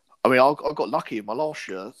 I mean, I got lucky in my last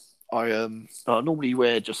shirt. I normally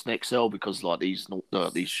wear just an XL because like these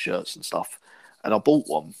shirts and stuff, and I bought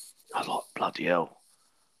one. I was like bloody hell,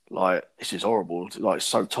 like this is horrible. Like it's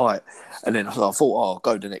so tight. And then I thought, oh, I'll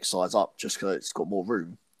go the next size up just because it's got more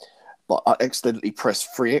room. But I accidentally pressed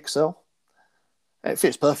 3XL, and it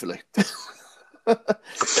fits perfectly. yeah.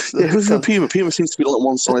 Who's the Puma? Puma seems to be like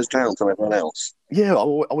one size down from everyone else. Yeah,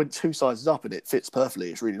 I went 2 sizes up, and it fits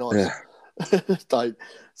perfectly. It's really nice. Yeah, like,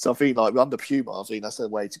 so I think like under Puma, I think that's the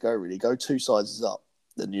way to go. Really, go 2 sizes up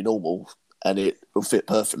than your normal, and it will fit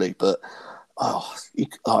perfectly. But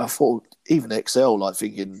I thought even XL, like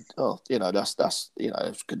thinking, oh, that's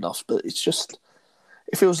it's good enough. But it's just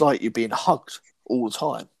it feels like you're being hugged all the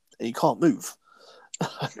time, and you can't move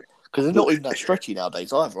because they're but not even that stretchy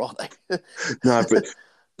nowadays either, are they? no,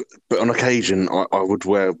 but on occasion, I would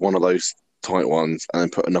wear one of those tight ones and then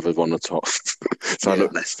put another one on top, so I Yeah.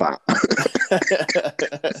 look less fat.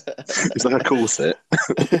 It's like a corset.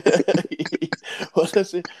 Well,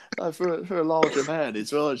 that's it. Like, for a larger man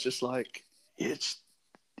as well, it's just like you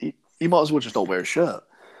might as well just not wear a shirt.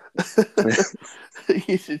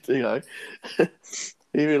 you know,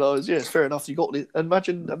 you realise, yeah, it's fair enough. You got it.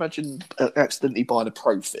 Imagine accidentally buying a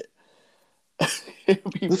Pro Fit. The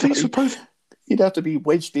thing's supposed. You'd have to be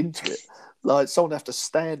wedged into it. Like someone would have to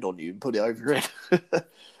stand on you and put it over your head.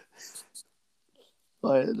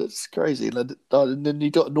 Like that's crazy. And then you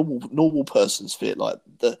got a normal person's fit, like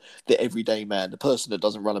the everyday man, the person that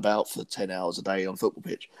doesn't run about for 10 hours a day on a football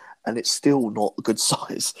pitch, and it's still not a good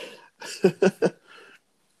size.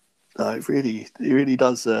 No, it really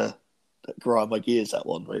does grind my gears, that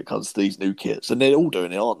one, when it comes to these new kits, and they're all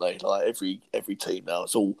doing it, aren't they? Like every team now,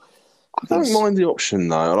 it's all. I don't mind the option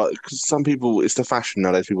though, like because some people, it's the fashion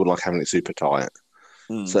nowadays. People like having it super tight.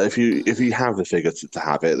 Mm. So if you have the figure to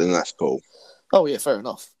have it, then that's cool. Oh yeah, fair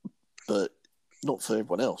enough, but not for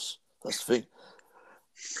everyone else. That's the thing.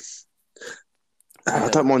 I Yeah.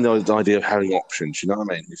 don't mind the idea of having options. You know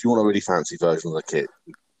what I mean? If you want a really fancy version of the kit,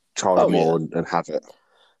 charge Oh yeah, more and have it.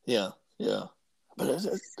 yeah. But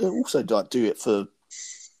they also like do it for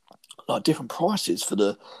like different prices for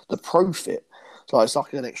the Pro Fit. So it's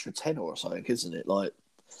like an extra tenner or something, isn't it? Like,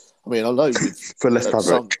 I mean, I know with For less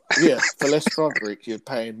fabric. for less fabric, you're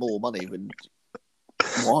paying more money. When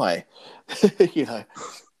why, you know?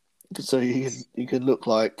 So you can look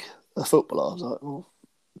like a footballer. I was like, well,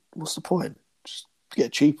 what's the point? Just get a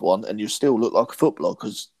cheaper one, and you still look like a footballer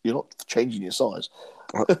because you're not changing your size.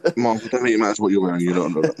 Mark, it don't really matter what you're wearing. You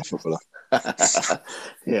don't look like a footballer.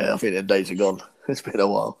 Yeah, I think the days are gone. It's been a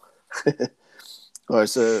while. All right,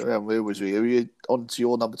 so where was we? Are we on to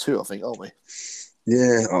your number 2, I think, aren't we?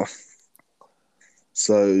 Yeah.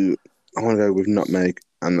 So I want to go with Nutmeg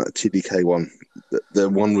and that TDK one, the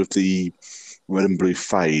one with the red and blue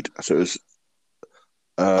fade. So it was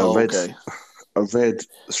red, okay. a red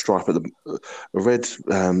stripe at a red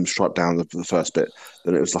stripe down the first bit.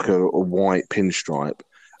 Then it was like a white pinstripe,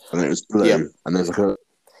 and then it was blue, Yep. and there's like a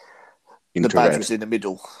The badge red. was in the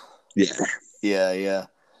middle. Yeah. Yeah.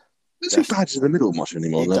 There's no badges in the middle much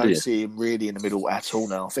anymore. You don't see him really in the middle at all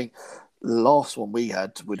now. I think the last one we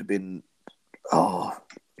had would have been,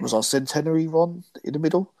 was our Centenary one in the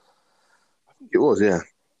middle? It was, yeah.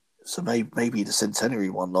 So maybe the Centenary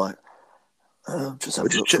one, like, just have a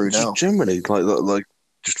look through now. Generally, like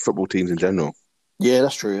just football teams in general. Yeah,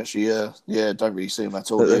 that's true, actually, yeah. Don't really see them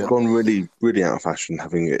at all. They've gone really, really out of fashion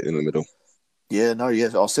having it in the middle. Yeah, no, yeah.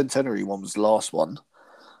 Our Centenary one was the last one.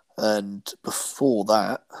 And before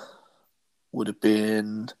that would have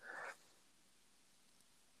been...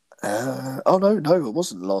 no, it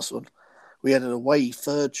wasn't the last one. We had an away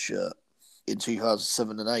third shirt in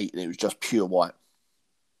 2007 and 8, and it was just pure white.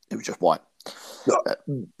 It was just white.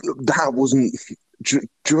 That wasn't... Do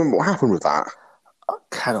you remember what happened with that? I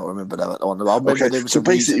cannot remember that one. I remember there was a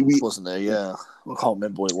reason, wasn't there? Yeah. I can't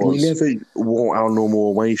remember what it was. We never wore our normal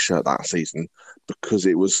away shirt that season because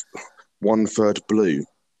it was 1/3 blue.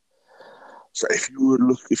 So I think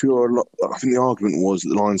the argument was that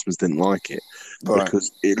the linesmen didn't like it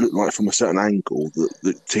because it looked like from a certain angle that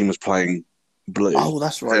the team was playing blue. Oh,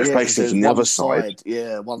 that's right. Yeah, basically from the other side.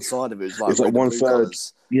 Yeah, one side of it was like, it's like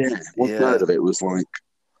 1/3. Yeah, 1/3 of it was like.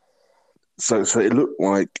 So it looked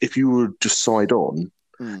like if you were just side on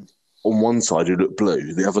one side you looked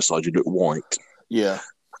blue, the other side you looked white. Yeah.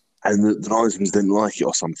 And the linesmen didn't like it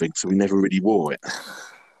or something, so we never really wore it.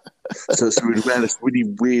 So we'd wear this really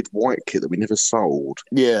weird white kit that we never sold.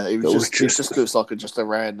 Yeah, it just looks like just a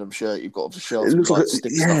random shirt you've got off the shelf. It looks like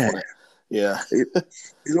stick stuff on it. Yeah. It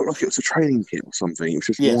looked like it was a training kit or something. It was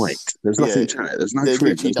just white. There's nothing to it. There's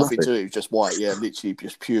literally nothing to it. It was just white. Yeah, literally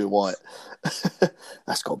just pure white.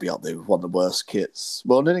 That's got to be up there with one of the worst kits.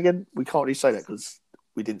 Well, then again, we can't really say that because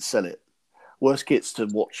we didn't sell it. Worst kits to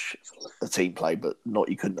watch a team play, but not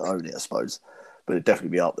you couldn't own it, I suppose. But it'd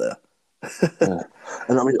definitely be up there. Yeah.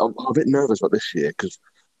 And I mean, I'm a bit nervous about this year because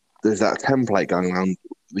there's that template going around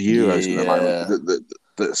the Euros at the moment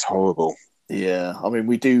that's horrible. Yeah, I mean,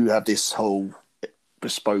 we do have this whole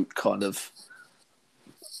bespoke kind of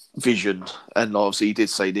vision, and obviously he did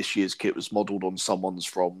say this year's kit was modelled on someone's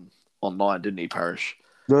from online, didn't he, Parrish?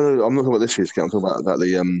 No, I'm not talking about this year's kit. I'm talking about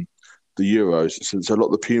the Euros. So a lot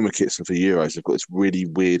of the Puma kits for the Euros have got this really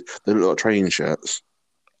weird. They look like training shirts.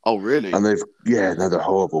 Oh, really? And they're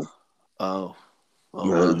horrible. Oh, I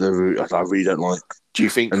really don't like. Do you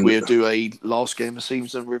think we'll do a last game of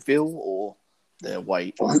season reveal or they'll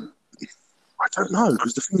wait? I don't know,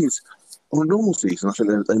 because the thing is, on a normal season, I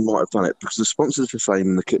think they might have done it because the sponsors are the same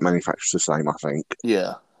and the kit manufacturer's the same, I think.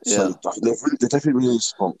 Yeah. So they're definitely really a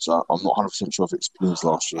sponsor. I'm not 100% sure if it's Pumas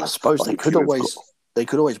last year. I suppose they could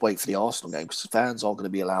always wait for the Arsenal game because fans aren't going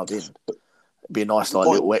to be allowed in. It'd be a nice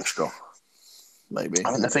little extra, maybe.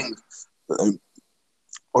 I think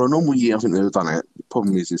on a normal year, I think they've done it. The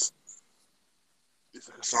problem is it's like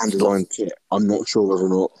a fan design kit. I'm not sure whether or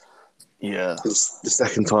not. Yeah. It's the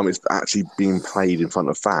second time it's actually being played in front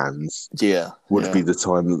of fans. Yeah. Would be the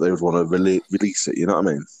time that they would want to release it. You know what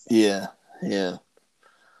I mean? Yeah. I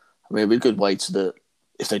mean, it'd be a good way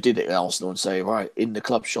if they did it at Arsenal and say, right, in the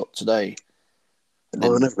club shop today. And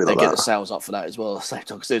then they get the sales up for that as well at the same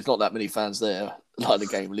time because there's not that many fans there. Like the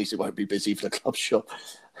game, at least it won't be busy for the club shop.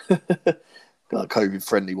 Like COVID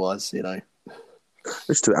friendly wise, you know.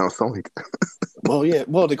 Let's do it outside. Well, yeah.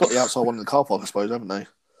 Well, they got the outside one in the car park, I suppose, haven't they?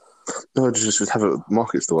 No, just have a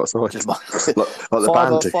market store outside. like the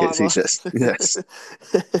band tickets, he just yes.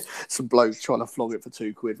 Some blokes trying to flog it for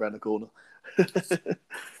 £2 round the corner.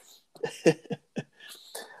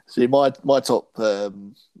 See, my top,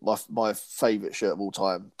 my favourite shirt of all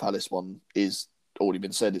time, Palace one, is already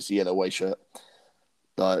been said. It's the yellow away shirt,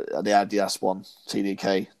 the Adidas one,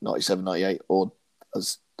 TDK 97-98, or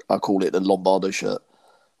as I call it, the Lombardo shirt.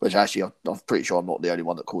 Which actually, I'm pretty sure I'm not the only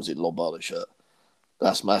one that calls it Lombardo shirt.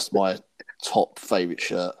 That's my top favourite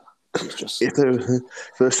shirt. It's just If they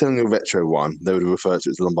were selling a retro one, they would refer to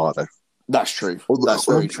it as Lombardo. that's true. Although, That's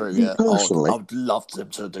very true. me Yeah, personally, I'd love them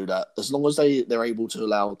to do that as long as they're able to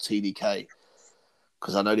allow TDK,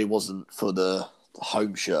 because I know they wasn't for the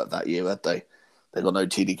home shirt that year, had they? They got no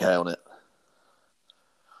TDK on it.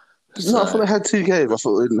 no, I thought they had 2K. I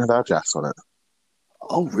thought they didn't have Adidas on it.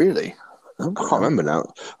 Oh, really? I can't remember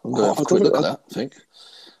now. I'm going to have a quick look at that, I think.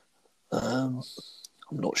 I'm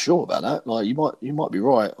not sure about that. Like you might be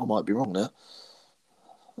right. I might be wrong there.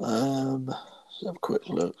 Let's have a quick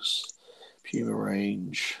look. Puma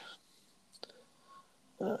range,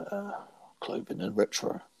 clothing and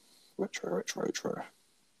retro.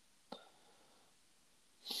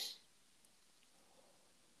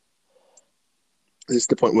 This is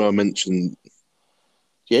the point where I mentioned.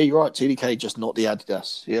 Yeah, you're right. TDK, just not the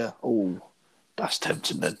Adidas. Yeah. Oh, that's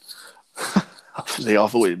tempting then. See, I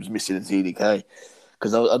thought it was missing a TDK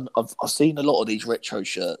because I've seen a lot of these retro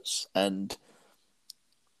shirts and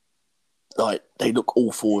like they look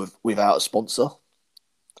awful without a sponsor.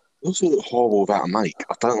 They also look horrible without a make.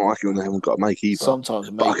 I don't like it when they haven't got a make either. Sometimes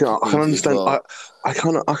a make, but I can understand. Well. I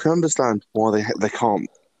can understand why they can't.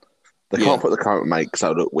 They can't put the current make because that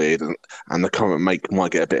would look weird, and the current make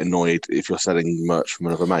might get a bit annoyed if you're selling merch from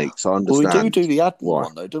another make. So I understand. Well, we do the Admiral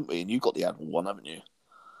one though, don't we? And you got the Admiral one, haven't you?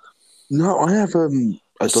 No, I have a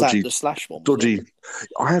dodgy, the Slash one. Dodgy.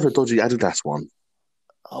 I have a dodgy Adidas one.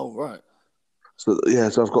 Oh right. So yeah,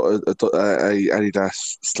 so I've got a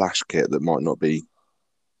Adidas Slash kit that might not be.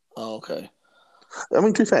 Oh okay. I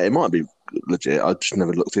mean, to be fair, it might be legit. I just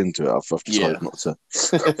never looked into it. I've decided not to.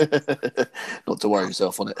 Not to worry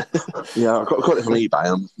yourself on it. Yeah, I got it from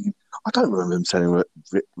eBay. I don't remember them selling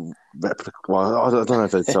replica. Well, I don't know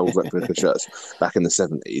if they sold replica shirts back in the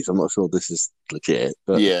 70s. I'm not sure this is legit.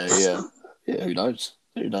 But yeah. Who knows?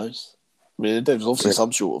 I mean, there was obviously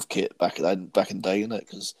some sort of kit back in the day, isn't it?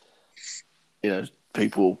 Because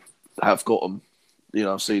people have got them.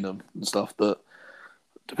 I've seen them and stuff, but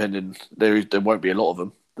depending, there won't be a lot of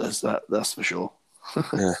them. That's for sure.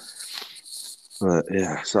 Yeah.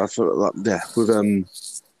 Yeah. So I feel like with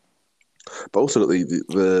but also got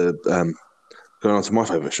the going on to my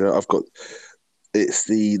favourite shirt. I've got it's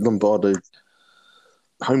the Lombardo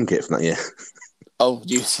home kit from that year. Oh,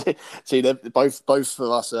 you see them both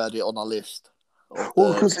of us had it on our list.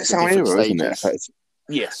 Well, because it's our era, isn't it?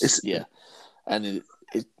 Yes, yeah, and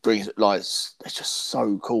it brings it's just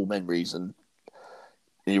so cool memories, and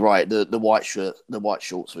you're right. The white shirt, the white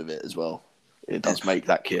shorts with it as well. It does make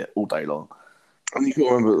that kit all day long. And you got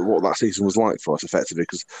to remember what that season was like for us, effectively,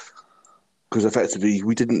 because effectively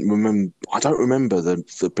we didn't remember. I don't remember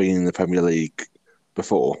the being in the Premier League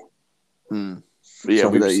before. But yeah, so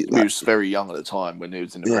we was very young at the time when he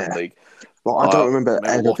was in the Premier League. Well, I don't remember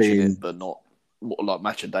ever being, but not like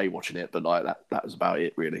match a day watching it. But like that was about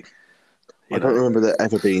it, really. I don't remember there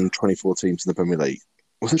ever being 24 teams in the Premier League.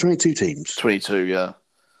 Was there 22 teams? 22, yeah.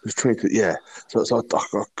 It was 22, yeah. So I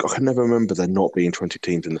can never remember there not being 20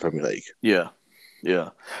 teams in the Premier League. Yeah.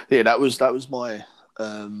 That was my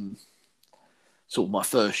sort of my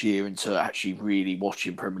first year into actually really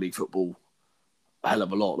watching Premier League football a hell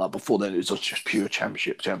of a lot. Like before then, it was just pure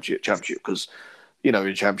championship. Because in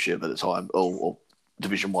Championship at the time or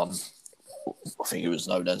Division 1, I think it was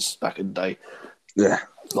known as back in the day. Yeah,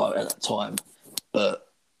 like at that time. But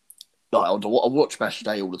like I watch Match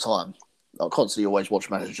Today all the time. I constantly always watch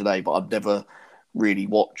Match Today, but I'd never really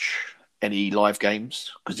watch any live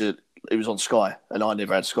games because it was on Sky, and I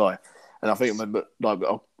never had Sky. And I remember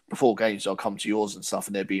before games, I'll come to yours and stuff,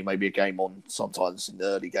 and there'd be maybe a game on sometimes in the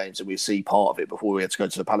early games, and we'd see part of it before we had to go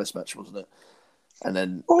to the Palace match, wasn't it? And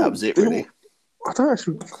then that was it, really. I don't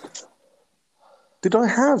actually. Did I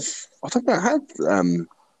have? I don't think I had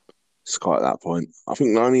Sky at that point. I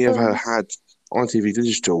think I only ever had ITV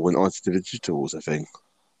Digital when ITV Digital was a thing.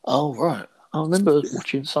 Oh right, I remember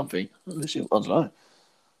watching something. I don't know.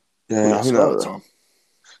 Yeah, I think that time.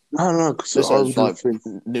 No, because I was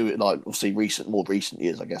knew it obviously more recent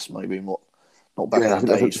years, I guess maybe not back in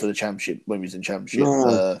the days for the Championship when we was in Championship.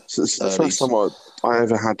 No. So the first time I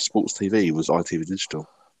ever had sports TV was ITV Digital.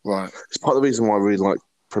 Right. It's part of the reason why I really like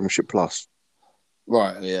Premiership Plus.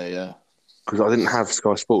 Right. Yeah. Because I didn't have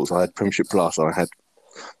Sky Sports, I had Premiership Plus, and I had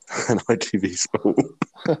an ITV Sport.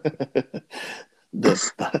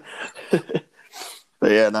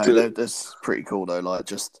 But yeah, no, that's pretty cool though.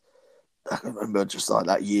 Like, I can remember just like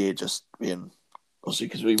that year, just being obviously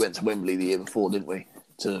because we went to Wembley the year before, didn't we?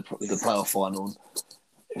 To the playoff final. And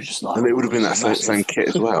it was just like, and it would have been that same kit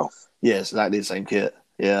as well. Yeah, exactly the same kit.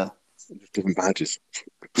 Yeah. Just different badges.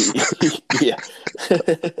 Yeah.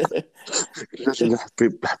 Imagine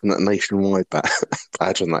having that nationwide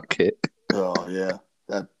badge on that kit. Oh yeah.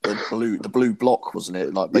 The blue block, wasn't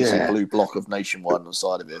it? Like basically Yeah. blue block of Nationwide on the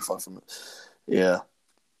side of it. If I from, yeah.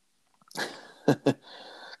 Because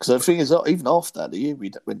the thing is, even after that, the year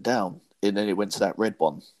we went down, and then it went to that red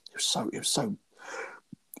one. It was so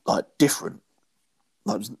like different.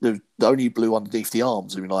 Like the only blue underneath the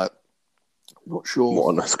arms. I mean, like, I'm not sure What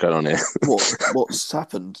on earth's going on here? what's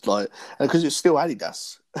happened. Like, because it's still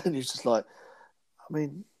Adidas, and it's just like, I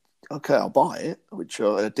mean, okay, I'll buy it, which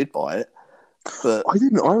I did buy it, but I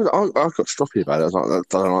didn't. I got stroppy about it. I was like, I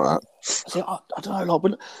don't like that. I don't know.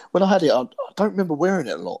 Like when I had it, I don't remember wearing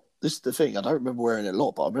it a lot. This is the thing. I don't remember wearing it a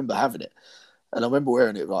lot, but I remember having it. And I remember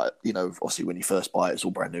wearing it, like, you know, obviously when you first buy it, it's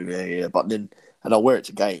all brand new, yeah. But then, and I wear it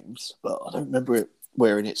to games, but I don't remember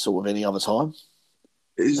wearing it sort of any other time.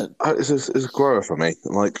 It's a grower for me.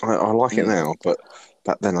 Like I like it now, but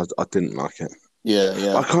back then I didn't like it.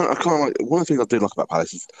 Yeah. I can't like one of the things I do like about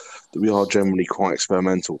Palace is that we are generally quite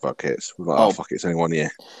experimental with our kits. We're like, oh fuck, it's only 1 year.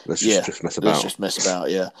 Let's just mess about. Let's just mess about,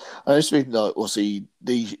 yeah. And it's been like, obviously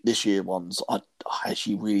this year ones, I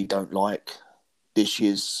actually really don't like this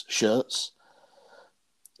year's shirts.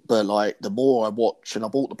 But like the more I watch, and I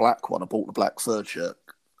bought the black one, I bought the black third shirt.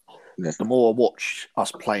 Yeah. The more I watch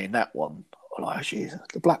us playing that one, I'm like, actually,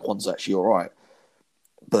 the black one's actually all right.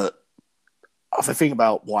 But I think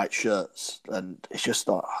about white shirts, and it's just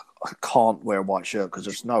like I can't wear a white shirt because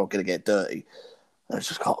there's no I'm going to get dirty. And it's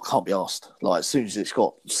just can't be asked. Like as soon as it's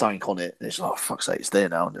got something on it, it's like, oh, fuck's sake, it's there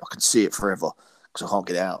now, and I can see it forever because I can't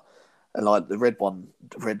get it out. And like the red one,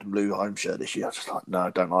 the red and blue home shirt this year, I was just like, no, I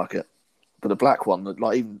don't like it. But the black one,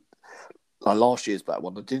 like even like last year's black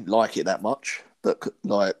one, I didn't like it that much. But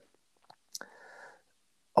like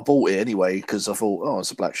I bought it anyway because I thought, oh,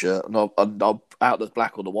 it's a black shirt, and I out the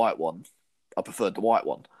black or the white one, I preferred the white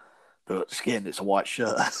one. But again, it's a white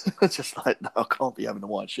shirt. It's just like, no, I can't be having a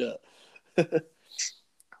white shirt.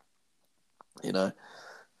 You know.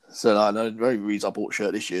 So like, the very reason I bought a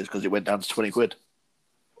shirt this year is because it went down to 20 quid.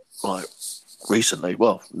 Like recently,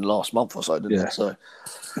 well, last month or so, didn't it? So,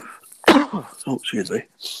 oh, excuse me.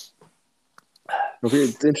 It'll be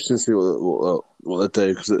interesting to see what they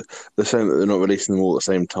do because they're saying that they're not releasing them all at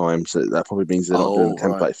the same time, so that probably means they're not doing the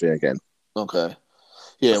template thing again. Okay.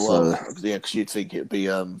 Yeah, well, yeah, because you'd think it'd be.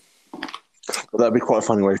 That'd be quite a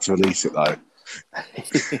funny way to release it, though.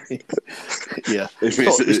 Yeah, it's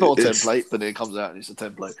not a template, but it comes out and it's a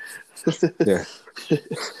template. Yeah.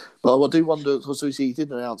 But I do wonder because he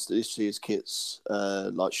did announce that this year's kits,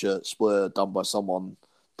 like shirts, were done by someone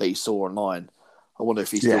that he saw online. I wonder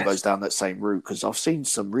if he still goes down that same route because I've seen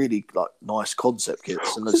some really like nice concept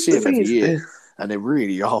kits and I see them every year, and they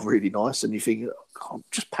really are really nice. And you think, oh,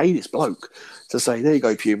 just pay this bloke to say, there you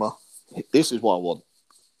go, Puma, this is what I want.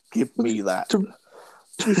 Give me that. To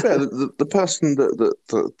be fair, the person that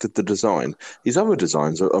did the design, his other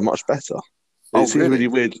designs are much better. It seems really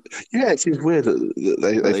weird. Yeah, it seems weird that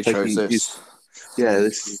they've taken this.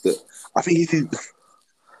 This is the. I think it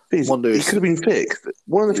could have been fixed.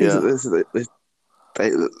 One of the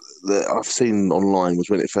things that I've seen online was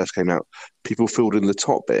when it first came out, people filled in the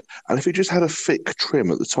top bit, and if it just had a thick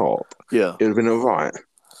trim at the top, it would have been alright.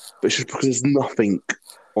 But it's just because there's nothing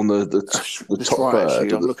on the top bird.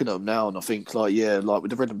 Actually, I'm looking at them now, and I think like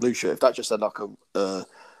with the red and blue shirt, if that just had like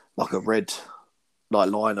a red like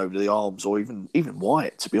line over the arms, or even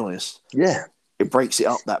white, to be honest, it breaks it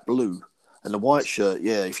up that blue. And the white shirt,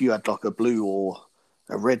 if you had like a blue or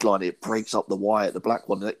a red line, it breaks up the white. The black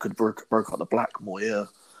one, it could broke up the black more. Yeah,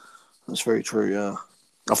 that's very true. Yeah,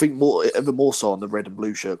 I think even more so on the red and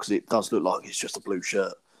blue shirt because it does look like it's just a blue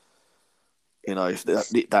shirt. You know, if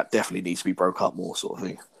that definitely needs to be broke up more, sort of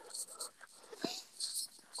thing.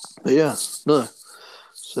 But yeah, no.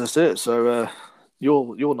 So that's it. So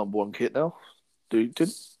your number one kit now. No, we did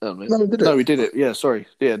it. No, we did it. Yeah, sorry.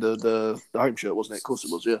 Yeah, the home shirt, wasn't it? Of course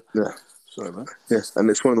it was. Yeah. Yeah. Sorry, man. Yes, and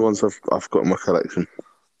it's one of the ones I've got in my collection.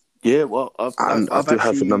 Yeah, well, I do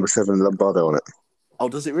have the number 7 Lombardo on it. Oh,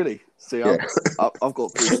 does it really? See, I've got Paul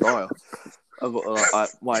Style. I've got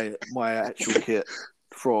my actual kit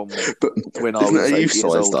from when I was 8 years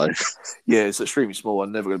old. Though? Yeah, it's extremely small.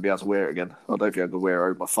 I'm never going to be able to wear it again. I don't think I'm going to wear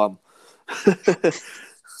it over my thumb.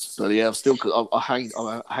 But yeah, I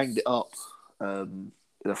hanged it up in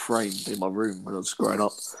a frame in my room when I was growing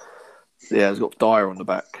up. Yeah, it's got Dyer on the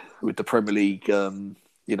back with the Premier League,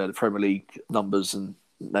 the Premier League numbers and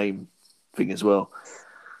name thing as well.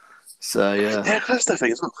 So yeah, that's the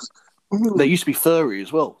thing. They used to be furry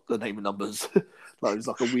as well. The name and numbers, like it was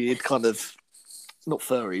like a weird kind of, not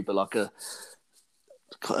furry, but like a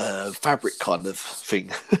fabric kind of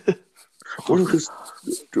thing. Well, because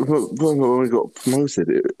when we got promoted,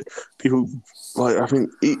 people like I think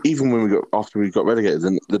even when we got after we got relegated,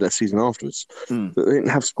 the next season afterwards, they didn't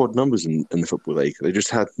have squad numbers in the football league. They just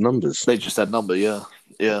had numbers. They just had number, yeah.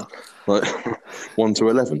 Like 1 to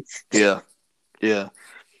 11. Yeah.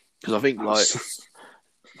 Because I think like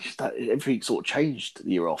everything sort of changed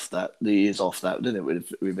the years off that, didn't it?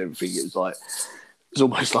 With everything, it was like it's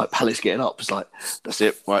almost like Palace getting up. It's like that's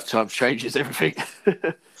it, right? Time changes everything.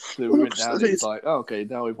 So we went down. It's like, oh, okay,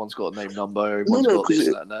 now everyone's got a name number. Everyone's got this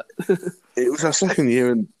and that. It was our second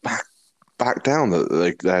year and back down that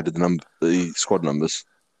they added the squad numbers.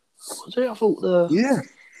 Was it? I thought the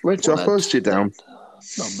red so one our first year down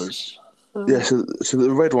numbers. Yeah, so the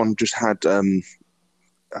red one just had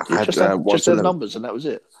just had numbers and that was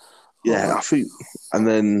it. Yeah, I think, and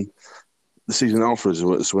then the season afterwards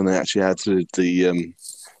was when they actually added the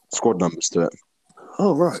squad numbers to it.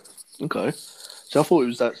 Oh right, okay. So I thought it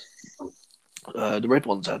was that the red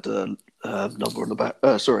ones had the number on the back.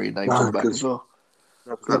 Names on the back as well.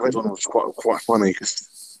 That red one was quite funny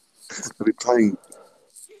because they've been playing.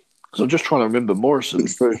 Because I'm just trying to remember Morrison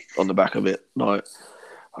on the back of it. Like,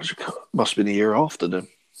 must have been a year after then.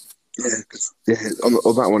 Yeah, on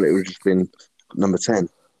that one it would have just been number 10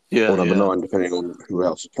 or number 9, depending on who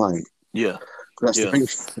else was playing. Yeah, that's the thing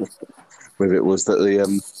with it was that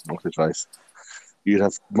what's his face? You'd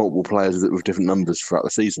have multiple players with different numbers throughout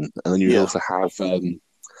the season, and then you'd also have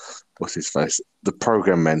what's his face? The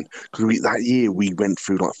program men. Because that year we went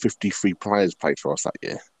through like 53 players played for us that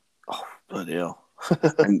year. Oh, bloody hell!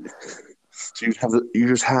 And so you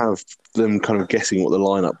just have them kind of guessing what the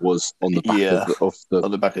lineup was on the back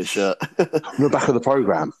on the back of the shirt, on the back of the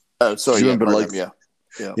program. Oh, sorry, you remember program,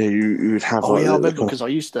 you would have. Oh, I remember because I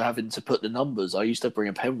used to having to put the numbers. I used to bring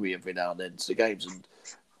a pen with me every now and then to the games and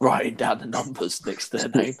writing down the numbers next to their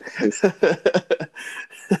name.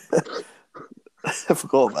 I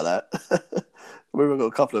forgot about that. We've got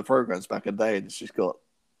a couple of programs back in the day, and it's just got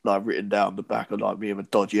like written down the back of like me with a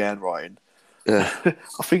dodgy handwriting. Yeah,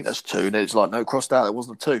 I think that's 2. And it's like no, crossed out. It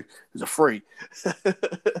wasn't a 2. It was a 3.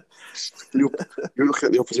 you look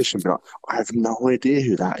at the opposition, and be like, I have no idea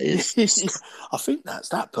who that is. I think that's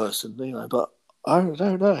that person, but I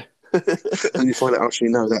don't know. And you find out actually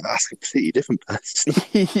no, that's a completely different person.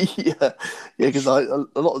 Because a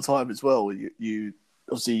lot of the time as well, you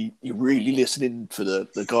obviously you're really listening for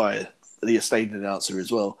the guy, the estate announcer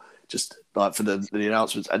as well, just like for the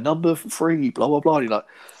announcements. And number 3, blah blah blah. And you're like,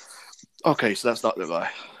 okay, so that's not the guy.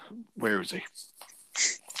 Where is he?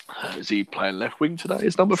 Is he playing left wing today?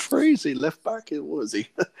 Is number 3? Is he left back? What is he?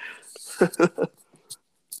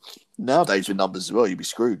 Nowadays with numbers as well, you'd be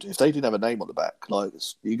screwed. If they didn't have a name on the back, like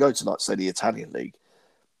you go to like say the Italian league,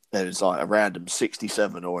 and it's like a random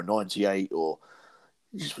 67 or a 98 or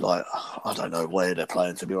just like I don't know where they're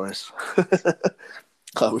playing, to be honest.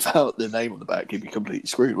 Without the name on the back, you'd be completely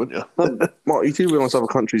screwed, wouldn't you? Mark, you do realise other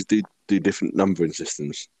countries do different numbering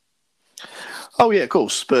systems. Oh yeah, of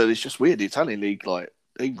course, but it's just weird. The Italian league, like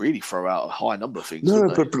they really throw out a high number of things. No,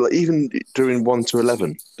 but like, even during 1 to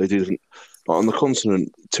 11, they do different. Like on the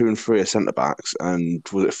continent, 2 and 3 are centre backs, and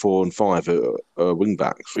was it 4 and 5 are wing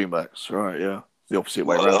backs? Wing backs, right? Yeah, the opposite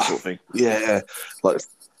way around, sort of thing. Yeah, like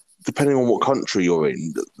depending on what country you're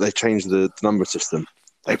in, they change the number system.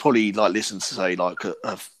 They probably like listen to say like like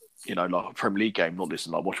a Premier League game, not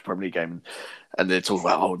listen like watch a Premier League game, and they're talking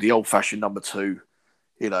about the old fashioned number 2.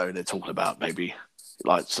 They're talking about maybe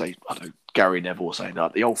like say I don't know Gary Neville saying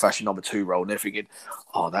that the old fashioned number 2 role, and they're thinking,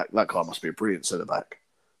 that guy must be a brilliant centre back.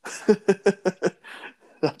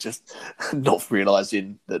 Just not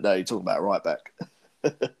realising that you're talking about right back.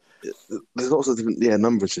 There's lots of different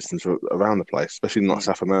number systems around the place, especially in like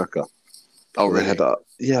South America. Oh really?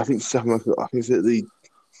 I think South America. I think the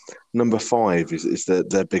number 5 is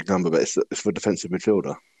their big number, but it's for defensive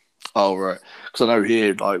midfielder. Oh right, because I know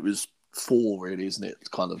here like it was 4 really, isn't it? It's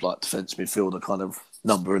kind of like defensive midfielder kind of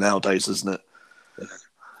number nowadays, isn't it?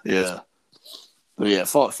 Yeah. But yeah,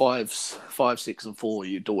 5, 6, and 4.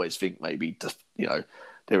 You'd always think maybe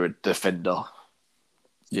they're a defender,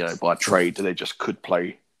 by trade. They just could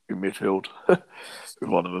play in midfield with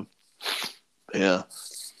one of them. Yeah.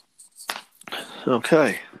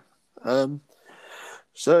 Okay.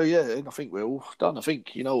 So yeah, I think we're all done. I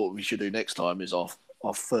think what we should do next time is our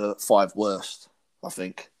 5 worst. I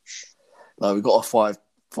think. We've got our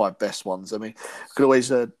 5 best ones. I mean, could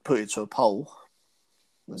always put it to a poll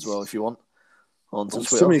as well if you want. Onto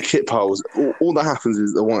Twitter. So many kit polls. All that happens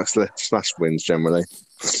is the white slash wins generally.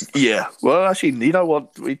 Yeah. Well, actually, you know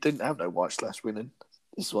what? We didn't have no white slash winning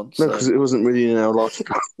this one. No, because it wasn't really in our life.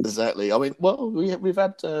 Exactly. I mean, we've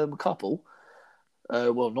had a couple.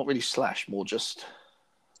 Well, not really slash, more just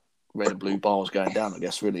red and blue bars going down, I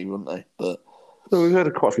guess, really, wouldn't they? But So we've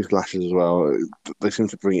had quite a few slashes as well. They seem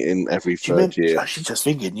to bring it in every do you third remember? year. Actually, just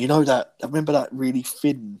thinking, I remember that really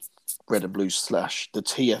thin red and blue slash, the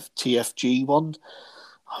TFG one.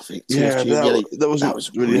 I think Yeah, TFG, yeah, that wasn't that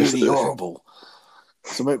was really. really horrible.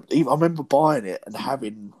 So I remember buying it and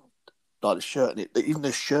having like the shirt, and even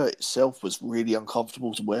the shirt itself was really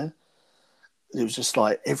uncomfortable to wear. It was just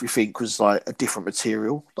like everything was like a different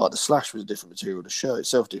material. Like the slash was a different material, the shirt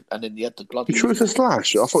itself did, and then you had the You bloody. sure it's a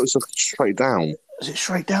slash? I thought it was a straight down. Was it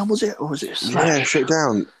straight down? Was it, or was it a slash? Yeah, straight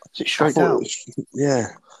down. Was it I straight thought it down? was. Yeah,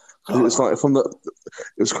 'cause it's like from the.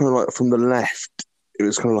 It was kind of like from the left. It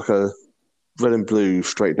was kind of like a red and blue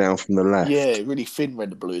straight down from the Yeah, left. really thin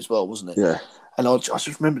red and blue as well, wasn't it? Yeah, And I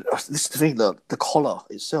just remember this is the thing, the collar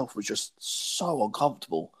itself was just so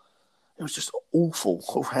uncomfortable. It was just awful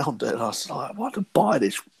around it. And I was like, why did I buy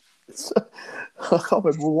this? I can't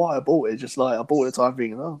remember why I bought it. Just like I bought it at the time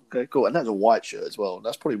thinking, oh, okay, cool. And that's a white shirt as well. And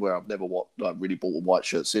that's probably where I've never really bought a white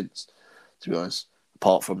shirt since, to be honest.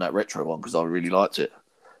 Apart from that retro one because I really liked it.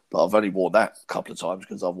 But I've only worn that a couple of times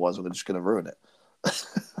because otherwise I'm just going to ruin it.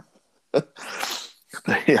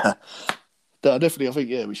 But yeah. No, definitely, I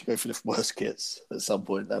think, we should go for the worst kits at some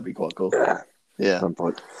point. That'd be quite cool. Yeah. some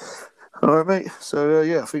point. All right, mate. So,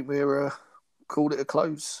 I think we're called it a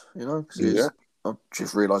close, because I've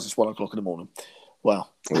just realised it's 1 o'clock in the morning. Wow.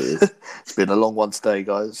 It's been a long one today,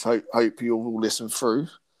 guys. Hope you all listen through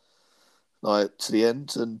to the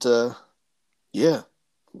end. And, I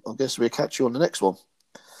guess we'll catch you on the next one.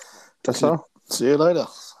 That's all. See you later.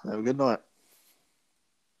 Have a good night.